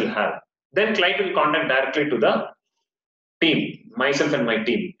manager will have. Then client will contact directly to the team, myself and my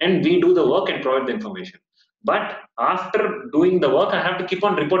team, and we do the work and provide the information. But after doing the work, I have to keep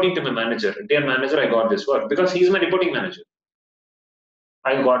on reporting to my manager. Dear manager, I got this work, because he is my reporting manager.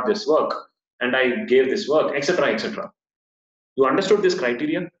 I got this work and I gave this work, etc., etc. You understood this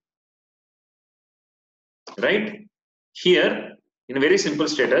criteria? Right? Here, in a very simple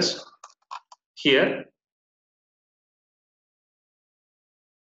status, here,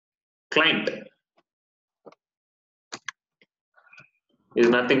 client is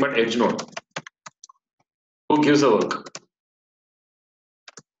nothing but edge node. Who gives the work?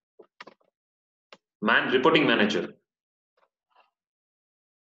 Reporting manager.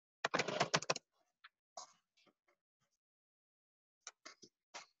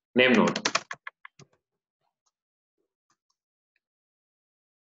 Name node.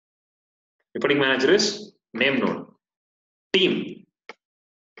 Reporting manager is name node. Team.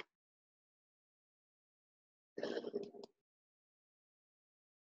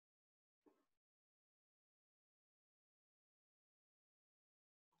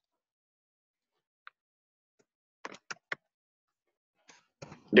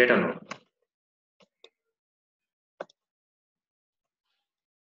 Data node.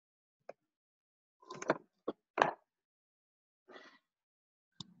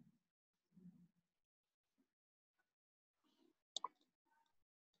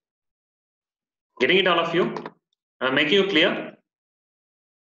 Getting it, all of you? I'm making you clear?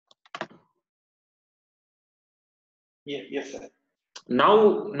 Yes, sir.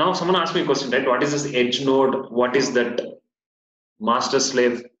 Now someone asked me a question, right? What is this edge node? What is that master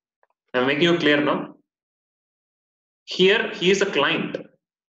slave? I'm making you clear now. Here, he is a client.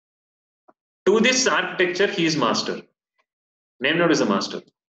 To this architecture, he is master. Name node is a master.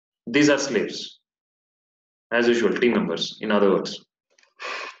 These are slaves. As usual, team members, in other words.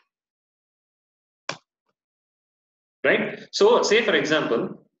 Right? So, say for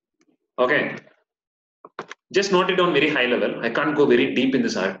example, okay, just note it down very high level. I can't go very deep in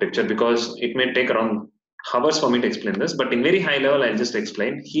this architecture because it may take around hours for me to explain this, but in very high level, I'll just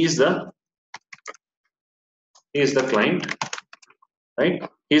explain. He is the client, right?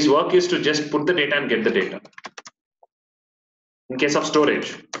 His work is to just put the data and get the data. In case of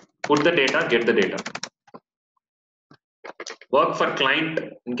storage, put the data, get the data. Work for client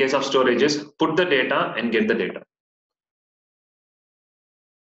in case of storage is put the data and get the data.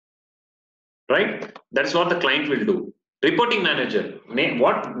 Right? That's what the client will do. Reporting manager,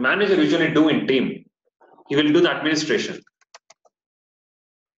 what manager usually do in team? He will do the administration.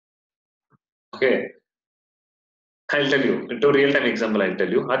 Okay. I'll tell you, into real-time example, I'll tell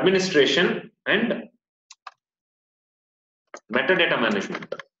you. Administration and metadata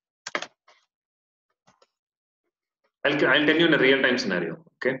management. I'll tell you in a real-time scenario.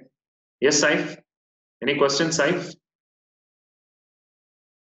 Okay. Yes, Saif? Any questions, Saif?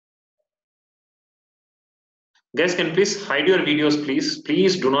 Guys, can please hide your videos, please?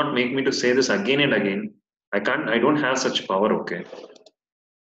 Please do not make me to say this again and again. I don't have such power, okay?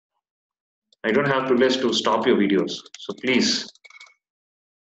 I don't have privilege to stop your videos. So please.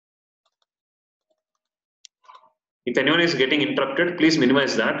 If anyone is getting interrupted, please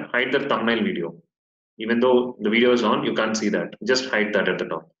minimize that. Hide the thumbnail video. Even though the video is on, you can't see that. Just hide that at the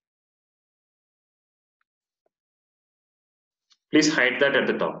top. Please hide that at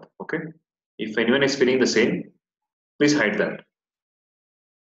the top, okay? If anyone is feeling the same, please hide that.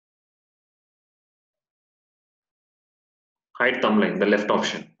 Hide thumbnail, the left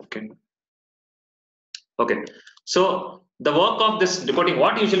option, okay? Okay, so the work of this reporting,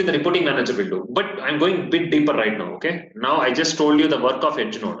 what usually the reporting manager will do, but I'm going a bit deeper right now, okay? Now I just told you the work of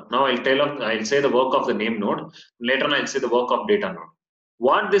edge node. Now I'll say the work of the name node. Later on, I'll say the work of data node.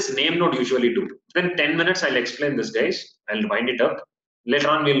 What this name node usually do? Then 10 minutes, I'll explain this, guys. I'll wind it up. Later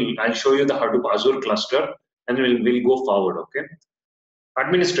on, I'll show you the Hadoop Azure cluster, and we'll go forward, okay?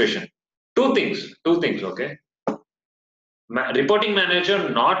 Administration. Two things, okay? Reporting manager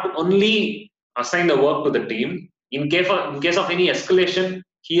not only assign the work to the team, in case of any escalation,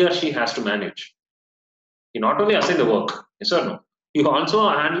 he or she has to manage. He not only assign the work, yes or no? He also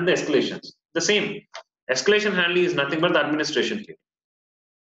handle the escalations. The same. Escalation handling is nothing but the administration here.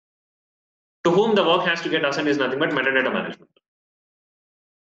 To whom the work has to get assigned is nothing but metadata management.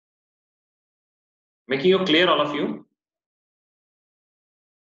 Making you clear, all of you?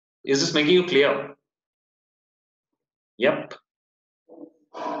 Is this making you clear? Yep.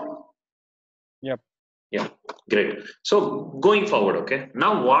 Yep. Yeah, great. So going forward, okay.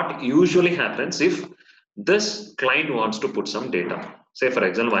 Now what usually happens if This client wants to put some data. Say for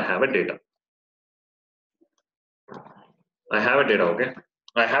example, I have a data. Okay.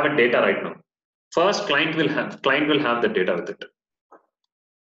 I have a data right now. First, client will have the data with it.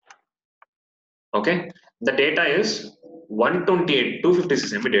 Okay. The data is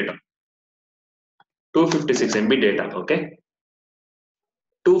 256 MB data. 256 MB data. Okay.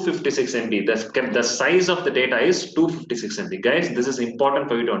 256 MB. The size of the data is 256 MB. Guys, this is important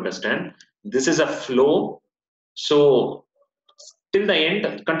for you to understand. This is a flow. So till the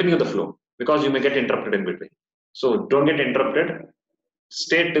end, continue the flow because you may get interrupted in between. So don't get interrupted.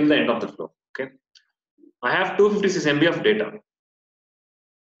 Stay till the end of the flow. Okay. I have 256 MB of data.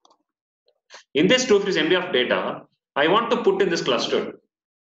 In this 256 MB of data, I want to put in this cluster.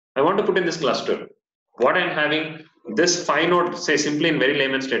 What I'm having, this 5 node, say simply in very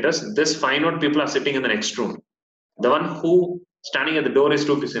layman status, this 5 node people are sitting in the next room. The one who standing at the door is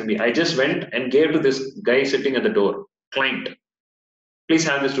 256 MB. I just went and gave to this guy sitting at the door, client, please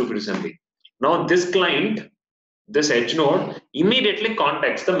have this 256 MB. Now this client, this edge node immediately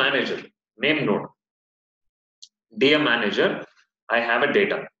contacts the manager, name node. Dear manager, I have a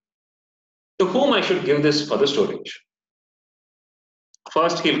data. To whom I should give this for the storage?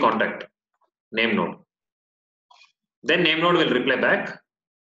 First he'll contact name node. Then name node will reply back,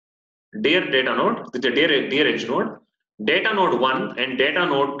 dear data node, dear edge node, data node 1 and data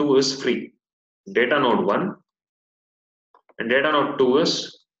node 2 is free. Data node 1 and data node 2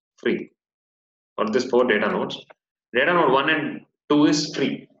 is free. Or this 4 data nodes. Data node 1 and 2 is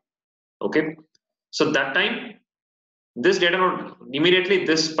free. Okay. So that time, this data node, immediately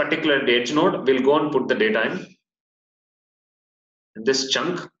this particular edge node will go and put the data in this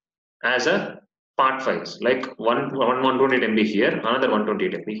chunk as a part files, like 128 MB here, another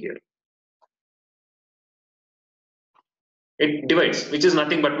 128 MB here. It divides, which is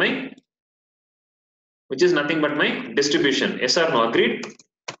nothing but my distribution. Yes or no? Agreed?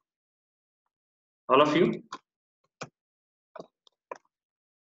 All of you?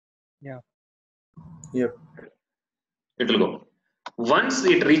 Yeah. Yep. It will go. Once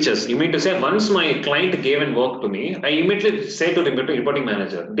it reaches, you mean to say, once my client gave and work to me, I immediately say to the reporting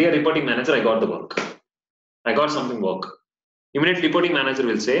manager, dear reporting manager, I got the work. I got something work. Immediately reporting manager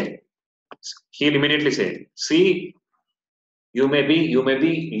will say, he'll immediately say, see, you may be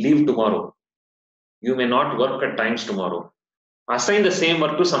leave tomorrow. You may not work at times tomorrow. Assign the same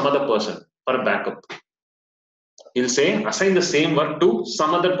work to some other person for a backup. He'll say, assign the same work to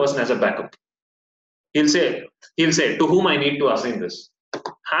some other person as a backup. He'll say, to whom I need to assign this.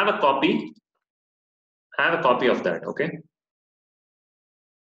 Have a copy of that, okay?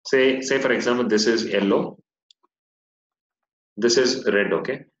 Say for example, this is yellow. This is red,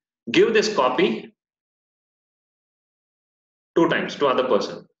 okay? Give this copy 2 times to other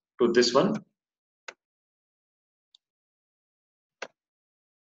person, to this one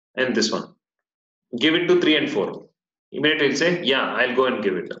and this one. Give it to 3 and 4. Immediately he'll say, yeah, I'll go and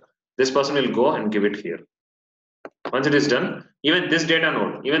give it. This person will go and give it here. Once it is done, even this data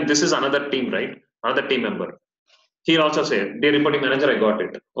node, even this is another team, right? Another team member. He'll also say, dear reporting manager, I got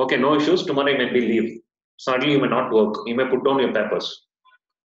it. Okay, no issues. Tomorrow you may be leave. Suddenly you may not work. You may put down your papers.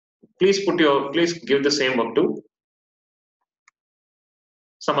 Please give the same work to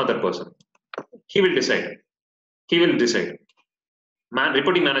some other person. He will decide.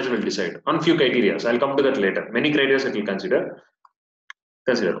 Reporting manager will decide on few criteria. I'll come to that later. Many criteria it will consider.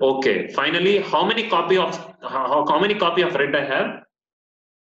 Okay. Finally, how many copy of red I have?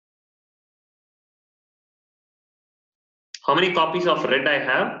 How many copies of red I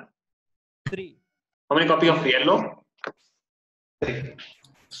have? 3. How many copies of yellow? 3.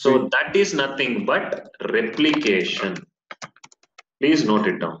 So that is nothing but replication. Please note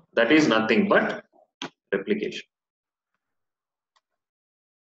it down. That is nothing but replication.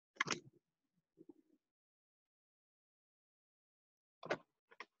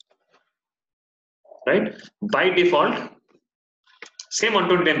 Right? By default, same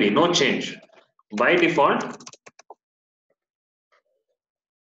 120 MB, no change. By default,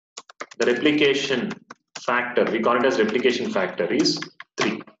 the replication factor, we call it as replication factor, is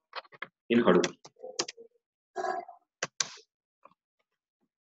 3 in Hadoop.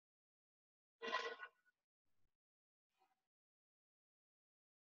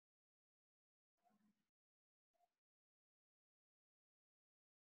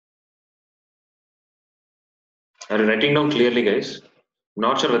 Are you writing down clearly, guys?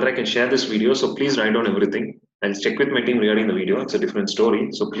 Not sure whether I can share this video, so please write down everything. I'll check with my team regarding the video. It's a different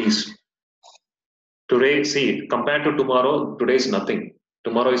story, so please. Today, see, compared to tomorrow, today is nothing.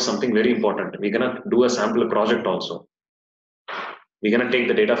 Tomorrow is something very important. We're gonna do a sample project also. We're going to take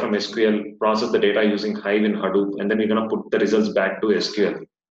the data from SQL, process the data using Hive in Hadoop, and then we're going to put the results back to SQL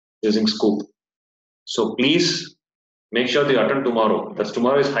using Scoop. So please make sure that you attend tomorrow. That's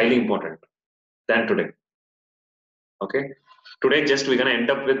tomorrow is highly important than today. Okay. Today, just we're going to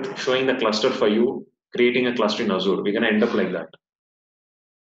end up with showing the cluster for you, creating a cluster in Azure. We're going to end up like that.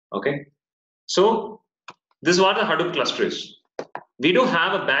 Okay. So this is what the Hadoop cluster is. We do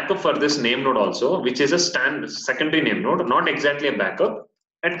have a backup for this name node also, which is a secondary name node, not exactly a backup.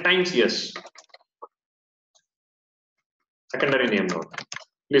 At times, yes. Secondary name node.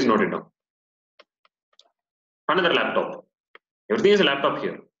 Please note it down. Another laptop. Everything is a laptop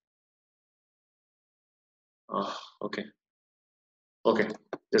here. Oh, okay. Okay.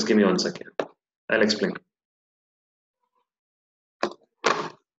 Just give me 1 second. I'll explain.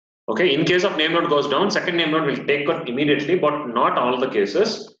 Okay. In case of name node goes down, second name node will take out immediately, but not all the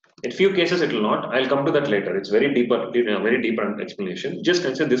cases. In few cases, it will not. I'll come to that later. It's very deeper explanation. Just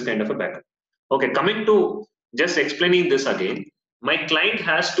consider this kind of a backup. Okay. Coming to just explaining this again. My client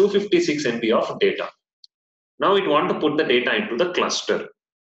has 256 MB of data. Now it want to put the data into the cluster.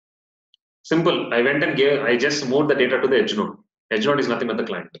 Simple. I just moved the data to the edge node. Edge node is nothing but the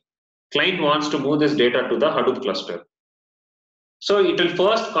client. Client wants to move this data to the Hadoop cluster. So it will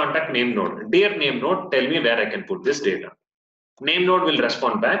first contact name node. Dear name node, tell me where I can put this data. Name node will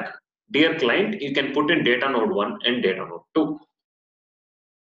respond back. Dear client, you can put in data node 1 and data node 2.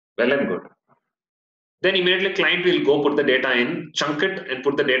 Well and good. Then immediately client will go put the data in, chunk it and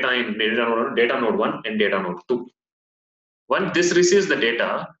put the data in data node 1 and data node 2. Once this receives the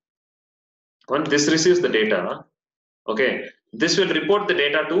data, okay, this will report the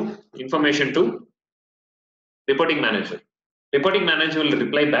data to information to reporting manager. Reporting manager will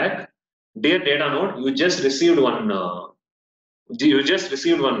reply back, dear data node, you just received one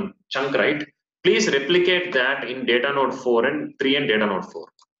chunk, right? Please replicate that in data node 4 and 3 and data node 4.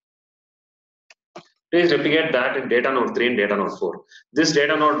 Please replicate that in data node 3 and data node 4. This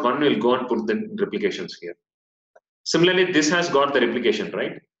data node 1 will go and put the replications here. Similarly, this has got the replication,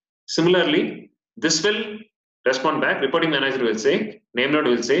 right? Similarly, this will respond back. Reporting manager will say, name node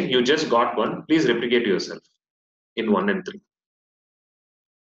will say, you just got one. Please replicate yourself in 1 and 3.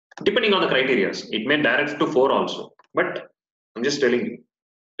 Depending on the criteria, it may direct to 4 also. But I'm just telling you,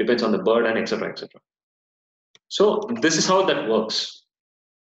 depends on the bird and etc. etc. So this is how that works.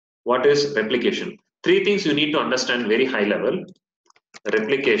 What is replication? 3 things you need to understand very high level.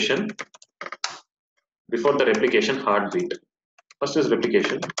 Replication. Before the replication, heartbeat. First is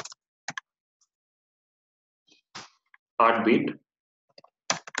replication. Heartbeat.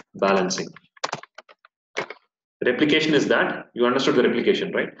 Balancing. Replication is that you understood the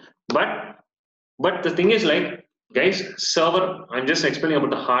replication, right? But the thing is, like, guys, server, I'm just explaining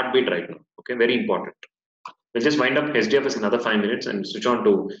about the heartbeat right now. Okay, very important. We'll just wind up HDFS in another 5 minutes and switch on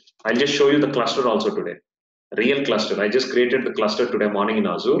to, I'll just show you the cluster also today. Real cluster. I just created the cluster today morning in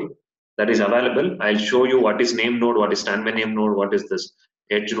Azure. That is available. I'll show you what is name node, what is standby name node, what is this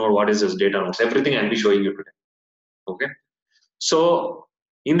edge node, what is this data nodes. Everything I'll be showing you today. Okay. So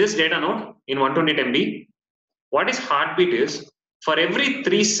in this data node, in 128 MB, what is heartbeat is for every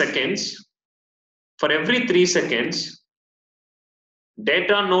 3 seconds,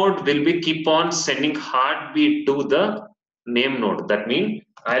 data node will be keep on sending heartbeat to the name node. That means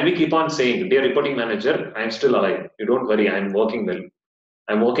I'll be keep on saying, dear reporting manager, I'm still alive. You don't worry, I'm working well.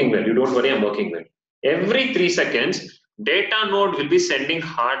 I'm working well. You don't worry, I'm working well. Every 3 seconds, data node will be sending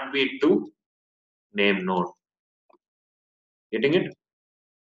heartbeat to name node. Getting it?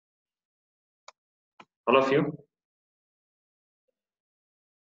 All of you?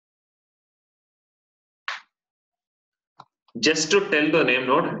 Just to tell the name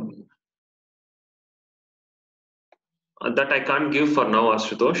node that I can't give for now,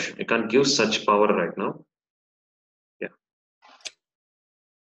 Ashutosh. I can't give such power right now. Yeah.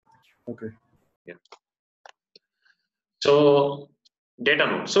 Okay. Yeah. So data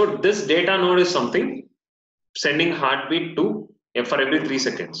node. So this data node is something sending heartbeat to for every 3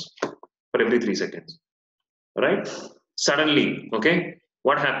 seconds. For every 3 seconds. Right? Suddenly, okay,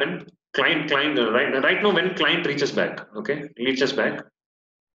 what happened? Client, right now when client reaches back, okay, this client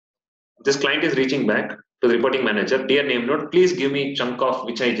is reaching back to the reporting manager, dear name node, please give me chunk of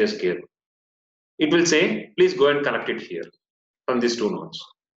which I just gave. It will say, please go and collect it here from these 2 nodes.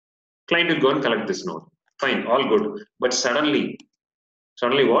 Client will go and collect this node. Fine, all good. But suddenly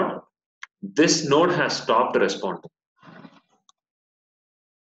what? This node has stopped responding.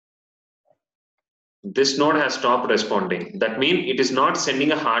 This node has stopped responding. That means it is not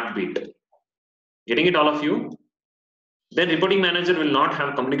sending a heartbeat. Getting it, all of you? Then reporting manager will not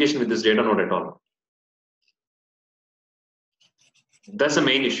have communication with this data node at all. That's the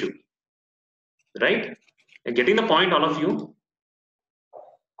main issue, right? Getting the point, all of you?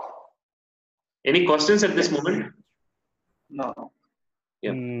 Any questions at this moment? No.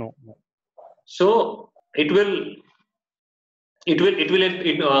 Yeah. No. So it will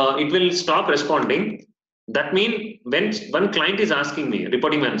stop responding. That means when one client is asking me,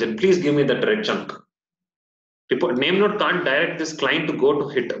 reporting manager, please give me that red chunk. Name node can't direct this client to go to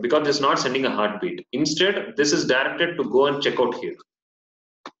hit because it's not sending a heartbeat. Instead, this is directed to go and check out here.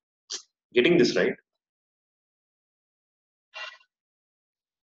 Getting this right?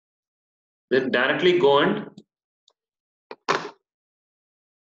 Then directly go and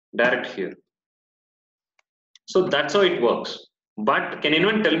direct here. So that's how it works. But can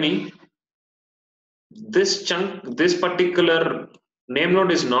anyone tell me this chunk, this particular name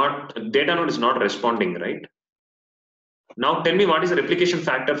node is not, data node is not responding, right? Now tell me what is the replication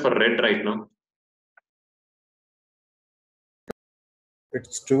factor for red right now?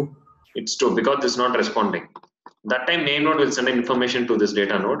 It's 2. It's 2 because it's not responding. That time name node will send information to this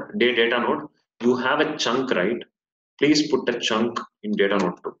data node. Data node, you have a chunk, right? Please put a chunk in data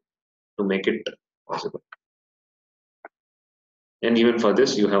node 2 to make it possible. And even for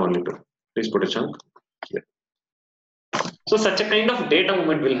this, you have only 2. Please put a chunk here. So such a kind of data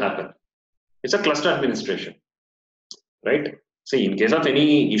movement will happen. It's a cluster administration, right? See, in case of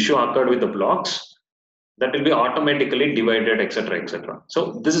any issue occurred with the blocks, that will be automatically divided, etc., etc.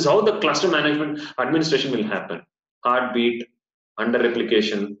 So this is how the cluster management administration will happen. Heartbeat, under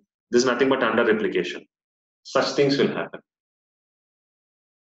replication. This is nothing but under replication. Such things will happen.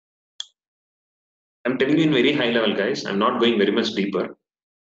 I'm telling you in very high level, guys. I'm not going very much deeper.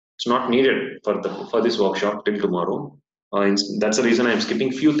 It's not needed for this workshop till tomorrow. That's the reason I'm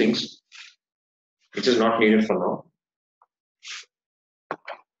skipping few things, which is not needed for now.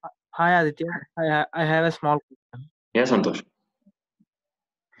 Hi Aditya, I have a small question. Yeah, Santosh.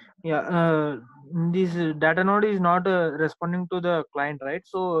 Yeah, this data node is not responding to the client, right?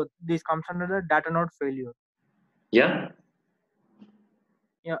 So this comes under the data node failure. Yeah.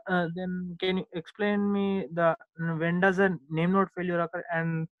 Yeah. Then can you explain me when does a name node failure occur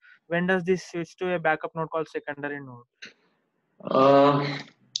and when does this switch to a backup node called secondary node?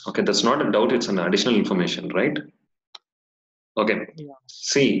 Okay, that's not a doubt. It's an additional information, right? Okay. Yeah.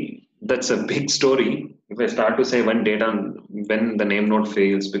 See, that's a big story. If I start to say when the name node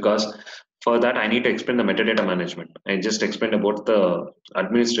fails, because for that I need to explain the metadata management. I just explained about the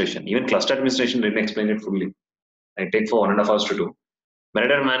administration. Even cluster administration didn't explain it fully. I take for 1.5 hours to do.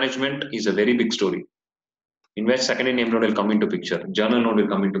 Metadata management is a very big story, in which secondary name node will come into picture, journal node will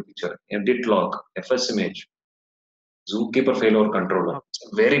come into picture, edit log, FS image, zookeeper failover controller.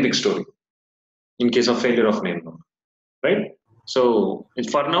 It's a very big story in case of failure of name node, right? So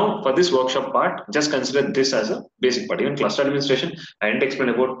for now, for this workshop part, just consider this as a basic part. Even cluster administration, I didn't explain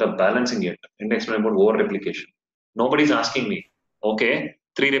about the balancing yet. I didn't explain about over replication. Nobody's asking me, okay,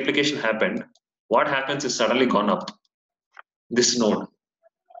 3 replication happened. What happens is suddenly gone up. This node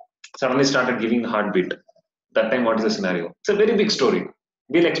suddenly started giving heartbeat. That time, what is the scenario? It's a very big story.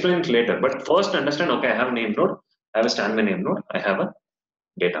 We'll explain it later. But first understand, okay, I have a name node, I have a standby name node, I have a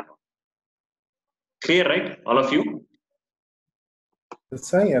data node. Clear, right? All of you?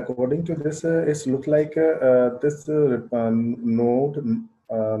 Sai, according to this, it looks like this node,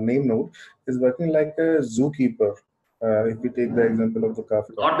 name node, is working like a zookeeper. If we take the example of the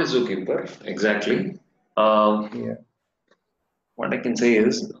Kafka. Not a zookeeper, exactly. Yeah. What I can say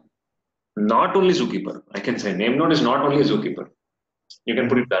is, not only zookeeper. I can say name node is not only a zookeeper. You can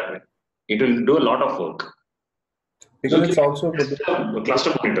put it that way. It will do a lot of work. Because it's also a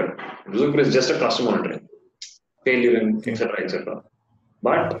cluster monitor. Zookeeper is just a cluster monitoring, failure and etc. etc.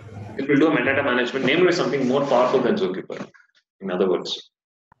 But it will do a metadata management. Name node is something more powerful than zookeeper. In other words.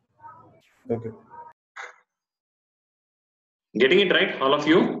 Okay. Getting it right, all of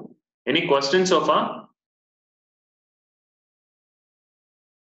you? Any questions so far?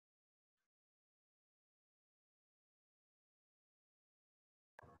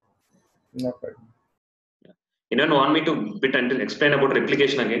 Not right. Anyone want me to bit and explain about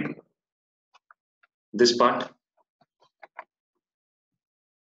replication again? This part?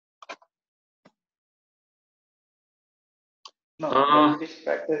 No, this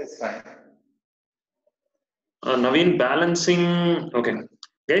factor is fine. Naveen, balancing. Okay,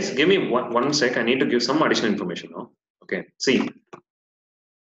 guys, give me one sec. I need to give some additional information now. Okay, see,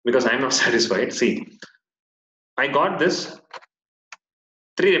 because I'm not satisfied. See, I got this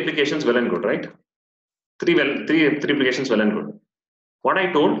 3 replications well and good, right? 3 replications well and good. What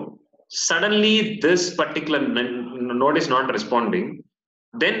I told, suddenly this particular node is not responding.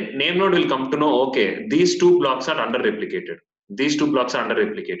 Then name node will come to know, okay, these 2 blocks are under replicated. these two blocks are under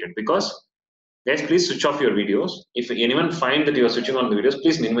replicated because guys, please switch off your videos. If anyone find that you are switching on the videos,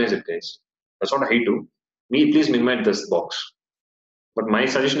 please minimize it, guys. That's what I do. Please minimize this box. But my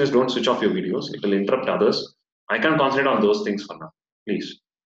suggestion is don't switch off your videos. It will interrupt others. I can concentrate on those things for now, please.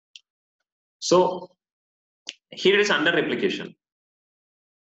 So here it is under replication.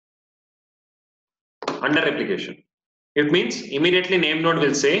 Under replication. It means immediately name node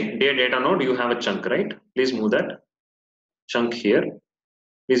will say, dear data node, you have a chunk, right? Please move that chunk here.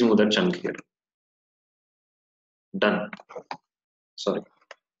 Please move that chunk here. Done. Sorry.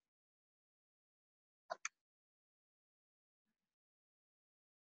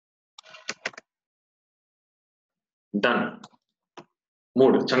 Done.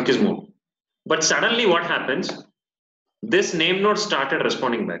 Moved. Chunk is moved. But suddenly what happens? This name node started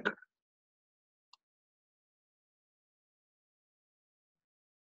responding back.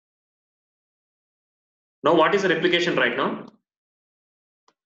 Now what is the replication right now?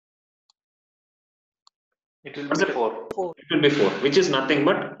 It will be 4. It will be 4, which is nothing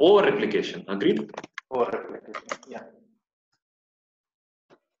but over replication. Agreed? Over replication. Yeah.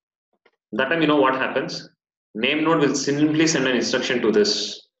 That time you know what happens? Name node will simply send an instruction to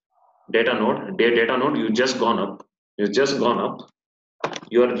this data node. Data node, you just gone up. You've just gone up.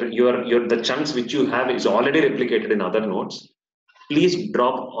 The chunks which you have is already replicated in other nodes. Please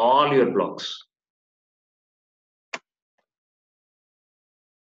drop all your blocks.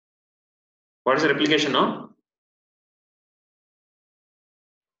 What is the replication now?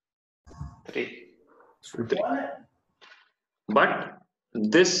 3. But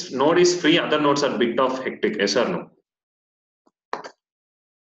this node is free, other nodes are bit of hectic, yes or no?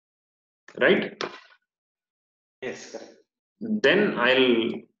 Right? Yes, correct. Then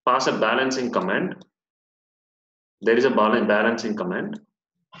I'll pass a balancing command. There is a balancing command.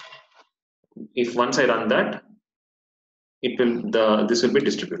 If once I run that, it will this will be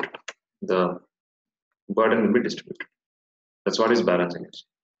distributed. The burden will be distributed. That's what is balancing is.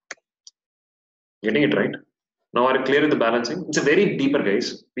 Getting it right? Now are you clear with the balancing? It's a very deeper,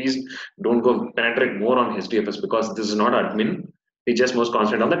 guys. Please don't go penetrate more on HDFS because this is not admin. We just most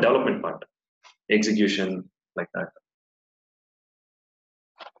concentrate on the development part, execution, like that.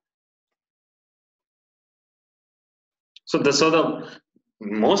 So the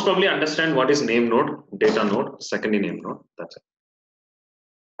most probably understand what is name node, data node, secondary name node. That's it.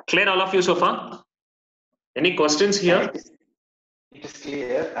 Clear all of you so far? Any questions here? It is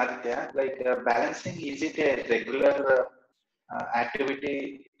clear, Aditya. Like balancing, is it a regular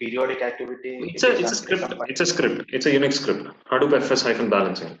activity, periodic activity? It's a script. It's a script. It's a Unix script. Hadoop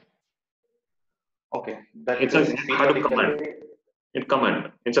FS-balancing. Okay. That it's a Hadoop command.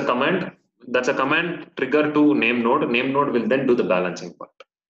 It's a command. That's a command trigger to name node. Name node will then do the balancing part.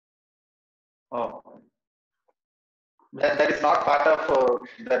 Oh. That is not part of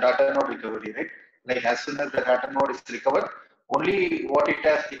the data node recovery, right? Like as soon as the data node is recovered, only what it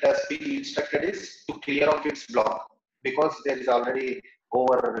has been instructed is to clear out its block because there is already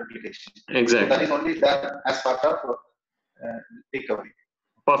over replication. Exactly. So that is only done as part of recovery.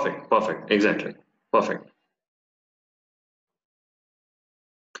 Perfect. Exactly. Perfect.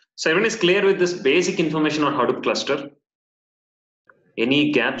 So everyone is clear with this basic information on Hadoop cluster?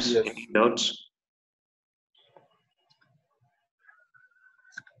 Any gaps? Yes. Any doubts?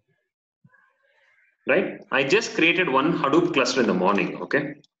 Right? I just created one Hadoop cluster in the morning.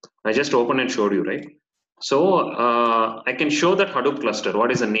 Okay. I just opened and showed you, right? So I can show that Hadoop cluster.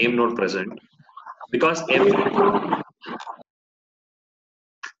 What is the name node present? Because every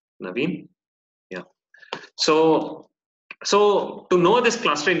Naveen, yeah. So to know this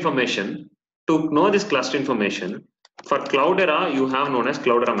cluster information, for Cloudera you have known as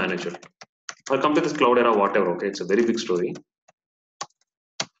Cloudera Manager. I'll come to this Cloudera whatever. Okay, it's a very big story.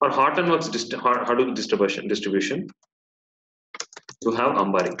 For Hortonworks Hadoop distribution, you have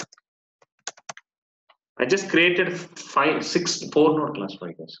Ambari. I just created 4-node cluster,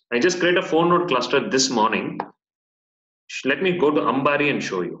 I guess. I just created a 4-node cluster this morning. Let me go to Ambari and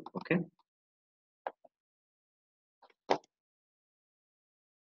show you, okay?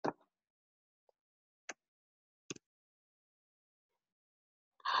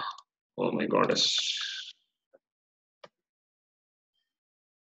 Oh my goddess.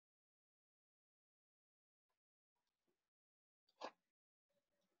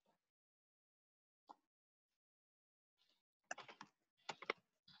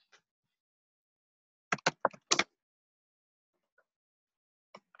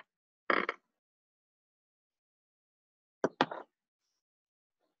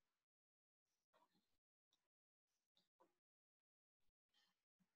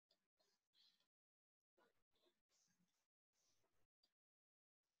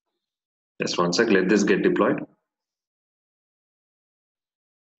 Just one sec, let this get deployed.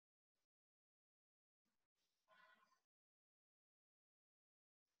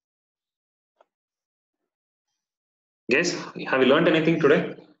 Guys, have you learned anything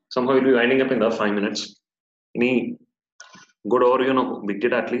today? Somehow we'll be winding up in the 5 minutes. Any good overview of big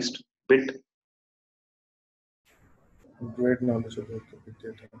data at least? Bit? Great knowledge about the big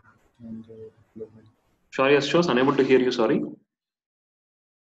data and development. Sorry, Ashos, unable to hear you, sorry.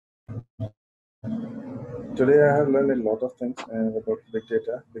 Today I have learned a lot of things about big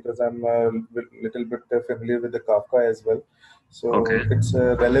data because I'm a little bit familiar with the Kafka as well. So Okay. it's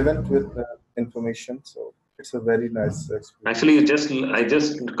relevant with information. So it's a very nice experience. Actually, I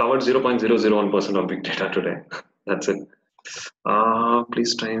just covered 0.001% of big data today. That's it.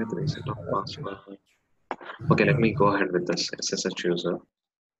 Please try with reset of password. Okay, let me go ahead with this SSH user.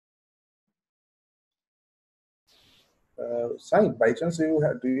 Sai, by chance,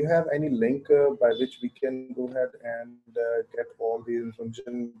 do you have any link by which we can go ahead and get all the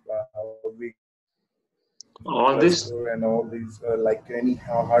information how we all this and all these like any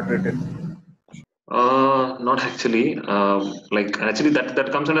hard written? Not actually. Like actually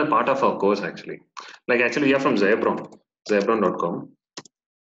that comes under part of our course actually. Like actually we are from Zebron.com.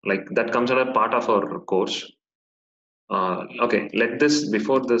 Like that comes under part of our course. Okay,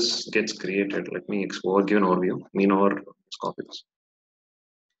 before this gets created, let me give an overview. Let's copy this.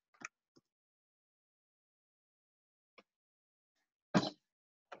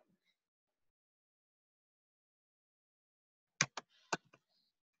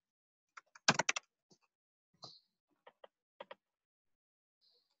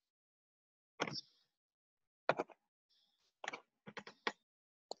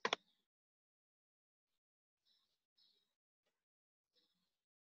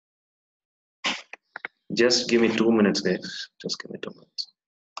 Just give me 2 minutes, guys. Just give me 2 minutes.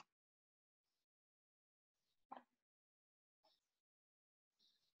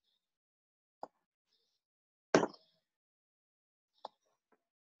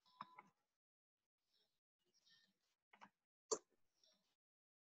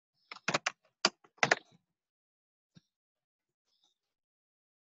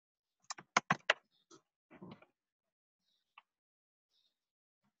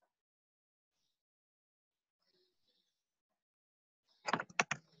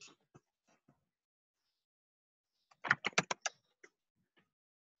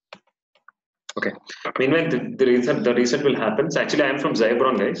 Okay. Meanwhile, the reset will happen. So actually, I am from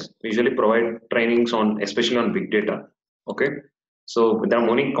Zebron, guys. We usually provide trainings on, especially on big data. Okay. So there are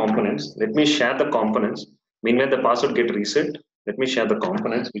many components. Let me share the components. Meanwhile, the password get reset. Let me share the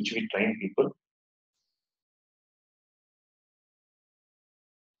components which we train people.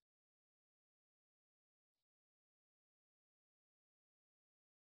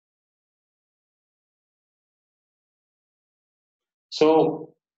 So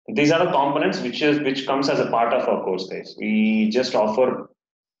these are the components which comes as a part of our course, guys. We just offer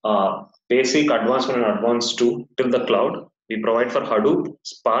basic, advanced one and advanced 2 till the cloud. We provide for Hadoop,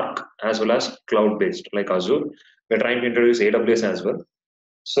 Spark, as well as cloud-based like Azure. We're trying to introduce AWS as well.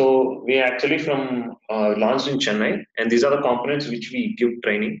 So we actually from launched in Chennai, and these are the components which we give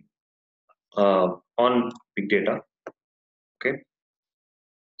training on big data. Okay.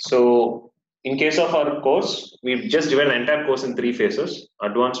 So in case of our course, we've just divided the entire course in 3 phases: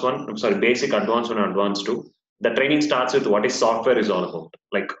 advanced one, basic, advanced one, and advanced 2. The training starts with what is software is all about,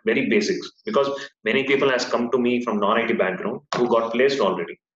 like very basics, because many people has come to me from non-IT background who got placed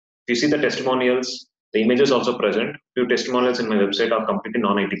already. If you see the testimonials, the images also present. Few testimonials in my website are completely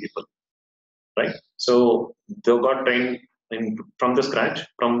non-IT people, right? So they got trained from the scratch,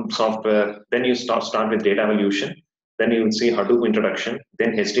 from software. Then you start with data evolution. Then you will see Hadoop introduction,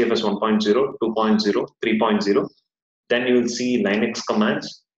 then HDFS 1.0, 2.0, 3.0. Then you will see Linux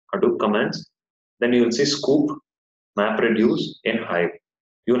commands, Hadoop commands. Then you will see Scoop, MapReduce, and Hive.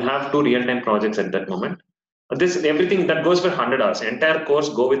 You will have 2 real-time projects at that moment. Everything that goes for 100 hours. Entire course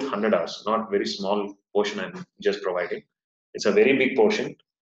go with 100 hours, not very small portion I'm just providing. It's a very big portion.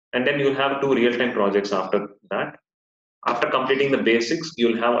 And then you'll have 2 real-time projects after that. After completing the basics,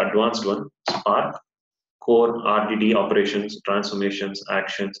 you'll have advanced one, Spark, core, RDD, operations, transformations,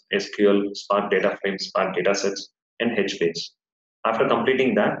 actions, SQL, Spark data frames, Spark datasets, and HBase. After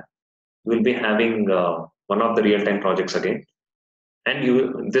completing that, we'll be having one of the real-time projects again.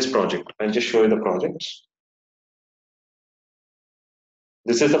 And this project, I'll just show you the projects.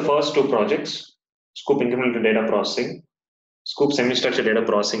 This is the first 2 projects: Scoop incremental data processing, Scoop semi-structured data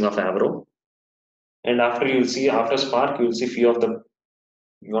processing of Avro. And after Spark, you'll see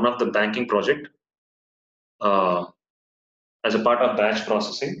one of the banking project as a part of batch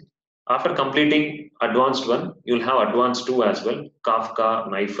processing. After completing advanced 1, you'll have advanced 2 as well. Kafka,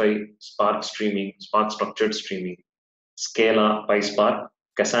 NiFi, Spark streaming, Spark structured streaming, Scala, PySpark,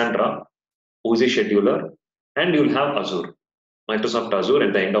 Cassandra, Uzi scheduler, and you'll have Azure, Microsoft Azure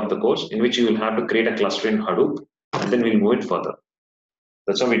at the end of the course, in which you will have to create a cluster in Hadoop, and then we'll move it further.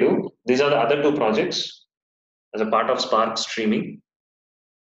 That's how we do. These are the other 2 projects as a part of Spark streaming,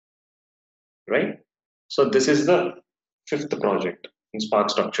 right? So this is the 5th project in Spark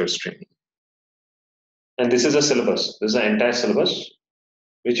structured streaming. And this is a syllabus. This is an entire syllabus,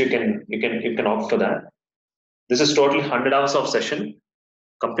 which you can opt for that. This is totally 100 hours of session,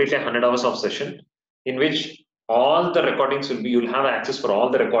 completely 100 hours of session, in which all the recordings will be, you'll have access for all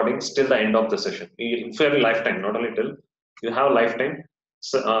the recordings till the end of the session. For your lifetime, not only till, you have lifetime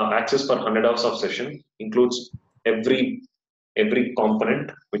access for 100 hours of session, includes every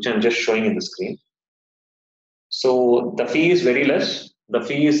component, which I'm just showing in the screen. So the fee is very less. The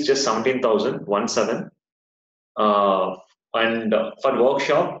fee is just 17,017. And for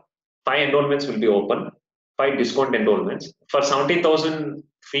workshop, 5 enrollments will be open, 5 discount enrollments. For 17,000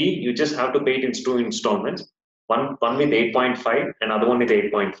 fee, you just have to pay it in 2 installments. One with 8.5 and other one with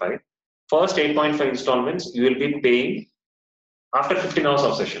 8.5. First 8.5 installments, you will be paying after 15 hours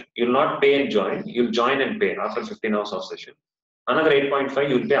of session. You will not pay and join. You'll join and pay after 15 hours of session. Another 8.5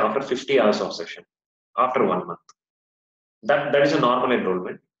 you will pay after 50 hours of session, after 1 month. That is a normal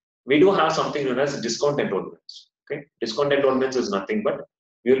enrollment. We do have something known as discount enrollments. Okay, discount enrollments is nothing but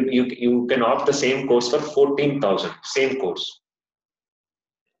you can opt the same course for 14,000. Same course.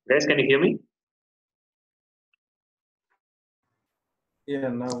 Guys, can you hear me? Yeah,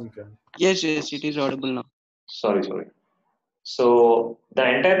 now we can. Yes, it is audible now. Sorry. So the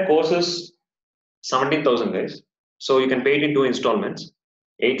entire course is 17,000, guys. So you can pay it in 2 installments,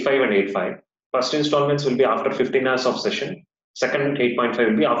 8.5 and 8.5. First installments will be after 15 hours of session. Second 8.5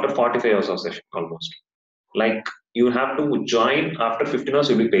 will be after 45 hours of session, almost. Like you have to join after 15 hours,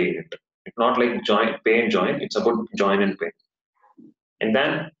 you'll be paying it. It's not like pay and join. It's about join and pay. And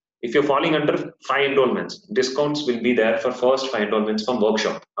then if you're falling under 5 enrollments, discounts will be there for first 5 enrollments from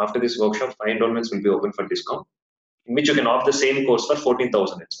workshop. After this workshop, 5 enrollments will be open for discount, in which you can opt the same course for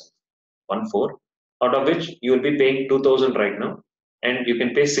 14,000 itself. 1/4, out of which you will be paying 2,000 right now, and you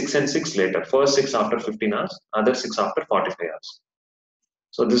can pay 6 and 6 later. First 6 after 15 hours, other 6 after 45 hours.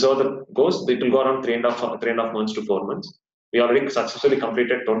 So this is how the goes. It will go around 3.5 months to 4 months. We already successfully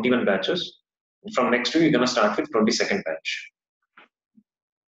completed 21 batches. From next week, you're gonna start with 22nd batch.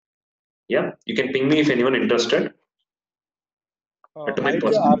 Yeah, you can ping me if anyone interested. Are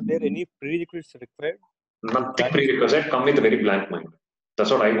there any prerequisites required? Nothing prerequisite. Come with a very blank mind.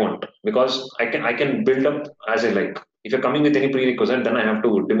 That's what I want, because I can build up as I like. If you're coming with any prerequisite, then I have to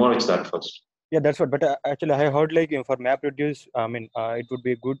demolish that first. Yeah, that's what. But actually, I heard like for MapReduce, it would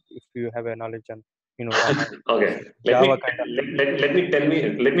be good if you have a knowledge on Okay. Let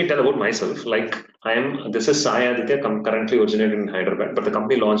me tell about myself. Like this is Sai Aditya, currently originated in Hyderabad, but the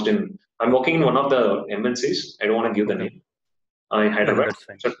company launched in. I'm working in one of the MNCs. I don't want to give the name. Hyderabad.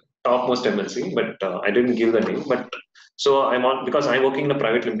 It's a topmost MNC, but I didn't give the name. But so I'm on because I'm working in a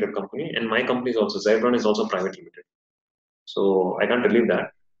private limited company, and my company is also Zybron is also private limited. So I can't relieve that.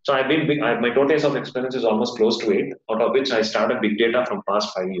 So I've been my total years of experience is almost close to 8, out of which I started big data from past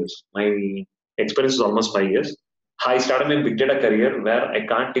 5 years. My experience is almost 5 years. I started my big data career where I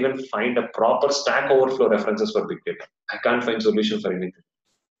can't even find a proper Stack Overflow references for big data. I can't find solutions for anything.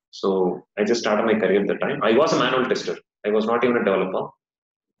 So I just started my career at the time. I was a manual tester. I was not even a developer.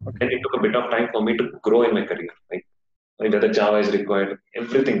 And it took a bit of time for me to grow in my career. Like whether Java is required,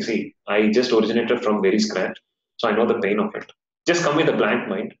 everything. See, I just originated from very scratch, so I know the pain of it. Just come with a blank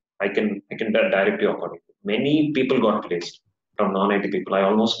mind. I can direct you accordingly. Many people got placed from non-IT people. I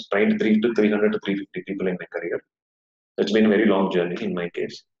almost trained 300 to 350 people in my career. It's been a very long journey in my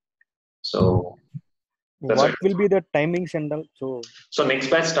case. So what will be the timings and all? So next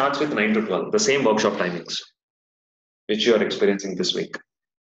batch starts with 9 to 12, the same workshop timings, which you are experiencing this week.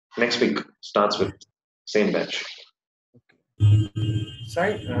 Next week starts with same batch.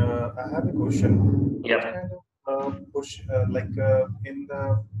 Sai, I have a question. Yeah. What kind of push, in the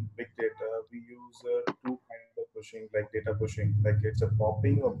big data, we use 2 kinds of pushing, like data pushing, like it's a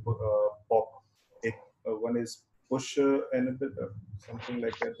popping or pop. One is push and something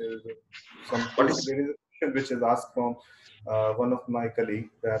like that. There is some question which is asked from one of my colleague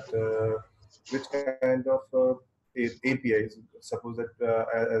that which kind of APIs. Suppose that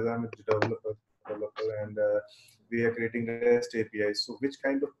as I'm a developer and we are creating REST APIs. So which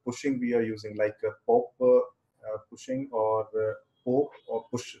kind of pushing we are using, like pop pushing or pop or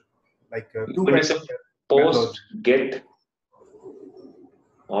push, like 2 kinds of post, get,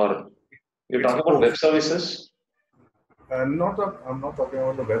 or talking about web services? I'm not talking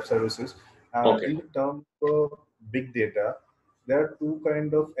about the web services. Okay. In the term of big data, there are two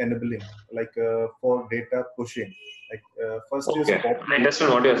kind of enabling, like for data pushing. Like first is Okay, pop. I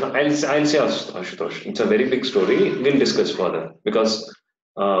understand what you're saying. I'll say Ashutosh. It's a very big story. We'll discuss further because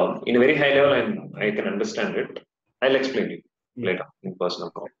in a very high level, I can understand it. I'll explain you later in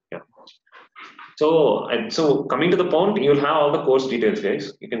personal call. Yeah. So coming to the point, you'll have all the course details,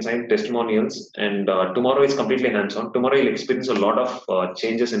 guys. You can sign testimonials, and tomorrow is completely hands-on. Tomorrow you'll experience a lot of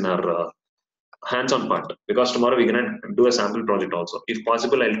changes in our hands-on part because tomorrow we're gonna do a sample project also. If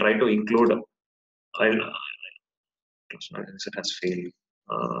possible, I'll try to include. It has failed.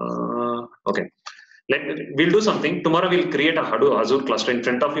 Okay. We'll do something. Tomorrow we'll create a Hadoop Azure cluster. In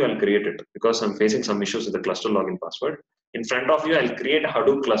front of you, I'll create it because I'm facing some issues with the cluster login password. In front of you, I'll create a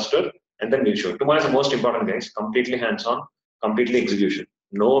Hadoop cluster and then we'll show it. Tomorrow is the most important, guys. Completely hands-on, completely execution.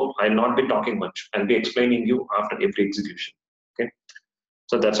 No, I'll not be talking much. I'll be explaining you after every execution. Okay.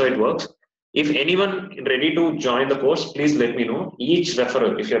 So that's how it works. If anyone ready to join the course, please let me know. Each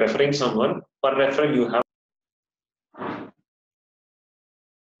referral, if you're referring someone, per referral you have.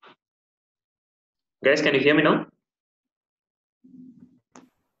 Guys, can you hear me now?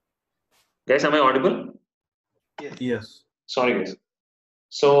 Guys, am I audible? Yes. Sorry, guys.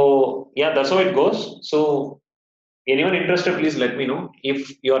 So yeah, that's how it goes. So anyone interested, please let me know.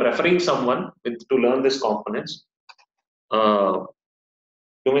 If you're referring someone to learn these components, so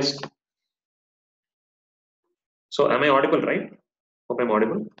am I audible, right? Hope I'm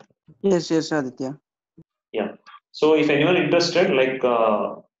audible. Yes, Aditya. Yeah. So if anyone interested, like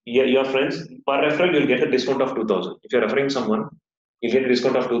your friends, per referral, you'll get a discount of 2,000. If you're referring someone, you'll get a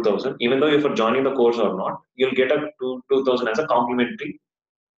discount of 2,000. Even though if you're joining the course or not, you'll get a 2,000 as a complimentary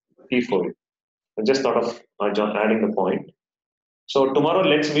fee for it. I just thought of adding the point. So tomorrow,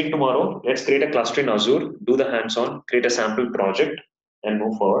 let's meet tomorrow. Let's create a cluster in Azure, do the hands-on, create a sample project, and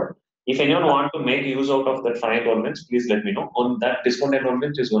move forward. If anyone want to make use out of that 5 enrollments, please let me know. On that discount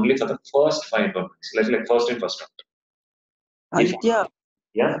enrollment is only for the first 5 enrollments, like first in first round. Aditya.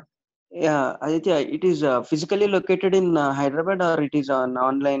 Yeah. Yeah, Aditya, it is physically located in Hyderabad or it is on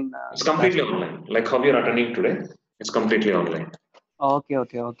online? It's completely online. Like how you're attending today, it's completely online. Okay.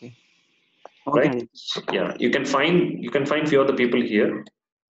 Right? So, yeah, you can find few of the people here.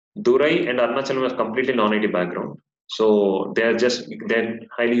 Durai and Arunachalam have completely non-IT background. So they're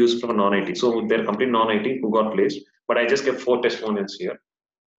highly useful for non-IT. So they're complete non-IT who got placed. But I just kept 4 testimonials here.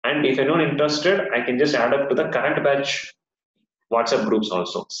 And if anyone interested, I can just add up to the current batch WhatsApp groups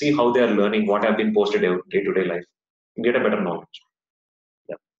also. See how they are learning, what have been posted day-to-day life. Get a better knowledge.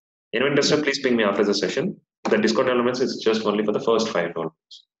 Yeah. Anyone interested, please ping me after the session. The Discord elements is just only for the first 5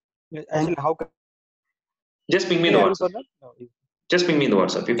 enrollments. And how can just ping me in the WhatsApp. Just ping me in the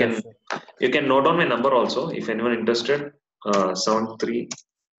WhatsApp. You can note down my number also if anyone interested.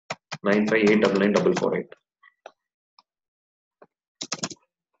 739589984448.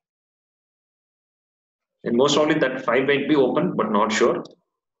 And most probably that 5 might be open, but not sure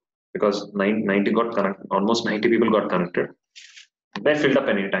because 90 got connected. Almost 90 people got connected. They filled up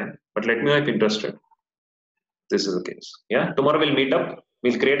anytime. But let me know if interested. This is the case. Yeah. Tomorrow we'll meet up.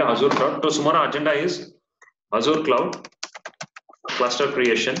 We'll create a Azure cloud. So tomorrow agenda is Azure cloud, cluster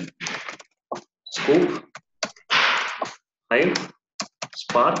creation, Scoop, Hive,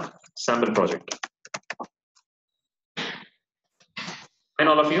 Spark, sample project. And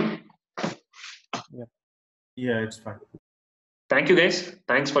all of you? Yeah, it's fine. Thank you, guys.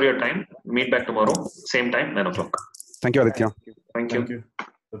 Thanks for your time. Meet back tomorrow, same time, 9 o'clock. Thank you, Aditya. Thank you.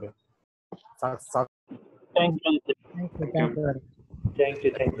 Bye-bye. Thank you. Thank you. Thank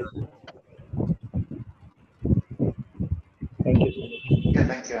you. Thank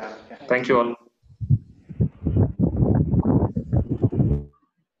you. Thank you all.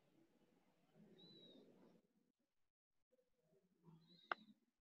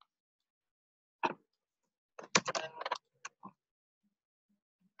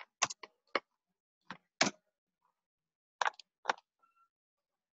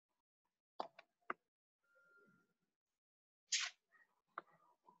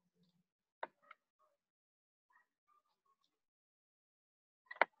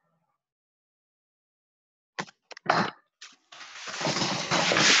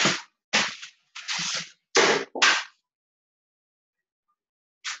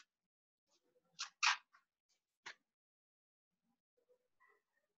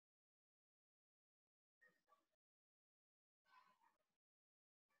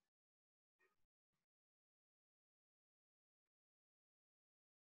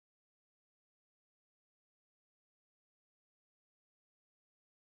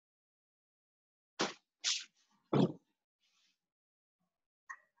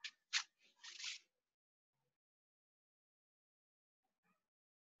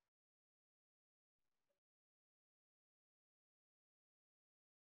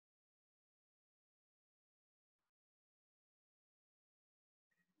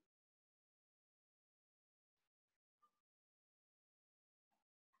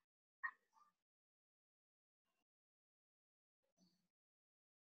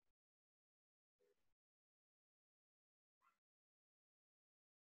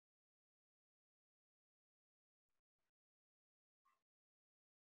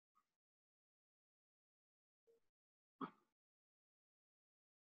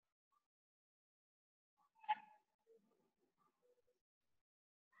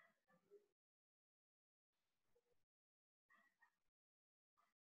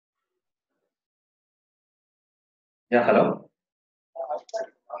 Yeah, hello.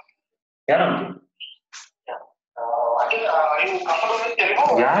 Yeah,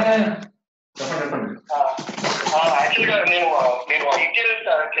 చెప్పండి. యాక్చువల్గా నేను ITL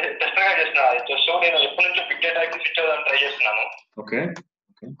tester గా చేసిన. So నేను ఎప్పటి నుంచో big డేటాకి switch అవ్వడానికి try చేస్తున్నాను. ఓకే.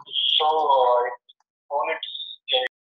 So only